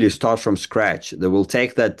really start from scratch. They will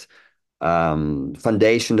take that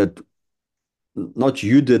foundation that not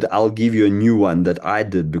you did, I'll give you a new one that I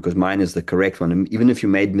did because mine is the correct one. And even if you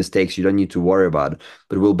made mistakes, you don't need to worry about it.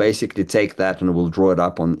 But we'll basically take that and we'll draw it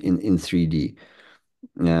up in 3D.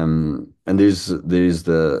 And there's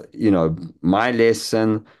my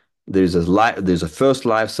lesson. There's a first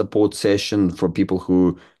live support session for people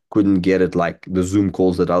who couldn't get it, like the Zoom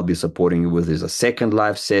calls that I'll be supporting you with. There's a second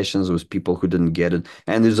live sessions with people who didn't get it,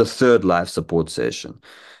 and there's a third live support session.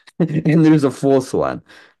 And there's a fourth one.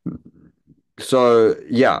 So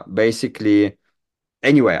yeah, basically,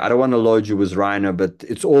 anyway, I don't want to load you with Rhino, but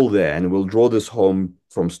it's all there, and we'll draw this home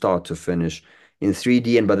from start to finish in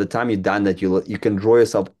 3D. And by the time you're done that, you can draw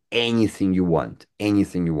yourself anything you want,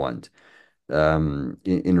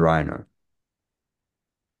 in Rhino.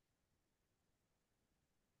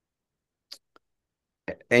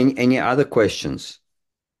 Any other questions?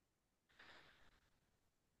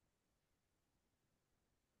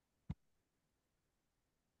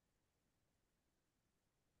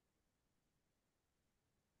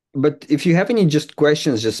 But if you have any just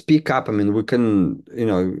questions, just speak up. I mean, we can,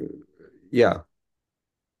 yeah.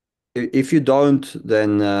 If you don't,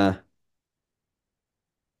 then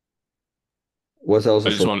what else I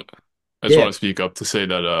is just for? want I just Yeah, want to speak up to say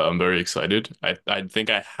that I'm very excited. I think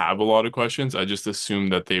I have a lot of questions. I just assume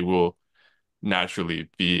that they will naturally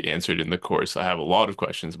be answered in the course. I have a lot of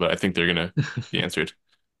questions, but I think they're gonna be answered.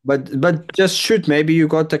 but just shoot. Maybe you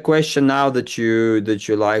got a question now that you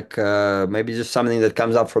like. Maybe just something that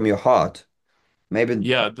comes up from your heart. Maybe.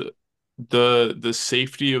 Yeah, the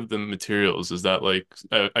safety of the materials, is that like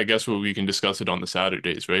I guess what we can discuss it on the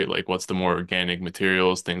Saturdays, right? Like what's the more organic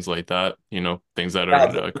materials, things like that, things that Yeah,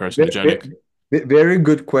 aren't carcinogenic. very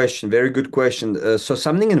good question. Very good question. So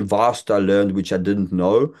something in Vast I learned, which I didn't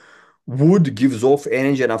know. Wood gives off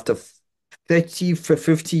energy, and after 30 for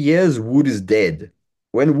 50 years, wood is dead.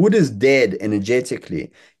 When wood is dead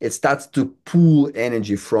energetically, it starts to pull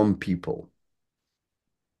energy from people.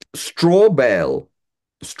 Straw bale,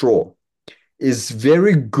 straw, is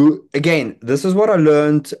very good. Again, this is what I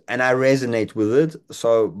learned and I resonate with it.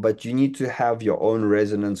 So, but you need to have your own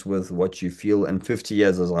resonance with what you feel, and 50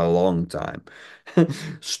 years is a long time.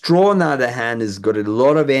 Straw, on the other hand, has got a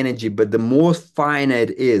lot of energy, but the more finer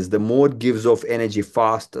it is, the more it gives off energy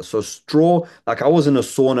faster. So, straw, like I was in a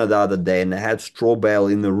sauna the other day and I had straw bale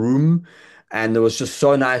in the room. And it was just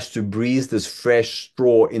so nice to breathe this fresh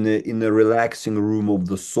straw in the relaxing room of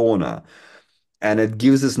the sauna, and it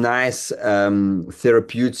gives this nice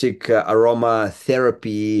therapeutic aroma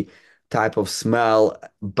therapy type of smell.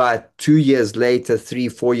 But 2 years later, 3,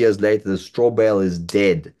 4 years later, the straw bale is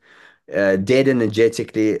dead, dead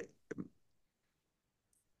energetically.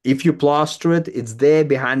 If you plaster it, it's there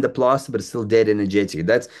behind the plaster, but it's still dead energetically.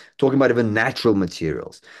 That's talking about even natural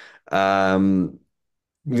materials. Um,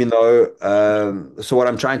 so what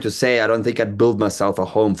I'm trying to say, I don't think I'd build myself a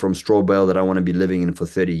home from straw bale that I want to be living in for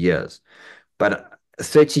 30 years. But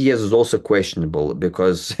 30 years is also questionable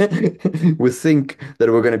because we think that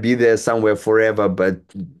we're going to be there somewhere forever, but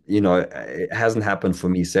it hasn't happened for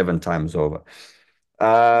me 7 times over.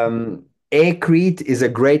 Aircrete is a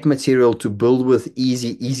great material to build with,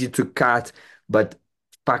 easy to cut, but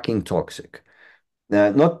fucking toxic.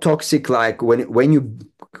 Not toxic like when you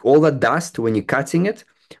all the dust when you're cutting it.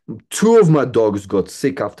 Two of my dogs got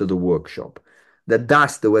sick after the workshop. The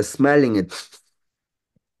dust, they were smelling it,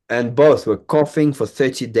 and both were coughing for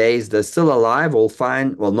 30 days. They're still alive, all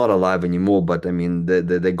fine. Well, not alive anymore, but I mean,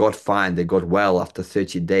 they got fine. They got well after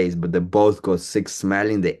 30 days, but they both got sick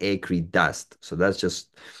smelling the aircrete dust. So that's just,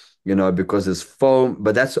 because it's foam,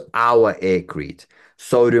 but that's our aircrete.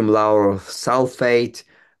 Sodium lauryl sulfate,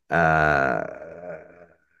 uh,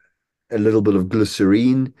 a little bit of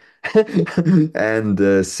glycerine,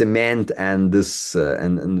 and cement, and this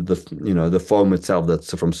and the foam itself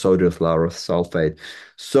that's from sodium lauryl sulfate.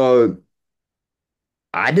 So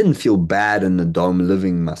I didn't feel bad in the dome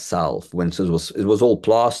living myself when it was all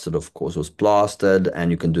plastered, of course. It was plastered,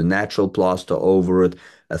 and you can do natural plaster over it,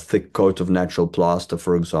 a thick coat of natural plaster,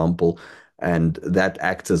 for example, and that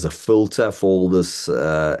acts as a filter for all this,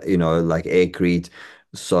 like aircrete.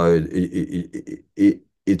 So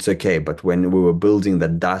it's okay. But when we were building the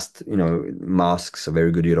dust, masks are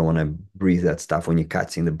very good. You don't want to breathe that stuff when you're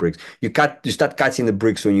cutting the bricks. You start cutting the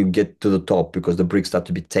bricks when you get to the top because the bricks start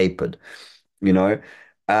to be tapered, you know.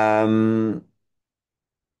 Um,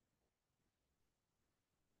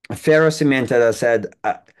 Ferrocement, as I said,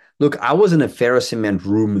 look, I was in a ferrocement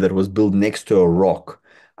room that was built next to a rock.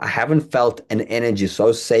 I haven't felt an energy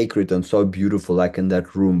so sacred and so beautiful like in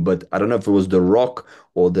that room, but I don't know if it was the rock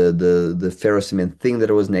or the ferrocement thing that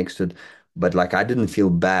was next to it, but like I didn't feel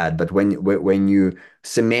bad. But when you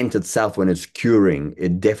cement itself, when it's curing,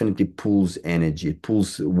 it definitely pulls energy. It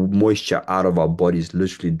pulls moisture out of our bodies,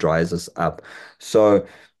 literally dries us up. So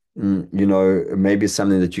maybe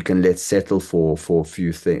something that you can let settle for a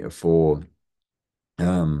few things for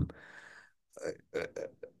um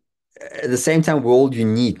at the same time we're all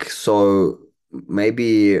unique, so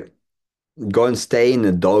maybe go and stay in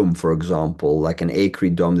a dome, for example, like an Acre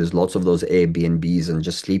dome. There's lots of those Airbnbs, and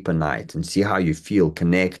just sleep a night and see how you feel.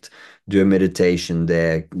 Connect, do a meditation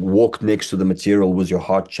there, walk next to the material with your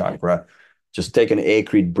heart chakra. Just take an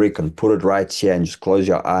Acre brick and put it right here and just close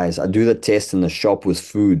your eyes. I do the test in the shop with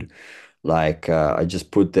food. Like I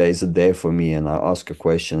just put there, is it there for me? And I ask a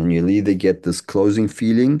question, and you'll either get this closing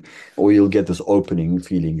feeling or you'll get this opening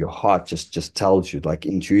feeling. Your heart just tells you, like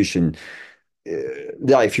intuition.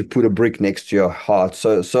 Yeah, if you put a brick next to your heart.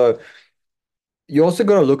 So you also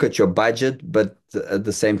got to look at your budget, but at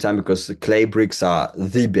the same time, because the clay bricks are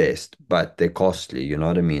the best, but they're costly. You know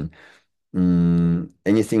what I mean?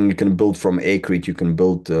 Anything you can build from Acrete, you can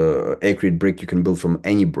build Acrete brick. You can build from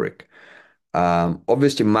any brick.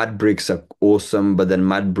 Obviously, mud bricks are awesome, but then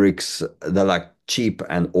mud bricks, they're like cheap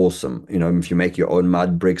and awesome. You know, if you make your own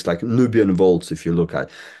mud bricks, like Nubian vaults, if you look at,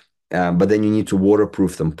 but then you need to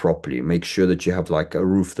waterproof them properly. Make sure that you have like a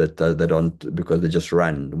roof that they don't, because they just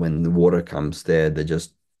run when the water comes there. They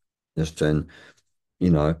just turn,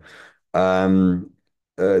 you know, um,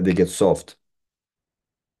 they get soft.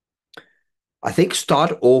 I think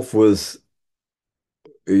start off with,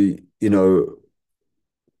 you know,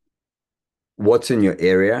 what's in your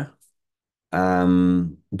area.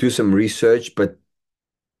 Do some research, but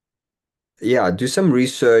yeah, do some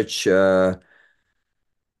research.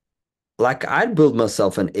 Like I'd build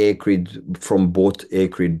myself an aircrete from bought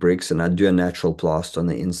aircrete bricks, and I'd do a natural plaster on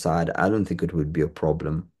the inside. I don't think it would be a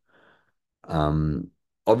problem. Um,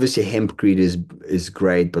 Obviously hempcrete is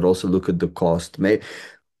great, but also look at the cost.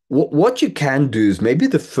 What you can do is maybe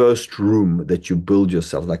the first room that you build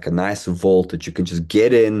yourself, like a nice vault that you can just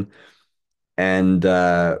get in, and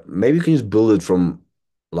maybe you can just build it from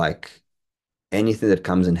like anything that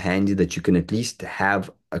comes in handy, that you can at least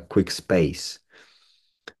have a quick space.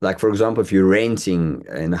 Like, for example, if you're renting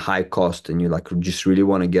in a high cost and you like just really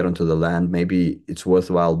want to get onto the land, maybe it's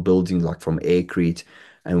worthwhile building like from Acrete.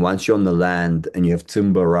 And once you're on the land and you have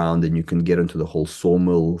timber around, and you can get into the whole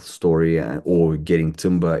sawmill story, or getting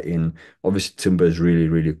timber in. Obviously, timber is really,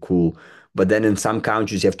 really cool. But then in some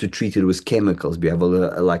countries, you have to treat it with chemicals. You have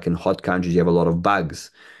like in hot countries, you have a lot of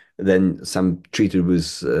bugs. Then some treated with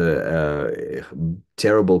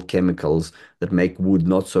terrible chemicals that make wood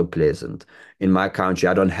not so pleasant. In my country,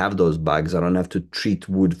 I don't have those bugs. I don't have to treat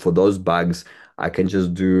wood for those bugs. I can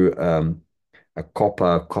just do a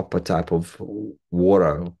copper type of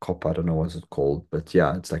water. Copper, I don't know what's it called, but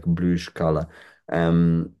yeah, it's like a bluish color.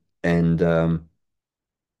 And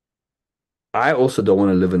I also don't want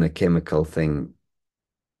to live in a chemical thing.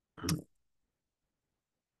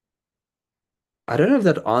 I don't know if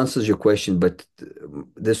that answers your question, but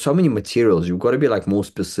there's so many materials. You've got to be like more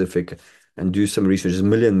specific and do some research. There's a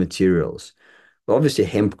million materials. But obviously,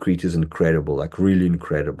 hempcrete is incredible, like really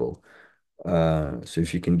incredible. So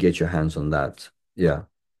if you can get your hands on that, yeah.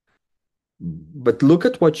 But look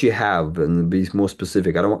at what you have and be more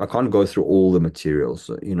specific. I can't go through all the materials.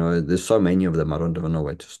 You know, there's so many of them. I don't even know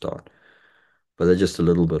where to start. But there's just a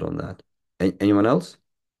little bit on that. Anyone else?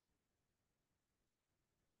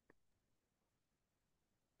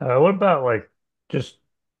 What about like just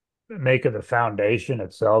making the foundation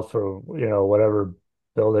itself, or whatever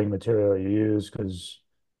building material you use? Because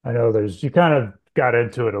I know you kind of got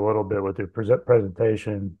into it a little bit with your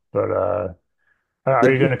presentation, but are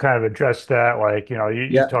you going The to kind of address that? Like, you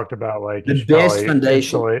yeah, talked about like you the should best probably foundation,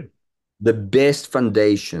 insulate. the best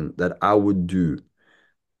foundation that I would do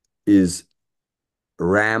is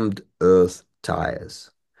rammed earth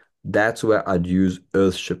tires. That's where I'd use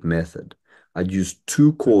Earthship method. I'd use Okay.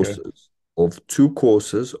 two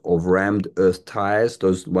courses of rammed earth tires,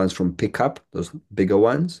 those ones from pickup, those bigger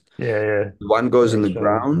ones. Yeah, yeah. One goes in They're the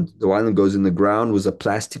shown. ground. The one that goes in the ground was a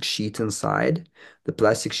plastic sheet inside. The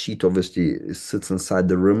plastic sheet obviously sits inside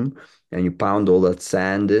the rim, and you pound all that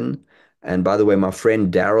sand in. And by the way, my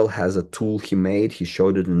friend Daryl has a tool he made. He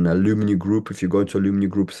showed it in Alumni Group. If you go to Alumni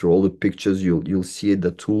Group through all the pictures, you'll see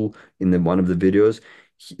the tool in one of the videos.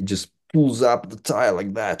 He just pulls up the tire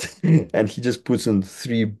like that, and he just puts in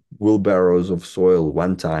 3 wheelbarrows of soil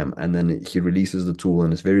one time, and then he releases the tool,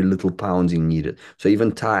 and it's very little pounding needed. So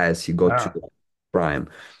even tires, he got to Ah, prime.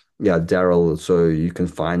 Yeah, Daryl. So you can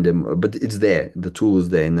find him, but it's there. The tool is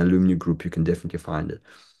there in the Alumni Group. You can definitely find it.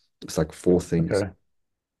 It's like 4 things. okay.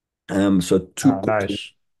 So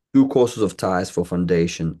Nice. 2 courses of tires for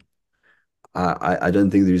foundation. I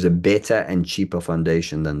don't think there's a better and cheaper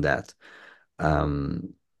foundation than that.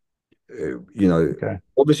 Um, you know, Okay.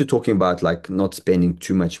 obviously talking about like not spending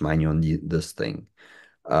too much money on this thing.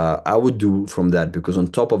 I would do from that, because on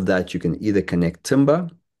top of that, you can either connect timber,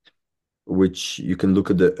 which you can look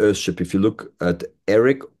at the Earthship. If you look at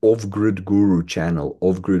Eric Off-Grid Guru channel,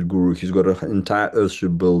 Off-Grid Guru, he's got an entire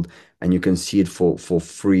Earthship build, and you can see it for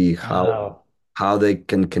free Wow. how they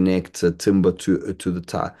can connect timber to the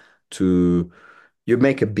tire to you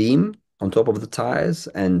make a beam on top of the tires,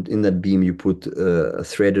 and in that beam you put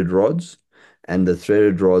threaded rods, and the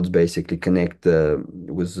threaded rods basically connect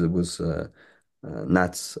with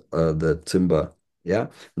nuts the timber. Yeah,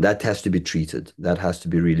 that has to be treated. That has to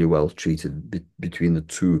be really well treated between the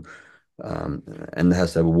two, and it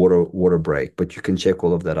has to have a water break. But you can check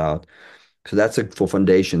all of that out. So that's for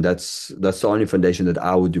foundation. That's the only foundation that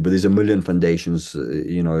I would do. But there's a million foundations,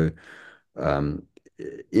 um,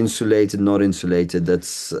 insulated, not insulated.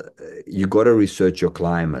 That's you got to research your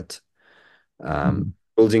climate. Mhm.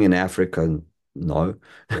 Building in Africa, no.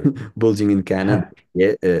 Building in Canada,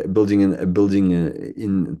 yeah. Building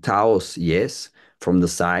in Taos, yes, from the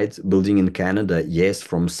sides. Building in Canada, yes,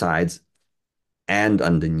 from sides and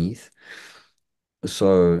underneath.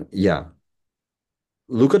 So yeah,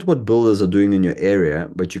 look at what builders are doing in your area,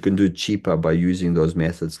 but you can do it cheaper by using those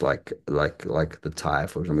methods like the tire,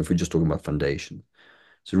 for example. If we're just talking about foundation,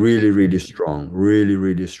 it's really, really strong, really,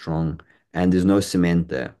 really strong, and there's no cement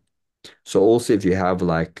there. So also if you have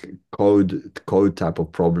like code type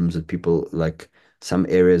of problems that people like some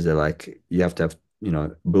areas they're like you have to have,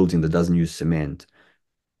 building that doesn't use cement.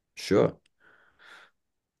 Sure.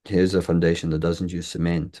 Here's a foundation that doesn't use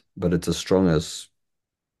cement, but it's as strong as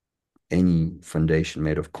any foundation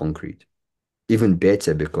made of concrete. Even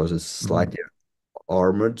better because it's Mhm. slightly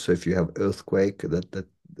armored. So if you have earthquake, that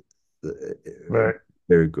Right.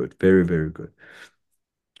 very good, very, very good.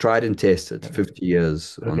 Tried and tested, 50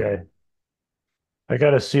 years on. Okay. I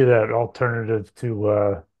got to see that alternative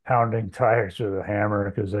to pounding tires with a hammer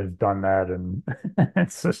because I've done that, and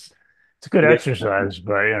it's a good Yeah. exercise,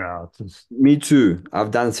 but it's just Me too.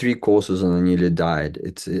 I've done 3 courses and I nearly died.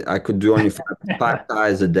 I could do only five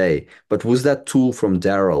tires a day. But with that tool from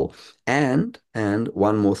Daryl, and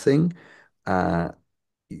one more thing, uh,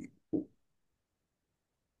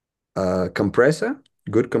 compressor,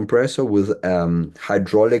 good compressor with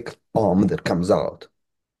hydraulic arm that comes out.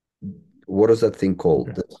 What is that thing called?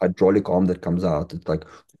 okay. The hydraulic arm that comes out. It's like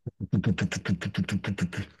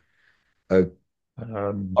a,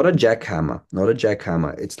 Um, not a jackhammer, not a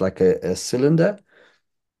jackhammer. It's like a cylinder,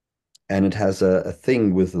 and it has a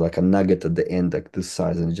thing with like a nugget at the end, like this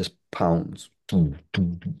size, and it just pounds.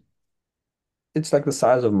 It's like the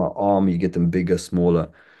size of my arm. You get them bigger, smaller.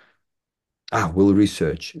 We'll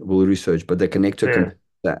research, but they connect to a yeah.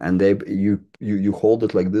 computer, and you hold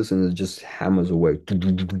it like this, and it just hammers away.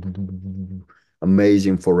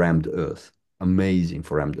 Amazing for rammed earth. Amazing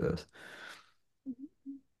for rammed earth.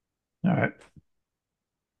 All right.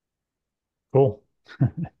 Cool.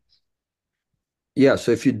 Yeah,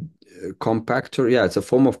 so if you compactor, yeah, it's a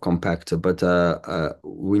form of compactor, but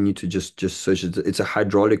we need to just search it. It's a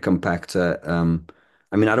hydraulic compactor.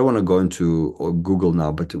 I mean, I don't want to go into or Google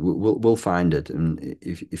now, but we'll find it, and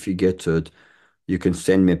if you get to it, you can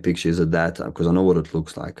send me pictures of that because I know what it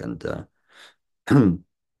looks like, and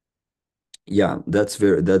yeah,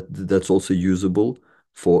 that's also usable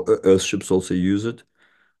for Earthships. Also use it.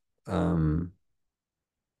 Um,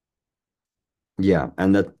 Yeah,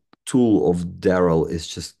 and that tool of Daryl is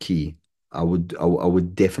just key. I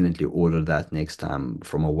would definitely order that next time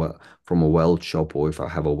from a weld shop, or if I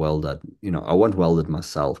have a weld that, I want welded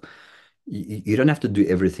myself. You don't have to do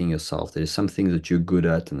everything yourself. There's some things that you're good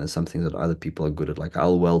at, and there's some things that other people are good at. Like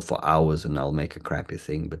I'll weld for hours and I'll make a crappy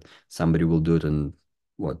thing, but somebody will do it in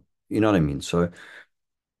what, you know what I mean? So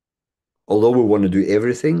although we want to do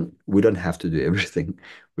everything, we don't have to do everything.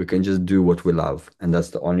 We can just do what we love, and that's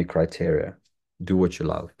the only criteria. Do what you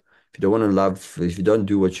love. If you don't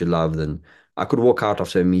do what you love, then I could walk out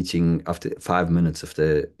after a meeting after 5 minutes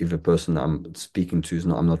if a person I'm speaking to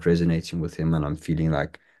I'm not resonating with him, and I'm feeling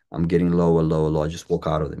like I'm getting lower, lower, lower. I just walk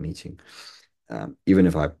out of the meeting, even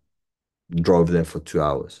if I drove there for 2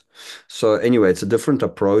 hours. So anyway, it's a different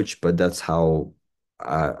approach, but that's how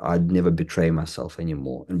I'd never betray myself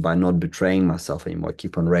anymore. And by not betraying myself anymore, I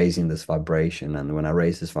keep on raising this vibration. And when I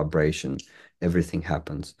raise this vibration, everything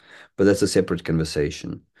happens. But that's a separate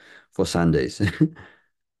conversation for Sundays.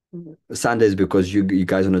 Sundays because you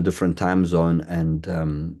guys are on a different time zone,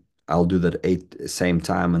 and I'll do that 8 same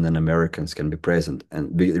time, and then Americans can be present.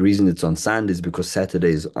 And the reason it's on Sundays is because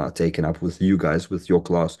Saturdays are taken up with you guys, with your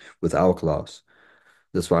class, with our class.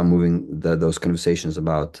 That's why I'm moving those conversations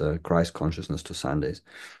about Christ consciousness to Sundays.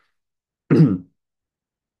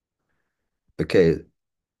 Okay.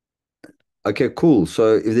 Okay, cool.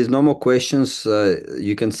 So if there's no more questions,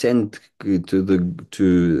 you can send to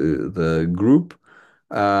the group.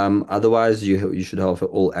 Otherwise, you should have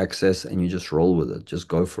all access and you just roll with it. Just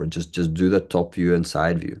go for it. Just do the top view and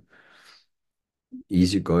side view.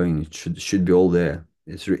 Easy going. It should be all there.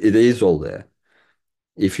 It is all there.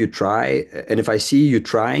 If you try, and if I see you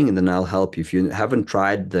trying, then I'll help you. If you haven't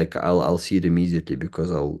tried, like I'll see it immediately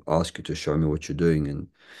because I'll ask you to show me what you're doing. And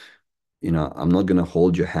I'm not gonna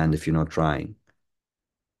hold your hand if you're not trying.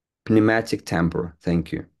 Pneumatic tamper,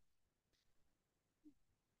 thank you.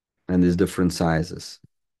 And there's different sizes.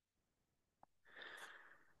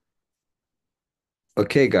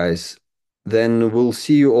 Okay, guys. Then we'll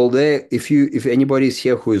see you all there. If anybody's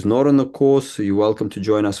here who is not on the course, you're welcome to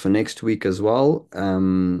join us for next week as well.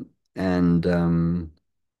 And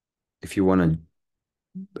if you want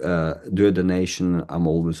to do a donation, I'm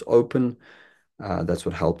always open. That's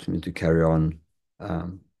what helps me to carry on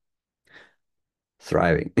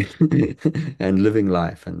thriving and living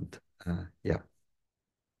life. And yeah,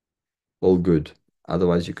 all good.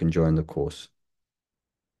 Otherwise, you can join the course.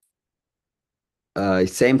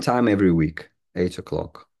 Same time every week, 8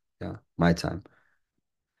 o'clock. Yeah, my time.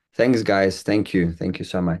 Thanks, guys. Thank you. Thank you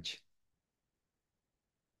so much.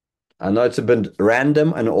 I know it's a bit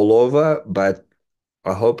random and all over, but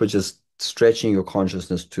I hope it's just stretching your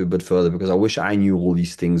consciousness to a bit further because I wish I knew all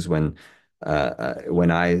these things when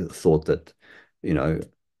I thought that, you know,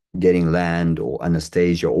 getting land or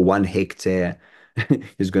anesthesia or 1 hectare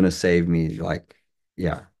is going to save me. Like,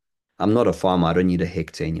 yeah, I'm not a farmer. I don't need a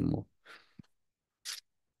hectare anymore.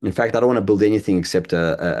 In fact, I don't want to build anything except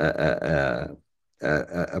a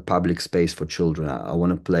public space for children. I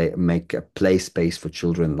want to make a play space for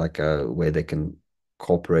children, like where they can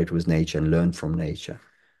cooperate with nature and learn from nature.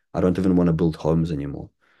 I don't even want to build homes anymore.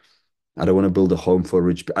 I don't want to build a home for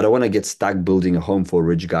rich. I don't want to get stuck building a home for a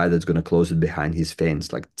rich guy that's going to close it behind his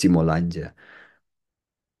fence, like Timolandia.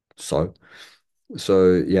 So,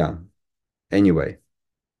 so yeah. Anyway,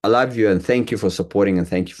 I love you and thank you for supporting and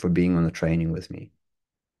thank you for being on the training with me.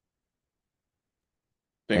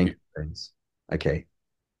 Thank you. Friends. Okay.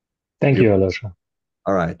 Thank you, Alyosha.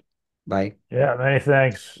 All right. Bye. Yeah, many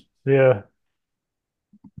thanks. See ya.